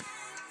like it.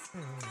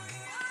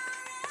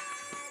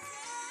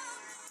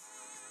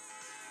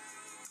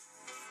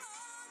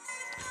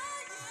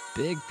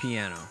 Big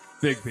piano.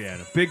 Big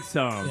piano. Big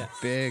song. Yeah.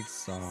 Big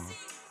song.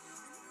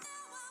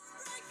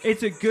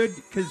 It's a good,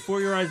 because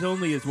For Your Eyes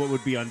Only is what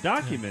would be on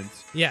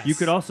documents. Yes. You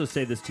could also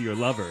say this to your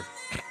lover.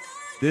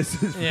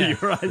 This is For Yeah.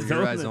 Your Eyes For your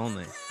Only. eyes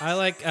only. I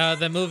like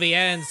the movie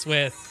ends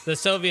with the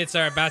Soviets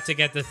are about to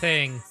get the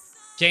thing.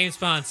 James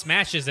Bond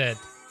smashes it,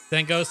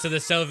 then goes to the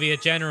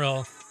Soviet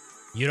general.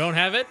 You don't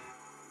have it?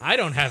 I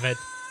don't have it.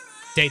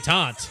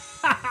 Detente.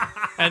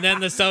 And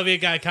then the Soviet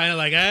guy kind of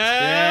like,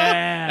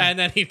 Yeah. and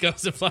then he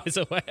goes and flies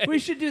away. We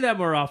should do that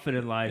more often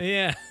in life.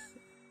 Yeah.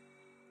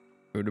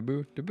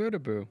 Boo-da-boo,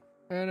 da-boo-da-boo.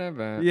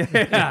 Ba-da-ba.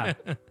 Yeah.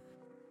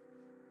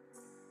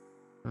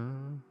 Uh,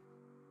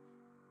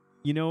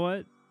 You know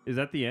what? Is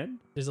that the end?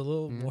 There's a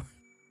little more.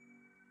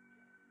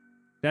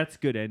 That's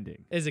good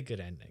ending. Is a good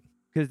ending.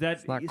 Because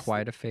that's it's not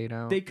quite a fade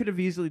out. They could have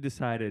easily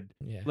decided,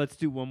 Yeah. let's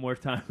do one more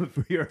time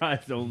For Your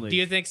Eyes Only. Do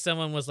you think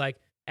someone was like,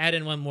 add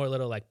in one more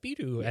little like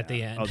Beedoo at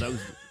the end? Oh, that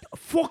was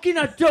fucking.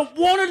 I don't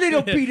want a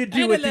little Peter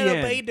do and at a the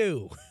little end.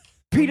 Beedoo.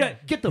 Peter,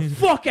 get the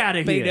fuck out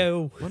of here.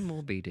 Beedoo. One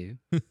more be-do.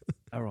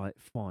 All right,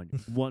 fine.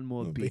 One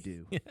more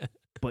Bidoo. Yeah.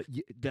 But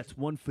that's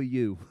one for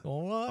you.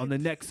 All right. On the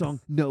next song,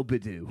 no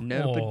Bidoo.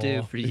 No ba-do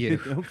Aw. for you.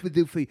 No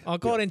Bidoo for you.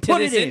 According to Put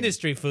this it in.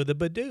 industry for the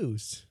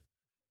Badoos.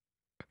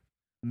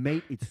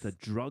 Mate, it's the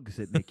drugs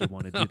that make you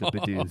want to do the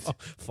Bidoos.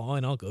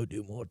 Fine, I'll go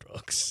do more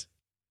drugs.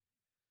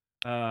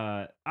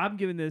 I'm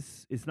giving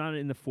this, it's not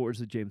in the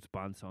fours of James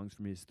Bond songs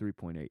for me, it's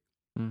 3.8.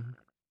 Mhm.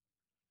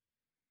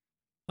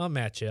 I'll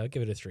match it. I'll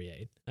give it a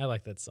 3.8. I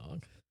like that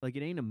song. Like,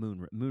 it ain't a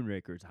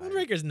Moonraker's high.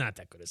 Moonraker's not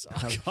that good a song.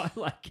 I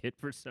like it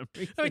for some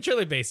reason. I mean,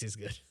 Shirley Bassey's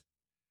good.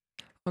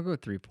 I'll go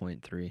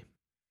 3.3.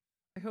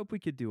 I hope we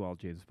could do all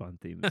James Bond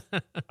themes.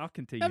 I'll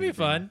continue. That'd be to do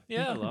fun. them.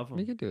 Yeah. I love them.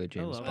 We could do a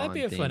James love it. Bond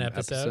That'd be a fun themed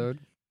episode.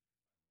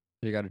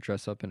 You got to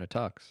dress up in a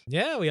tux.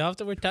 Yeah, we all have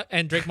to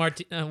and drink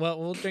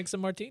we'll drink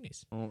some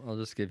martinis. I'll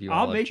just give you. I'll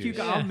olive make you. juice.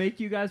 Yeah. I'll make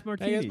you guys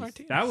martinis.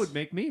 martinis. That would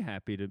make me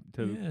happy to.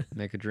 Yeah.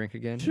 Make a drink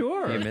again.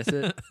 Sure. You miss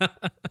it. A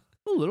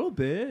little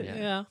bit.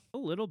 Yeah. A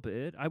little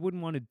bit. I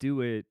wouldn't want to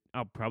do it.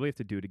 I'll probably have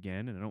to do it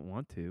again, and I don't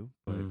want to.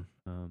 But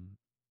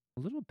a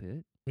little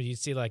bit. Would you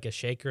see like a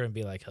shaker and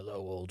be like, "Hello,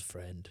 old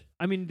friend"?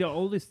 I mean, the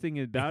oldest thing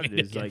about it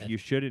is like Again. you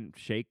shouldn't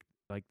shake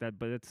like that,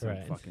 but it's so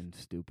Right. fucking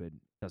stupid.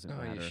 Doesn't No,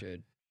 matter. you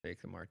should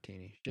shake the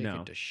martini. Shake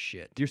No. it to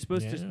shit. You're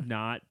supposed Yeah. to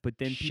not, but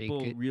then Shake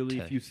people it really,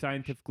 to if you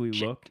scientifically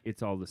shit. look,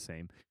 it's all the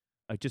same.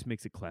 It just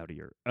makes it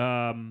cloudier.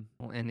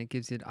 Well, and it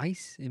gives it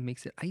ice. It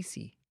makes it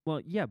icy.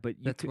 Well, yeah, but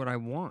you That's what I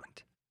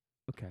want.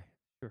 Okay,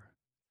 sure.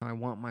 I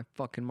want my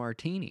fucking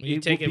martini. You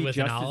take will it be with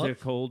an just as olive?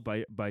 cold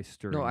by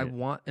stirring. No, I it.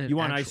 want. You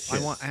want ice I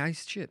chips. want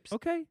ice chips.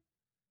 Okay,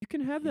 you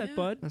can have that, Yeah.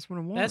 bud. That's what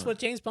I want. That's what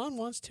James Bond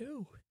wants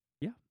too.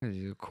 'Cause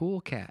he's a cool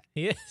cat.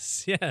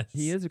 Yes, yes.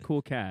 He is a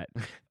cool cat.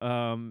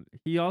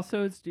 He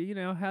also is.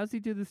 How's he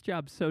do this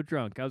job so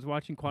drunk? I was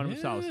watching Quantum of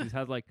Solace. Yeah. He's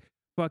had like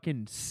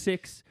fucking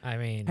 6 I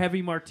mean,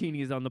 heavy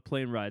martinis on the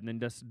plane ride, and then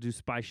does do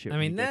spy shit. I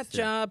when he mean gets that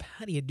there. job.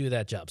 How do you do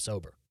that job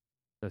sober?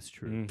 That's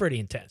true. Mm. Pretty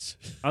intense.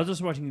 I was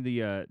just watching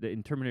the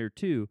in Terminator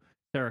 2.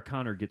 Sarah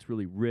Connor gets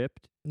really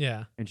ripped,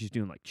 Yeah. and she's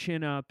doing like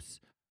chin ups.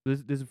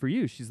 This is for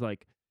you. She's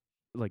like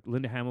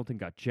Linda Hamilton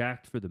got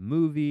jacked for the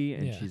movie,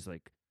 and Yeah. she's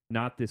like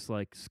not this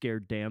like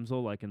scared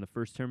damsel like in the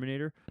first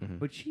Terminator, Mhm.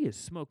 but she is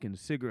smoking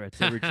cigarettes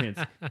every chance.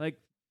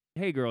 Like,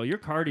 hey girl, your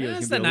cardio Yeah, is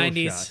it's gonna be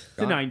the a little 90s. shot. It's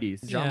the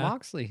 90s. John Yeah.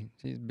 Moxley.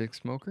 He's a big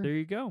smoker. There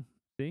you go.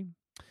 See,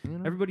 You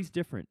know? everybody's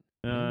different.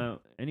 Mhm.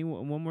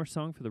 One more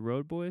song for the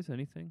Road Boys?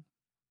 Anything?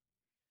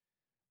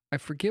 I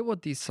forget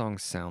what these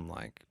songs sound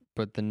like,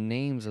 but the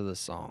names of the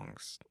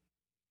songs.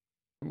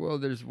 Well,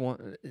 there's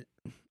one.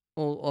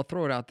 I'll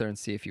throw it out there and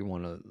see if you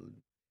want to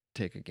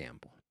take a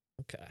gamble.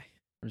 Okay.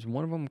 There's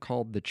one of them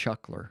called The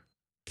Chuckler.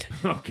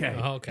 Okay.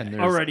 Okay. And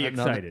there's Already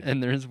another- excited.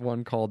 And there's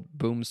one called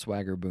Boom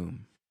Swagger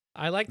Boom.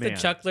 I like the Man.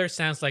 Chuckler.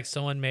 Sounds like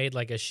someone made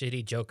like a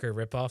shitty Joker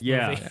ripoff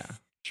Yeah. movie. Yeah.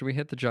 Should we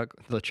hit the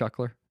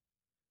Chuckler?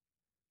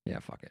 Yeah,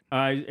 fuck it.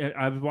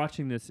 I was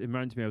watching this. It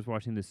reminds me. I was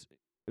watching this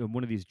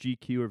one of these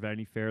GQ or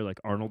Vanity Fair. Like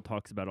Arnold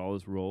talks about all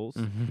his roles,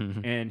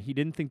 and he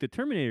didn't think the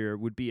Terminator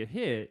would be a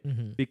hit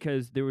Mhm.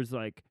 because there was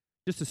like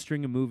just a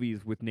string of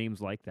movies with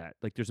names like that.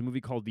 Like there's a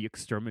movie called The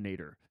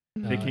Exterminator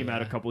that Oh, came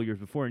out a yeah. couple of years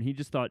before, and he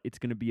just thought it's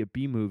going to be a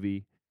B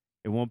movie.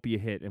 It won't be a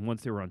hit. And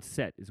once they were on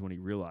set, is when he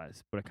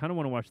realized. But I kind of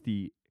want to watch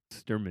The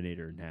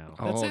Exterminator now.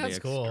 That The sounds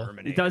cool. It does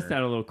Exterminator.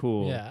 sound a little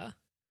cool. Yeah.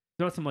 It's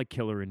not some like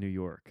killer in New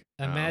York.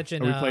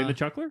 Imagine. Are we playing uh, the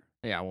Chuckler?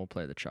 Yeah, we'll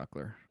play the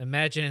Chuckler.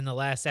 Imagine in the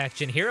last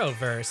action hero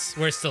verse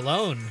where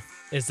Stallone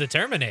is the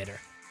Terminator.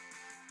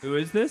 Who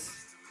is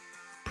this?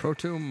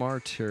 Proto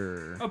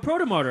Martyr. Oh,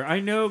 Protomartyr. I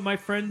know my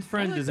friend's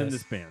friend like is in this.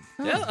 this band.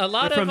 Yeah, a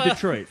lot They're of from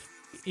Detroit.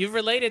 You've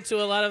related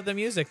to a lot of the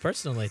music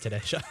personally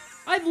today, Sean.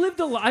 I've lived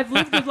a life.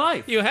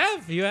 You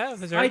have.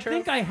 Is that I true?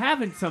 think I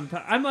haven't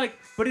sometimes. I'm like,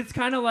 but it's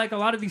kind of like a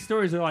lot of these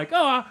stories are like,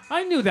 oh,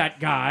 I knew that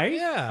guy.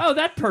 Yeah. Oh,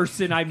 that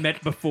person I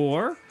met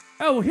before.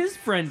 Oh, his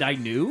friend I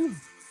knew.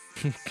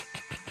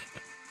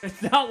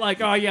 It's not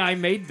like, oh yeah, I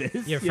made this.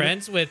 You're You know?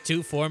 friends with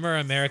 2 former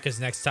America's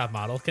Next Top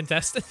Model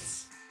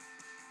contestants.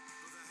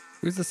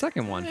 Who's the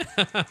second one?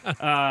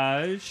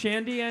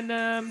 Shandy and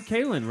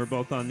Kaylin were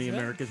both on the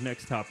America's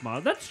Next Top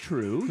Model. That's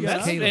true. Yeah.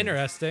 That's Kaylin?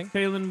 interesting.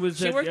 Kaylin was.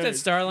 She worked at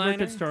Starliner?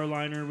 Worked at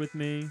Starliner with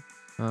me.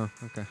 Oh,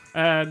 okay.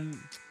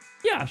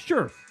 Yeah,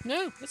 sure.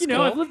 Yeah, that's You know,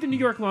 cool. I've lived in New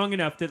York long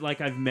enough that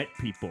like I've met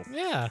people.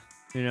 Yeah.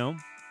 You know.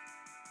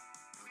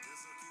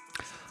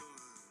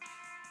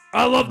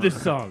 I love this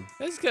song.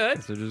 That's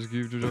good. So just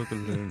keep the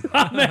Chuckler.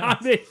 I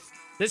mean,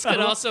 This could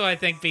also, I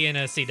think, be in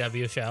a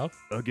CW show.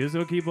 I guess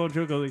I'll keep on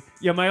chuckling.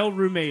 Yeah, my old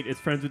roommate is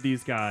friends with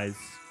these guys.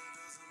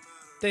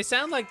 They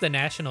sound like the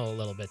National a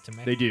little bit to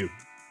me. They do.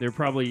 They're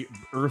probably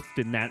earthed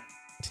in that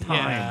time.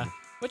 Yeah.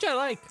 Which I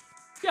like.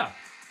 Yeah.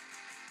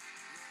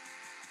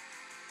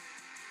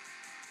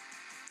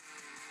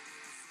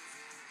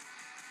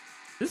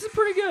 This is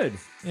pretty good.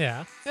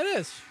 Yeah, it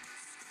is.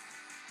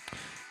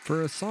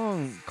 For a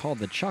song called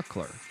The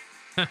Chuckler,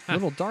 a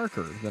little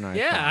darker than I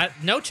Yeah,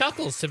 thought. no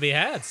chuckles to be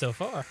had so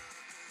far.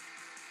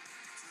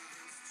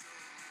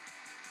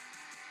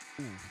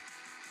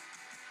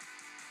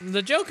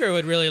 The Joker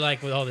would really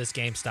like with all this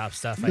GameStop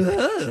stuff. I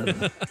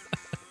think.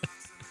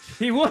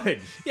 He would.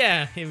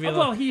 Yeah, he'd be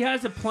Well, like, he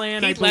has a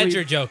plan. I Heath believe.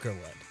 Ledger Joker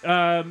would.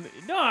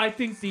 No, I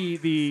think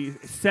the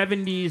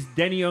 70s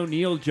Denny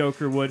O'Neil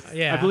Joker would.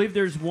 Yeah. I believe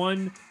there's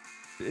one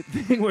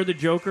thing where the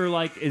Joker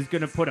like is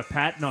going to put a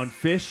patent on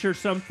fish or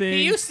something.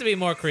 He used to be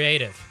more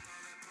creative.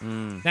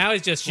 Now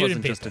he's just It shooting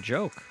wasn't people. just a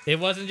joke. It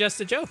wasn't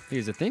just a joke.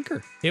 He's a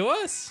thinker. It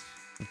was.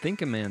 A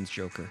thinking man's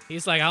Joker.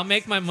 He's like, I'll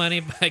make my money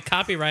by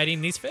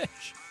copywriting these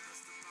fish.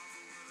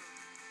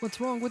 What's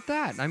wrong with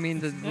that? I mean,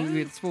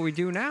 Yeah. it's what we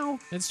do now.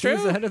 It's He was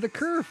true. ahead of the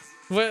curve.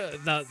 Well,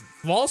 the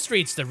Wall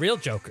Street's the real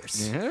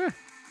jokers. Yeah.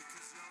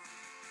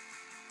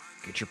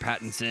 Get your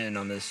patents in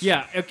on this.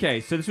 Yeah,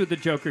 okay, so this is what the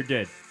Joker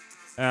did.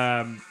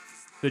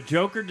 The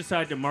Joker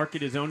decided to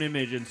market his own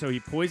image, and so he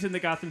poisoned the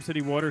Gotham City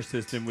water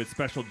system with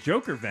special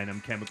Joker venom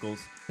chemicals,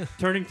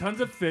 turning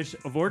tons of fish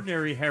of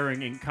ordinary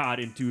herring and cod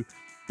into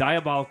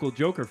diabolical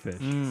Joker fish.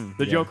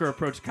 The Joker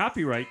approached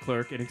copyright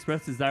clerk and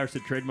expressed his desires to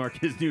trademark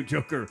his new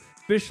Joker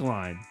fish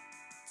line.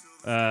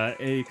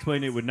 He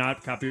explained he could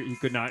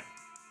not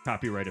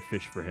copyright a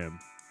fish for him,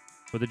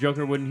 but the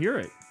Joker wouldn't hear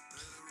it.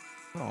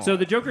 So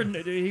the Joker,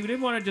 he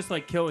didn't want to just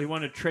like kill. He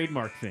wanted to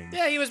trademark things.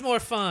 Yeah, he was more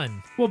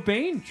fun. Well,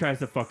 Bane tries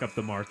to fuck up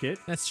the market.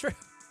 That's true.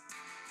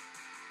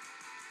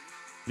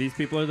 These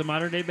people are the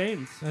modern day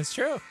Banes. That's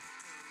true.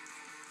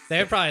 They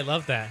would probably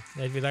love that.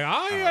 They'd be like,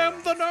 I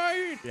am the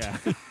knight. Yeah.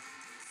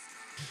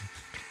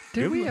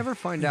 Did we ever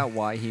find out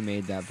why he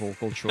made that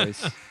vocal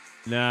choice?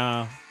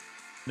 No.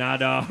 Nah,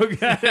 dog.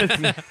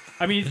 I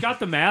mean, he's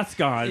got the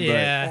mask on,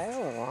 Yeah.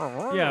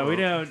 but yeah, we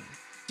don't.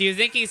 Do you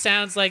think he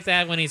sounds like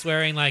that when he's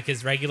wearing like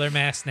his regular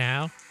mask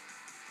now?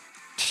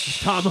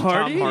 Tom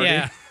Hardy? Hardy.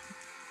 Yeah.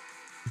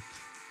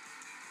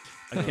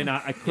 I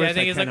cannot. I think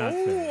he's like, cannot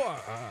say.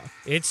 oh,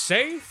 it's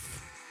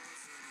safe.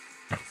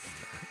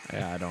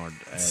 Yeah, I don't.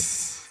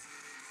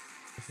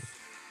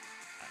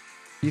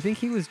 Do you think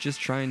he was just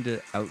trying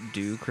to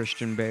outdo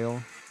Christian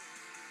Bale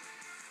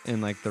in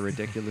like the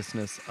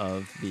ridiculousness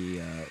of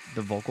the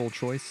vocal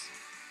choice?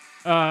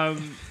 Tom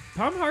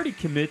Hardy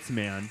commits,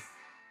 man.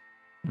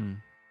 Hmm.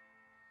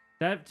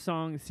 That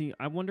song. See,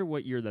 I wonder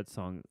what year that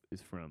song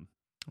is from.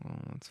 Oh,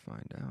 let's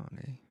find out.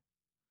 Eh?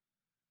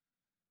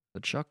 The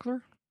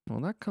Chuckler?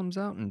 Well, that comes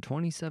out in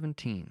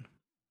 2017.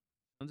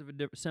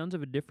 Sounds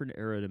of a different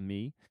era to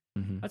me.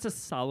 Mm-hmm. That's a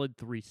solid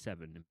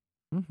 3.7.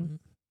 Mm-hmm.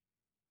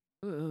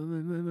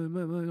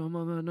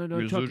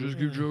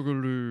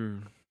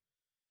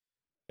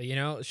 But you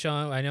know,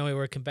 Sean, I know we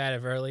were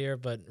combative earlier,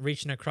 but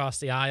reaching across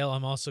the aisle,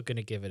 I'm also going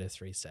to give it a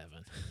 3.7.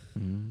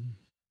 Mm-hmm.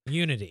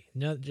 Unity,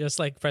 no, just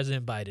like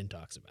President Biden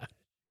talks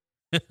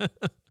about.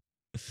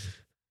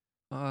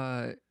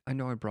 I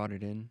know I brought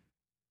it in.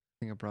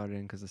 I think I brought it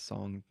in because the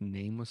song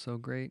name was so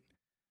great.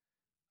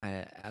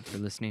 After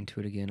listening to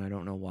it again, I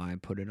don't know why I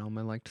put it on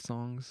my liked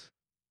songs.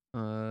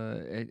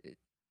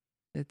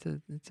 It's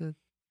a.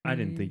 I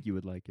didn't think you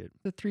would like it.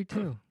 It's a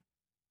 3-2.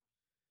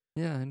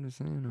 Yeah, I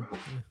understand.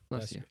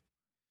 Bless you.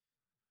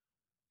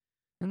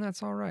 And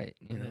that's all right,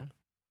 you know.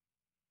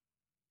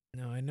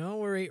 No, I know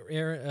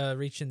we're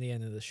reaching the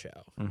end of the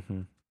show.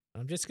 Mm-hmm.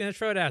 I'm just going to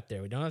throw it out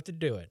there. We don't have to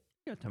do it.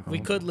 We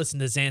Oh, could no. listen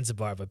to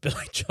Zanzibar by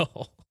Billy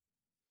Joel.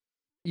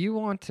 You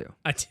want to?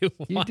 I do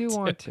want You do to.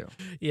 want to?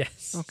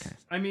 Yes. Okay.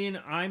 I mean,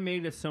 I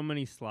made so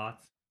many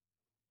slots.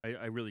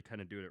 I really kind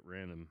of do it at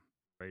random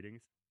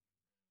ratings.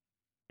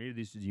 Maybe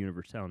this is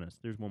Universalis.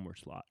 There's one more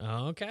slot.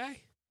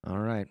 Okay. All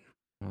right.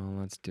 Well,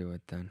 let's do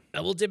it then.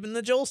 Double dip in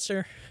the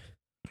Jolster.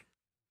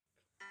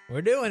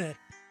 We're doing it.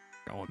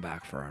 Going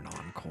back for an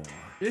encore.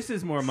 This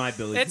is more my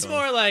Billy It's Joel.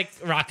 more like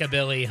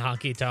rockabilly,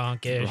 honky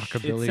tonkish.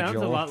 Rockabilly It sounds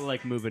Joel. a lot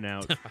like Moving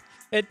Out.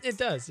 It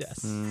does, yes.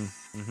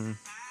 Mm-hmm.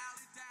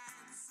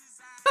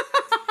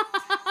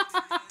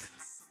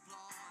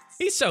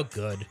 He's so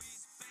good.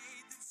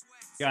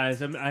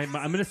 Guys, I'm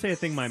going to say a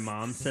thing my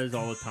mom says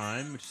all the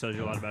time, which tells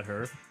you a lot about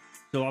her.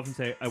 She'll often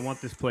say, I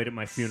want this played at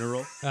my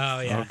funeral. Oh,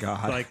 yeah. Oh, God.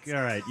 It's like,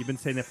 all right, you've been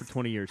saying that for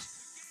 20 years.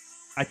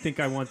 I think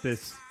I want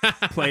this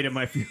played at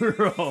my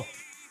funeral.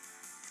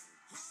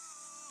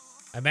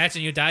 I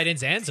imagine you died in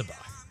Zanzibar.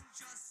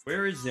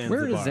 Where is Zanzibar?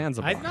 Where is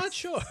Zanzibar? I'm not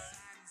sure.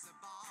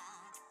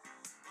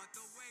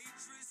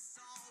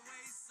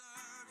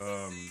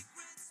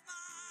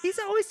 He's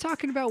always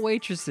talking about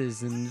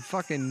waitresses and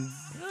fucking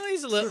Well,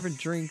 he's a little. serving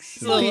drinks.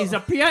 He's a little- He's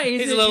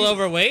He's a little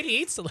overweight.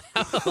 He eats a lot.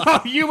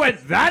 Oh, you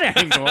went that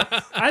angle.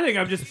 I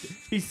think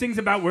he sings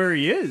about where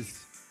he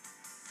is.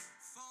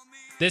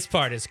 This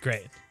part is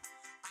great.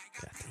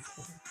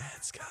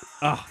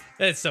 Oh,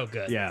 It's so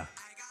good. yeah.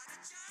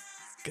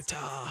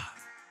 Guitar.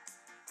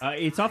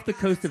 It's off the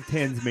coast of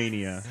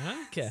Tasmania.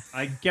 Okay.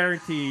 I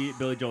guarantee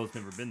Billy Joel's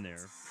never been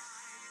there.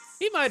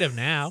 He might have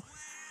now.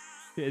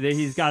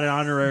 He's got an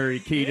honorary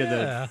key to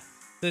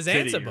the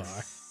city. Zanzibar.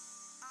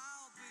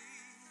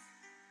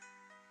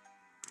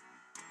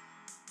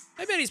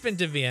 I bet he's been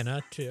to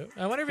Vienna too.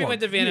 I wonder if he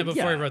went to Vienna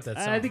before he wrote that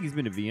song. I think he's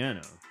been to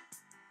Vienna.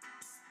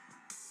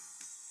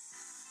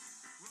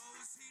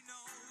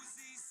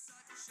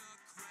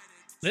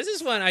 This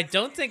is one I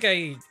don't think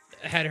I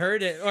had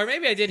heard it, or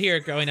maybe I did hear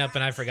it growing up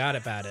and I forgot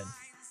about it.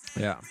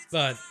 Yeah.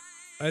 But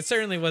I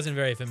certainly wasn't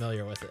very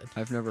familiar with it.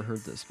 I've never heard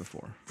this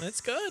before.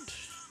 That's good.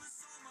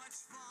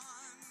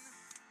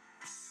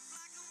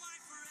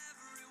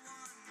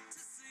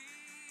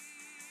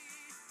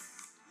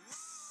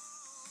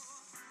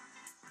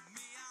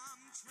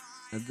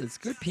 It's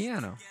good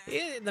piano.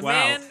 Yeah, the Wow.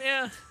 man,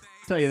 yeah.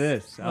 I'll tell you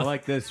this. I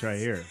like this right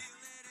here.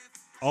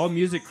 All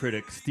music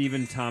critic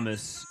Stephen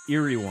Thomas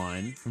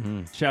Earywine,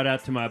 shout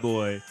out to my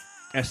boy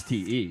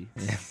STE,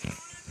 Yeah.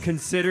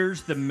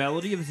 considers the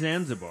melody of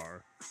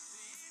Zanzibar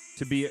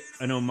to be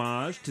an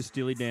homage to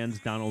Steely Dan's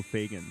Donald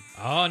Fagen.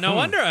 Oh, no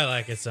wonder I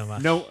like it so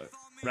much. No,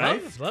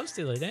 right? Love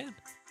Steely Dan.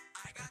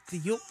 got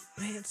the old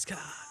man's car.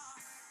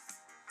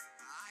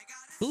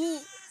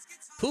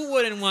 Who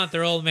wouldn't want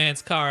their old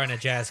man's car and a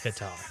jazz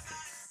guitar?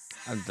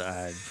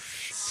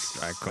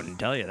 I couldn't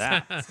tell you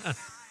that.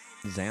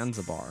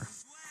 Zanzibar.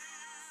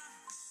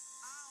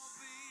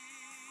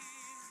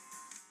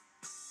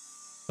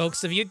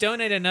 Folks, if you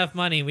donate enough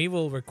money, we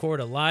will record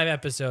a live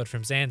episode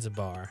from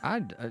Zanzibar.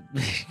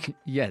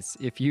 Yes,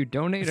 if you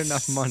donate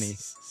enough money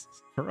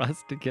for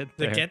us to get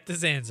there. To get to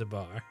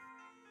Zanzibar.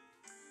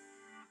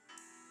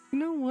 You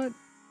know what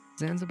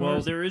Zanzibar's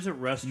Well, there is a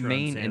restaurant.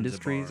 main Zanzibar.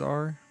 industries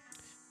are?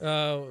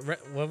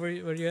 What were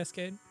you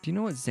asking? Do you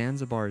know what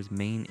Zanzibar's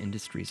main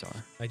industries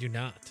are? I do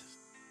not.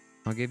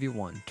 I'll give you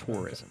one.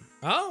 Tourism.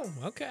 Oh,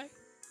 okay.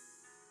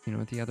 You know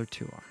what the other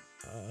two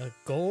are?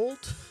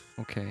 Gold.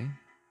 Okay.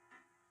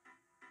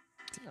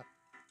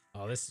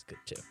 Oh, this is good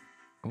too.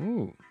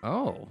 Ooh.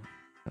 Oh.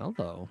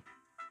 Hello.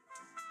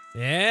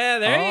 Yeah,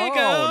 there you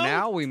go. Oh,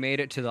 now we made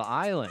it to the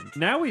island.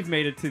 Now we've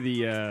made it to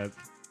the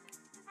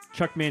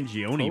Chuck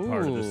Mangione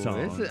part of the Ooh, song.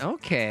 is it?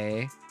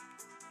 Okay.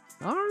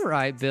 All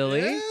right,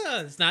 Billy.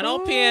 Yeah, it's not all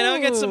piano.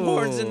 Get some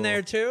horns in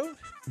there too.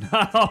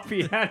 Not all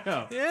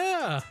piano.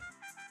 Yeah.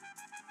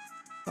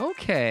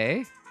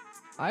 Okay.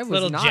 I was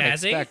Little not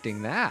jazzy.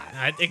 expecting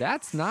that.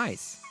 That's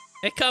nice.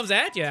 It comes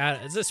at you.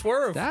 It's a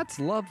swerve. That's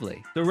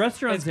lovely. The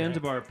restaurant It's great.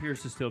 Zanzibar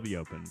appears to still be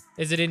open.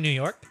 Is it in New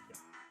York?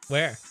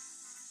 Where?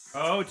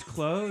 Oh, it's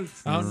closed.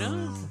 Oh,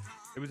 no.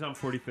 It was on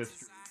 45th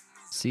Street.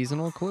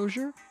 Seasonal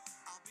closure?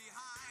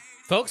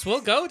 Folks,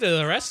 we'll go to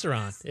the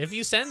restaurant if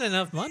you send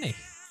enough money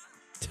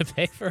to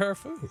pay for our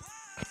food.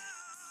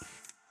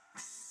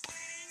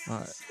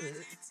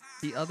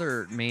 The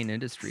other main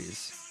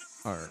industries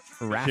are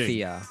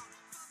raffia.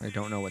 I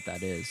don't know what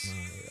that is.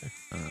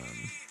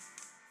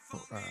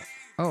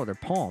 They're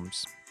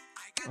palms.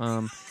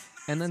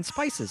 And then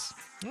spices.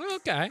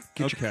 Okay.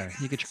 You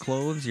get your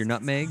cloves, your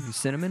nutmeg, your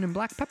cinnamon, and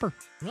black pepper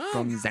Oh,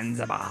 from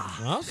Zanzibar.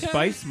 okay.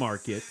 Spice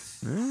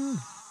markets. Mm.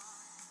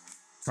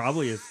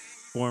 Probably a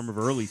form of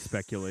early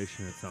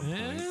speculation at some point.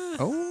 Yeah.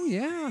 Oh,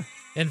 yeah.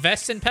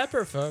 Invest in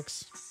pepper,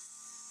 folks.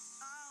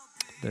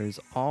 There's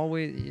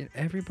always...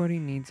 Everybody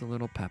needs a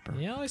little pepper.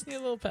 You always need a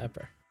little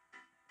pepper.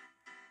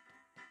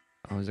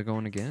 Oh, is it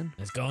going again?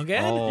 Let's go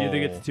again. Oh. Do you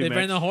think it's too They much?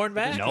 bring the horn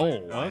back? No.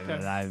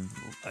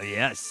 Okay.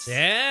 Yes.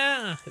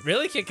 Yeah.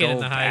 Really kicking in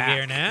Go the high back.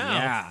 gear now.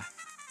 Yeah.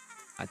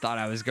 I thought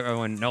I was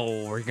going,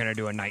 no, we're going to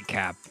do a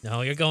nightcap.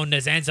 No, you're going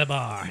to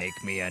Zanzibar.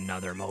 Make me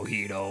another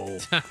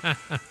mojito.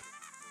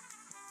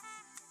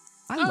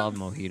 I love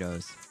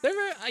mojitos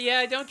Yeah,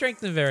 I don't drink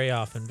them very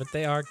often, but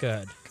they are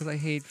good. because I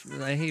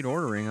hate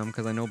ordering them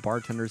because I know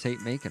bartenders hate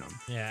making them.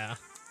 Yeah,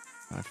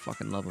 I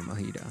fucking love a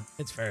mojito.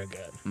 it's very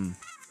good.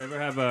 Ever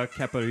have a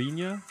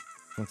caipirinha?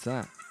 What's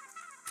that?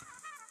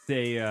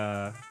 It's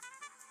a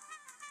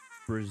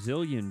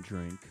Brazilian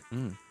drink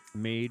Mm.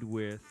 made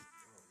with...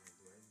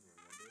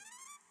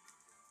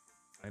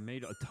 I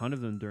made a ton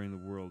of them during the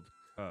World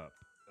Cup.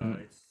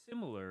 It's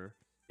similar.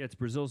 Yeah, it's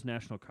Brazil's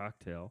national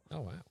cocktail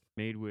Oh, wow.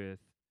 made with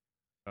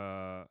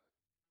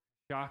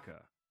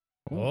shaka.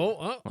 A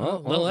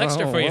little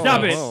extra for you.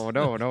 Stop folks. it. Oh,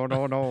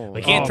 no.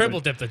 We can't Oh, triple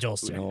dip the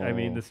Jolster. No. I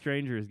mean, the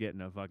stranger is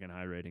getting a fucking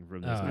high rating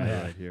from this Oh, guy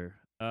yeah. right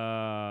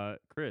here.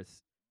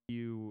 Chris,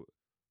 you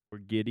were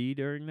giddy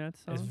during that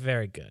song? It's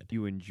very good.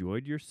 You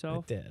enjoyed I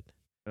yourself did.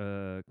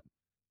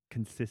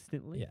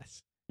 consistently?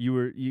 Yes.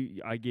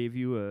 I gave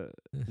you a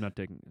not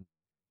taking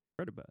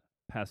credit, but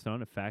passed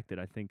on a fact that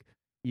I think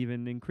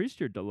even increased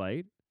your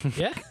delight.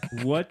 Yeah.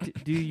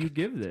 What do you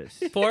give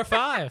this? 4 or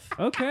 5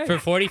 Okay. for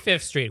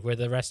 45th Street, where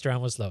the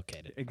restaurant was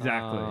located.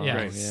 Exactly. Oh, Yeah.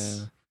 Right.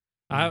 yeah.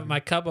 I have my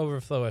cup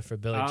overflowing for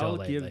Billy Joel I'll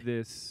lately. give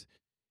this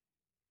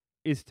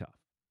is tough.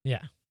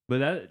 Yeah.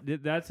 But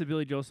that's a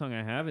Billy Joel song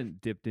I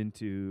haven't dipped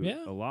into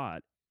Yeah. a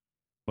lot,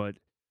 but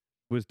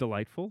was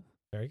delightful.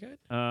 Very good.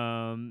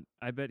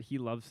 I bet he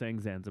loves saying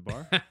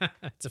Zanzibar.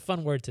 It's a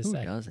fun word to Who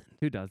say. doesn't?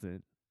 Who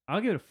doesn't?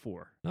 I'll give it a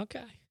 4.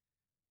 Okay.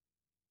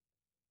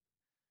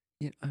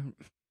 Yeah,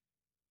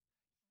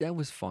 that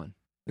was fun.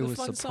 It It was was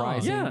a fun song.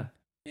 surprising. Yeah.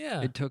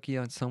 Yeah. It took you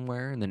on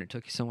somewhere, and then it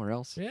took you somewhere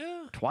else.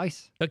 Yeah.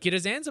 Twice, Took you to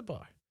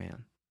Zanzibar.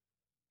 man.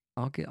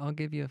 I'll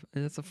give you.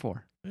 That's a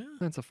 4. Yeah.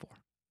 That's a 4.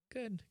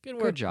 Good. Good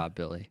work. Good job,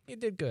 Billy. You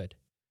did good.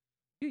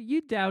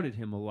 You doubted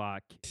him a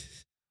lot.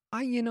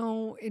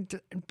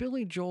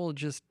 Billy Joel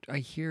I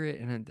hear it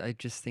and I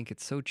just think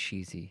it's so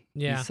cheesy.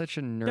 Yeah. He's such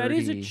a nerdy. That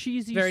is a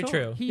cheesy Very song.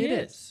 true. He It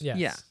is. Yes.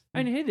 Yeah.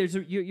 And hey,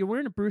 you're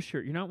wearing a Bruce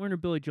shirt. You're not wearing a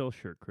Billy Joel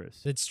shirt,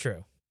 Chris. It's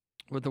true.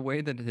 With the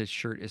way that his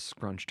shirt is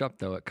scrunched up,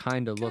 though, it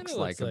kind of looks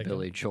like a like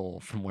Billy him. Joel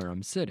from where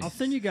I'm sitting. I'll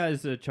send you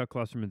guys Chuck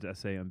Klosterman's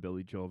essay on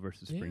Billy Joel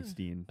versus Yeah.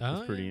 Springsteen. Oh,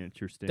 It's pretty yeah.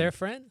 interesting. They're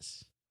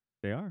friends.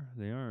 They are.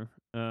 They are.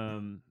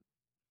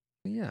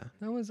 Yeah,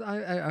 that was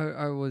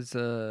I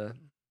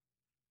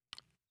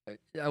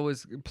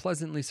was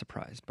pleasantly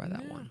surprised by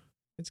that Yeah. one.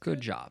 It's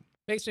Good job.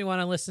 Makes me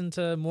want to listen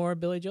to more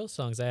Billy Joel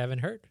songs I haven't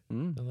heard.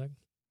 Mm. I'm like,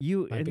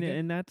 You Might be good.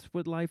 and that's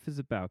what life is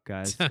about,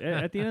 guys.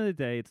 At the end of the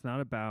day, it's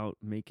not about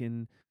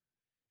making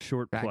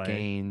short Back play.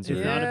 gains It's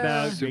or not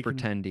about super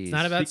making- tendies. it's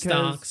not about Because-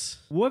 stonks.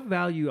 What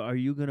value are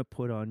you going to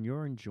put on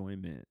your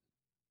enjoyment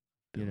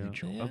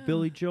of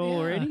Billy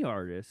Joel or Yeah. any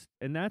artist.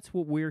 And that's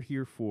what we're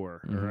here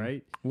for, all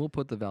right? We'll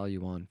put the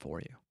value on for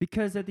you.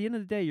 Because at the end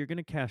of the day, you're going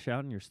to cash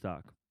out in your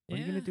stock. What are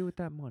you going Yeah. to do with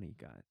that money,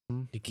 guys?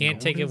 You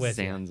can't take it with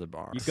you.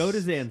 Zanzibar. You go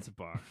to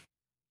Zanzibar.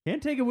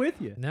 Can't take it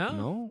with you. No.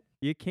 No,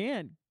 You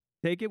can't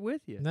take it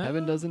with you. No.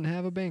 Evan doesn't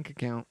have a bank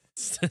account.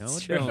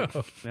 That's true. don't.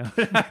 No.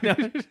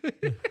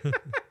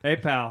 Hey,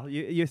 pal,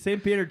 you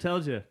St. Peter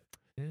tells you.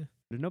 Yeah.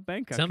 There's no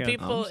bank Some account.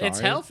 people, I'm it's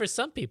sorry. hell for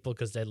some people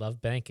because they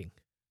love banking.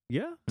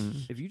 Yeah.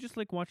 Mm. If you just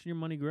like watching your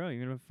money grow,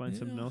 you're going to find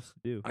something Yeah. else to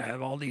do. I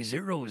have all these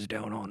zeros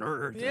down on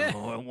Earth. Yeah.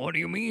 Oh, what do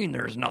you mean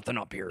there's nothing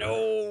up here?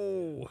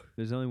 No.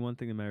 There's only one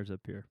thing that matters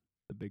up here: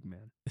 the big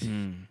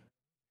man.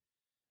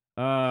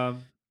 Mm.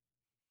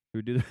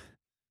 Who did?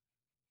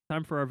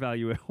 Time for our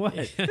value. What?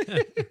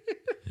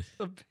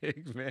 The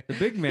big man. The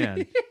big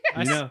man.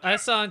 I, You know, I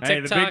saw on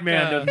hey, TikTok. the big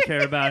man doesn't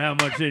care about how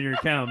much in your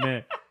account,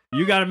 man.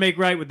 You got to make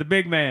right with the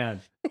big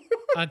man.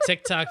 On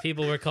TikTok,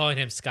 people were calling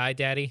him Sky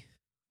Daddy.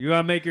 You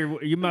gotta make your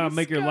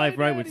life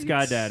right with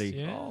Sky Daddy.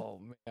 Yeah. Oh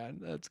man,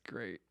 that's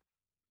great.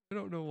 I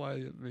don't know why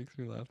it makes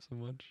me laugh so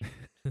much.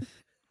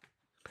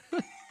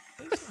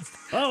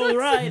 All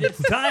right,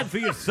 it's time for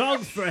your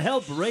songs for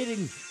help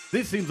rating.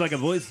 This seems like a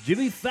voice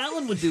Jimmy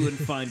Fallon would do and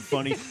find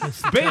funny.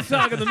 Space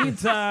Hog, in the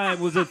meantime,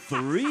 was a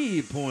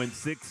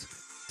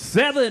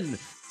 3.67.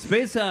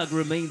 Space Hog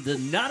remained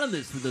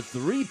anonymous with a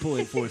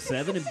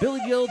 3.47, and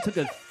Billy Joel took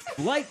a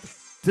flight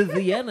to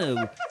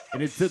Vienna,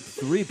 and it took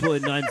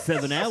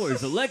 3.97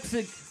 hours.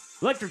 Electric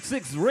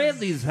Six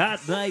Randy's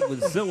Hot Night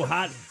was so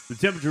hot, the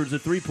temperature was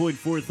at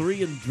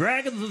 3.43, and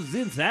Dragons of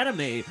Zin's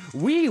Anime,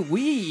 we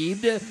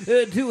weaved to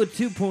a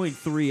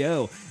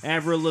 2.30.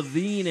 Avril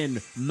Lavigne and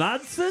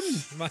Madsen?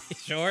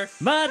 Sure.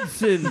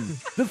 Madsen!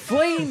 The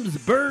flames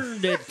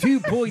burned at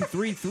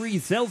 2.33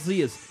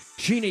 Celsius.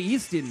 Sheena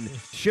Easton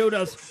showed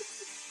us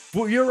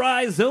For Your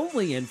Eyes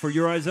Only, and For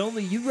Your Eyes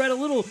Only, you read a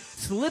little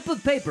slip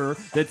of paper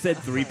that said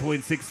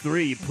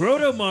 3.63.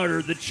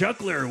 Proto-Martyr, the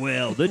Chuckler,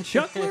 well, the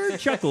Chuckler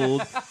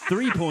chuckled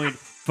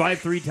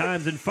 3.53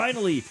 times, and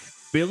finally,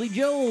 Billy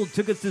Joel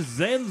took us to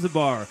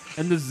Zanzibar,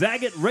 and the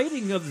Zagat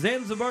rating of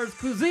Zanzibar's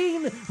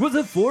cuisine was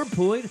a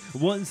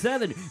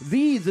 4.17.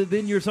 These have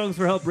been your Songs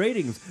for Help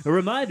ratings. A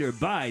reminder,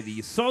 buy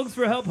the Songs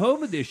for Help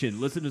Home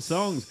Edition. Listen to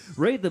songs,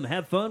 rate them,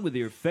 have fun with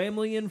your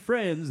family and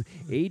friends,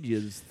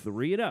 ages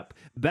 3 and up.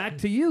 Back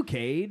to you,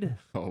 Cade.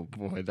 Oh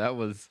boy, that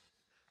was.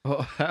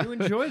 Oh, You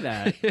enjoy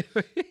that.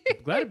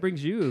 I'm glad it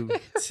brings you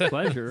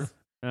pleasure.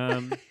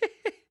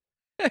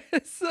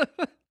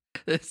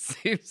 It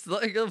seems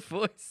like a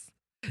voice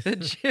that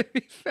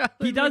Jimmy Fallon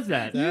He does would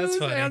that. That's use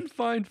funny. and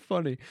find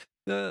funny.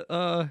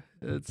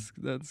 That's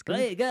good.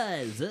 Hey,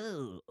 guys.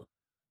 Oh.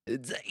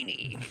 It's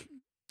zany.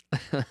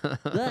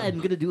 I'm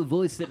going to do a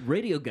voice that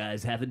radio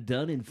guys haven't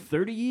done in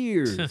 30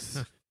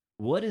 years.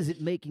 What is it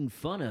making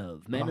fun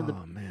of? Man in the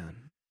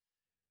man,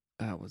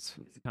 that was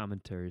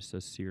commentary is so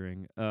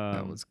searing.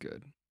 that was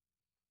good.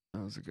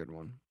 That was a good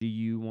one. Do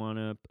you want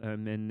to,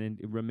 and then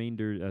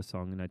remainder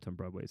song, Nights on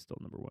Broadway is still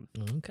number 1.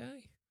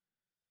 Okay.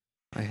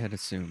 I had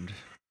assumed.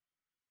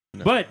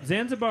 No. But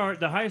Zanzibar,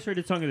 the highest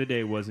rated song of the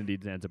day was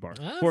indeed Zanzibar.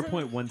 Ah,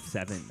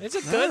 4.17. It's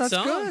a No, good that's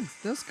song. good.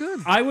 That's good.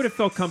 I would have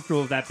felt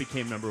comfortable if that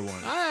became number 1.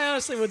 I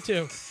honestly would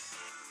too.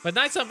 But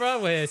Nights on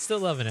Broadway, I'm still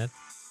loving it.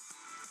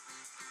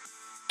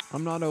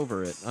 I'm not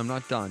over it. I'm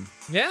not done.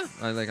 Yeah,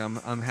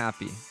 I'm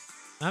happy.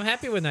 I'm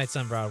happy with Nights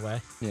on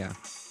Broadway. Yeah.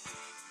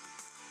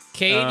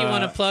 Cade, you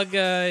want to plug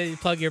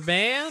your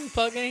band?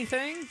 Plug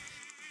anything?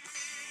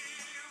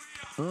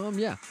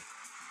 Yeah.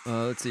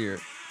 Let's see here.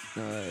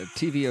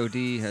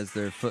 TVOD has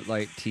their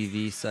Footlight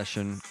TV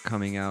session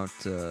coming out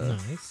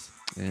Nice.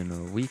 in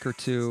a week or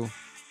two.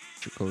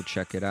 Go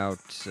check it out.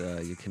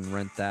 You can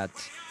rent that.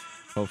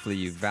 Hopefully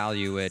you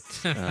value it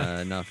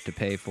enough to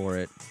pay for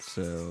it.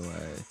 So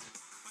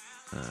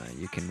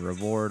you can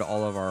reward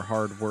all of our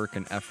hard work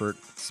and effort,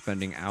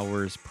 spending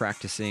hours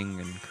practicing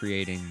and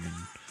creating and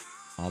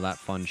all that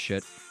fun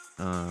shit.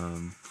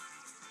 Trying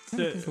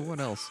to think of what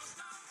else.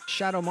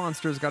 Shadow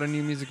Monsters got a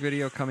new music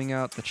video coming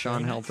out that Sean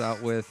Very helped nice.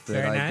 out with that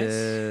Very I nice.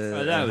 did.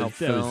 Oh, that was- helped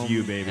that was film,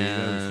 you, baby. That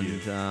was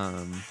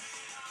And you.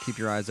 keep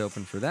your eyes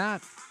open for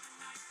that.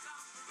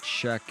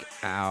 Check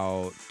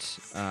out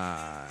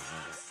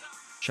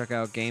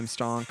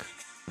GameStonk.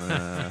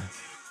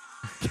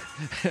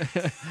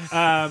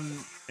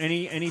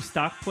 Any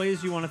stock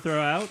plays you want to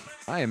throw out?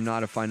 I am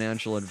not a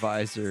financial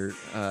advisor.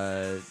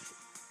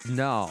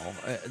 No.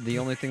 The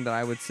only thing that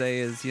I would say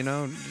is,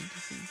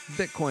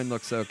 Bitcoin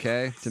looks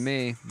okay to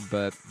me,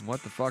 but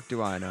what the fuck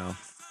do I know?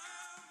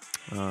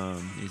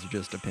 These are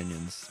just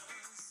opinions.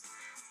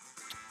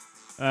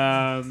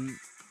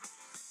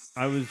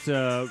 I was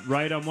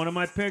right on one of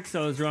my picks.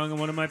 I was wrong on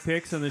one of my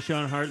picks on the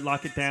Sean Hart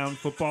Lock It Down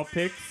football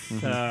picks.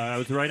 Mm-hmm. I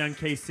was right on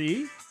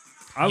KC.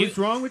 I was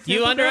wrong with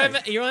You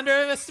Tampa Bay. you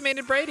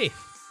underestimated Brady.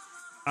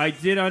 I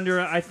did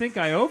I think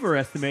I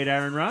overestimate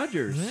Aaron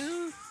Rodgers.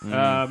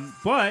 Well,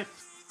 But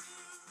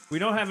we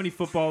don't have any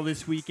football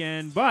this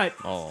weekend, but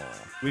Oh.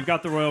 we've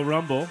got the Royal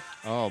Rumble.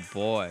 Oh,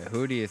 boy.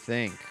 Who do you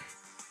think?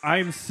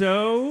 I'm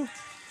so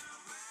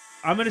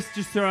I'm going to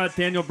just throw out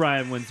Daniel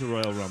Bryan wins the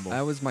Royal Rumble.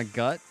 That was my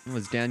gut. It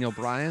was Daniel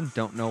Bryan.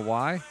 Don't know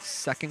why.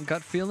 Second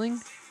gut feeling,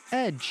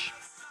 Edge.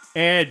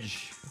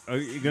 Edge. Are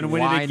you going to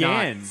win Why it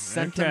again? Not?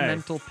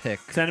 Sentimental pick.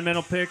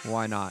 Sentimental pick?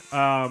 Why not?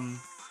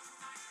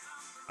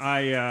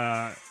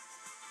 I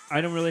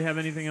don't really have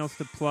anything else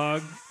to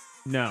plug.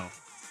 No.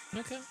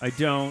 Okay. I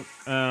don't.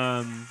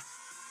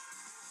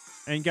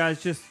 And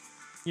guys, just,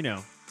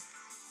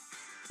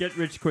 get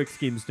rich quick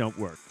schemes don't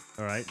work.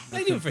 All right?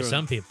 They do for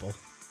some people.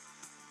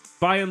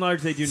 By and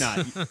large, they do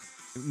not.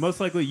 Most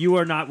likely, you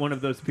are not one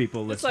of those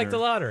people, listener. It's like the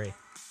lottery.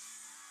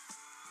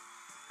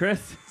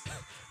 Chris?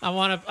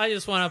 I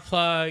just want to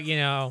plug,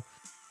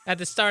 at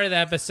the start of the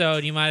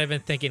episode, you might have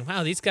been thinking,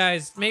 wow, these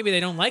guys, maybe they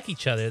don't like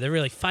each other. They're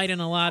really fighting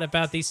a lot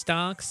about these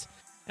stocks.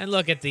 And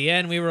look, at the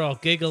end, we were all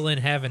giggling,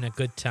 having a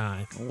good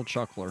time. Old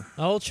Chuckler.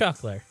 Old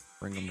Chuckler.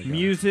 Bring them together.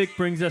 Music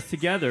brings us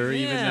together,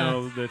 even Yeah.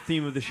 though the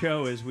theme of the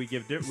show is we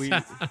give...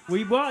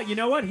 well, you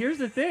know what? Here's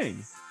the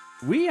thing.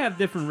 We have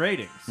different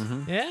ratings.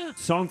 Mm-hmm. Yeah.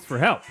 Songs for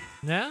Help.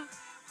 Yeah.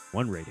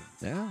 1 rating.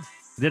 Yeah.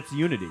 That's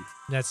unity.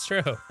 That's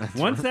true.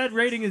 Once that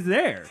rating is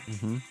there,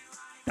 Mm-hmm.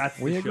 that's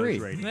We the agree.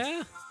 show's rating.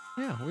 Yeah.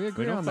 Yeah, we We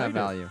agree don't on that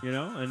fight it,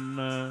 value.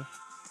 and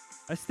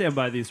I stand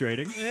by these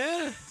ratings.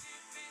 Yeah.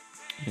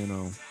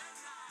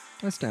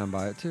 I stand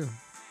by it too.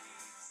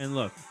 And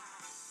look,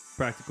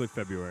 practically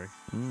February.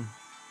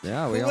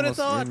 Yeah, we Who would've almost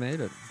thought?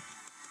 made it.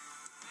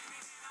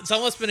 It's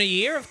almost been a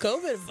year of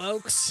COVID,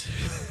 folks.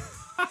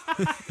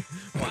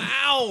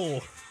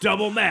 Wow.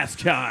 Double mask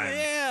time.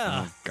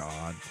 Yeah. Oh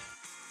God.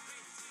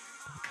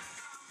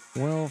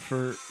 Well,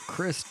 for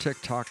Chris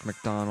TikTok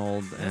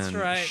McDonald That's and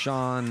right.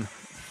 Sean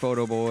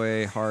Photo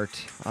Boy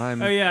Hart,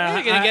 I'm Oh yeah,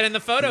 You're going to get in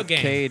the photo game.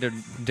 K to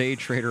day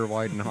trader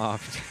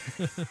Weidenhoft.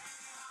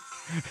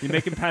 You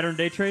making pattern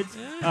day trades?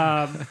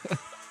 Yeah.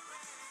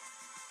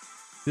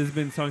 This has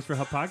been Songs for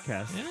Help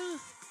podcast. Yeah.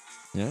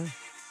 Yeah.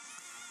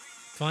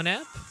 Fun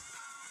app.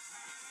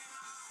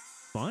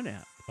 Fun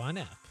app. Fun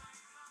app.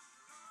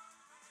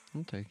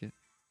 I'll take it.